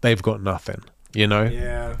point. They've got nothing, you know?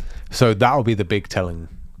 Yeah. So that'll be the big telling.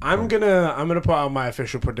 I'm gonna put out my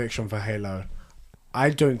official prediction for Halo.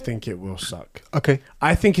 I don't think it will suck. Okay.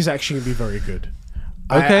 I think it's actually gonna be very good.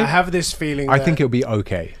 Okay. I have this feeling. I think it'll be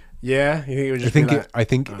okay. Yeah, you think it would just I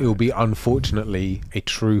think it will be, unfortunately, a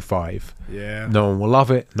true 5. Yeah. No one will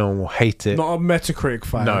love it. No one will hate it. Not a Metacritic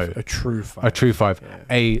 5. No. A true 5. A true 5. Yeah.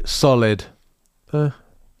 A solid.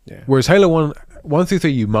 Whereas Halo 1 through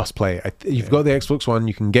 3, you must play. You've got the Xbox One.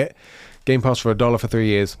 You can get Game Pass for $1 for 3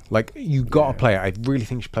 years. Like, you got to play it. I really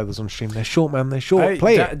think you should play those on stream. They're short, man. They're short.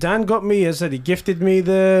 Play it. Dan got me, as I said, he gifted me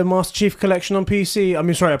the Master Chief Collection on PC. I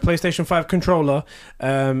mean, sorry, a PlayStation 5 controller.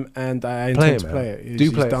 And I intend to play it.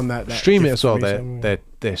 He's done that stream it as well.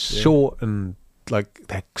 They're short and, like,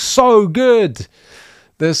 they're so good.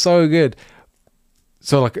 They're so good.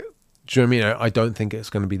 So, like, do you know what I mean? I don't think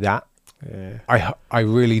it's going to be that. Yeah. I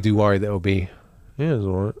really do worry that it'll be, it's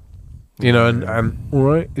all right. You know, and all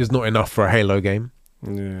right is not enough for a Halo game.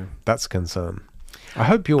 Yeah, that's a concern. I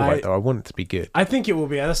hope you're right, though. I want it to be good. I think it will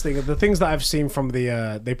be. That's the thing. The things that I've seen from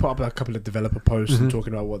the, they put up a couple of developer posts and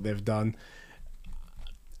talking about what they've done.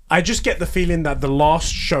 I just get the feeling that the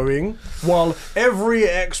last showing, while every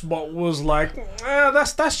Xbox was like,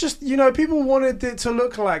 that's just, you know, people wanted it to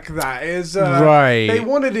look like that. Right. They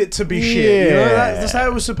wanted it to be shit. You know, that's how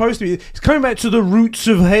it was supposed to be. It's coming back to the roots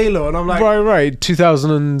of Halo, and I'm like, right.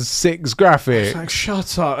 2006 graphics. It's like,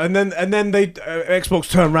 shut up. And then they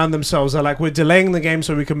Xbox turn around themselves. They're like, we're delaying the game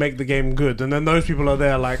so we can make the game good. And then those people are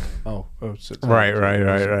there like,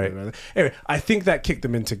 Right. Anyway, I think that kicked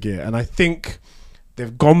them into gear, and I think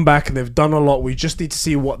they've gone back and they've done a lot. We just need to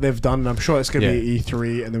see what they've done, and I'm sure it's going to be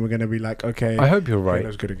E3, and then we're going to be like, okay. I hope you're right.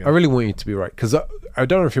 Good again. I really want you to be right, because I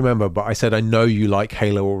don't know if you remember, but I said I know you like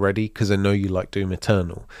Halo already because I know you like Doom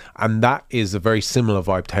Eternal, and that is a very similar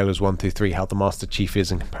vibe to Halos 1 through 3, how the Master Chief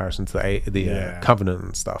is in comparison to the Covenant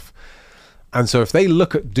and stuff. And so if they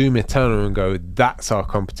look at Doom Eternal and go, that's our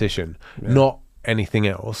competition, not anything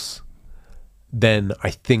else, then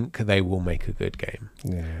I think they will make a good game.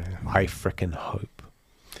 Yeah. I freaking hope.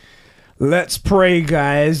 Let's pray,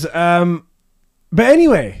 guys. But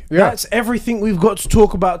anyway, that's everything we've got to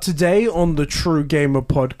talk about today on the True Gamer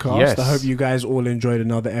podcast. Yes. I hope you guys all enjoyed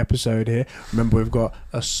another episode here. Remember, we've got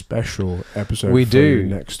a special episode we for do you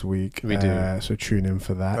next week. We do. So tune in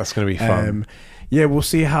for that. That's going to be fun. Yeah, we'll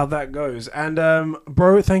see how that goes. And,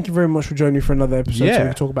 bro, thank you very much for joining me for another episode. Yeah. So we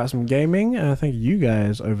can talk about some gaming. Thank you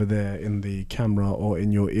guys over there in the camera or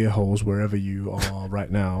in your ear holes, wherever you are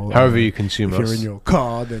right now. However you consume if us. you're in your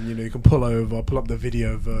car, then, you know, you can pull up the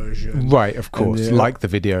video version. Right, of course. And, like the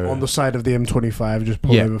video. On the side of the M25, just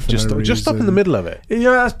pull over for just stop in the middle of it.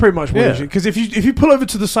 Yeah, that's pretty much what it is. Because if you pull over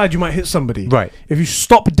to the side, you might hit somebody. Right. If you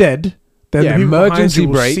stop dead, then the people emergency behind you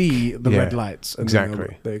will brake. see the red lights. And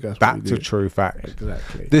Exactly. There you go. That's a true fact.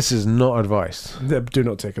 Exactly. This is not advice. Do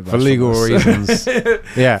not take advice For legal reasons.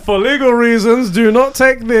 Yeah. For legal reasons, do not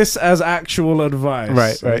take this as actual advice.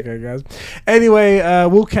 Right. Okay, guys. Anyway,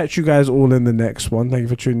 we'll catch you guys all in the next one. Thank you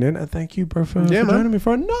for tuning in, and thank you, bro, for joining me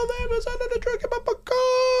for another episode of the True Gamer podcast.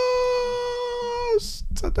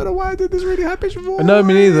 I don't know why I did this really happy voice. No,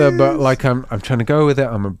 me neither. But like, I'm trying to go with it.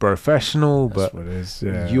 I'm a professional, That's but what it is.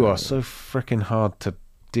 Yeah. you are so freaking hard to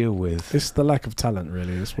deal with. It's the lack of talent,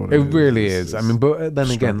 really. That's what it really is. I mean, but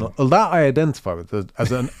then again, that I identify with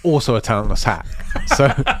as also a talentless hack.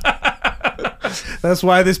 So that's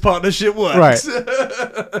why this partnership works.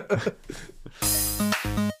 Right.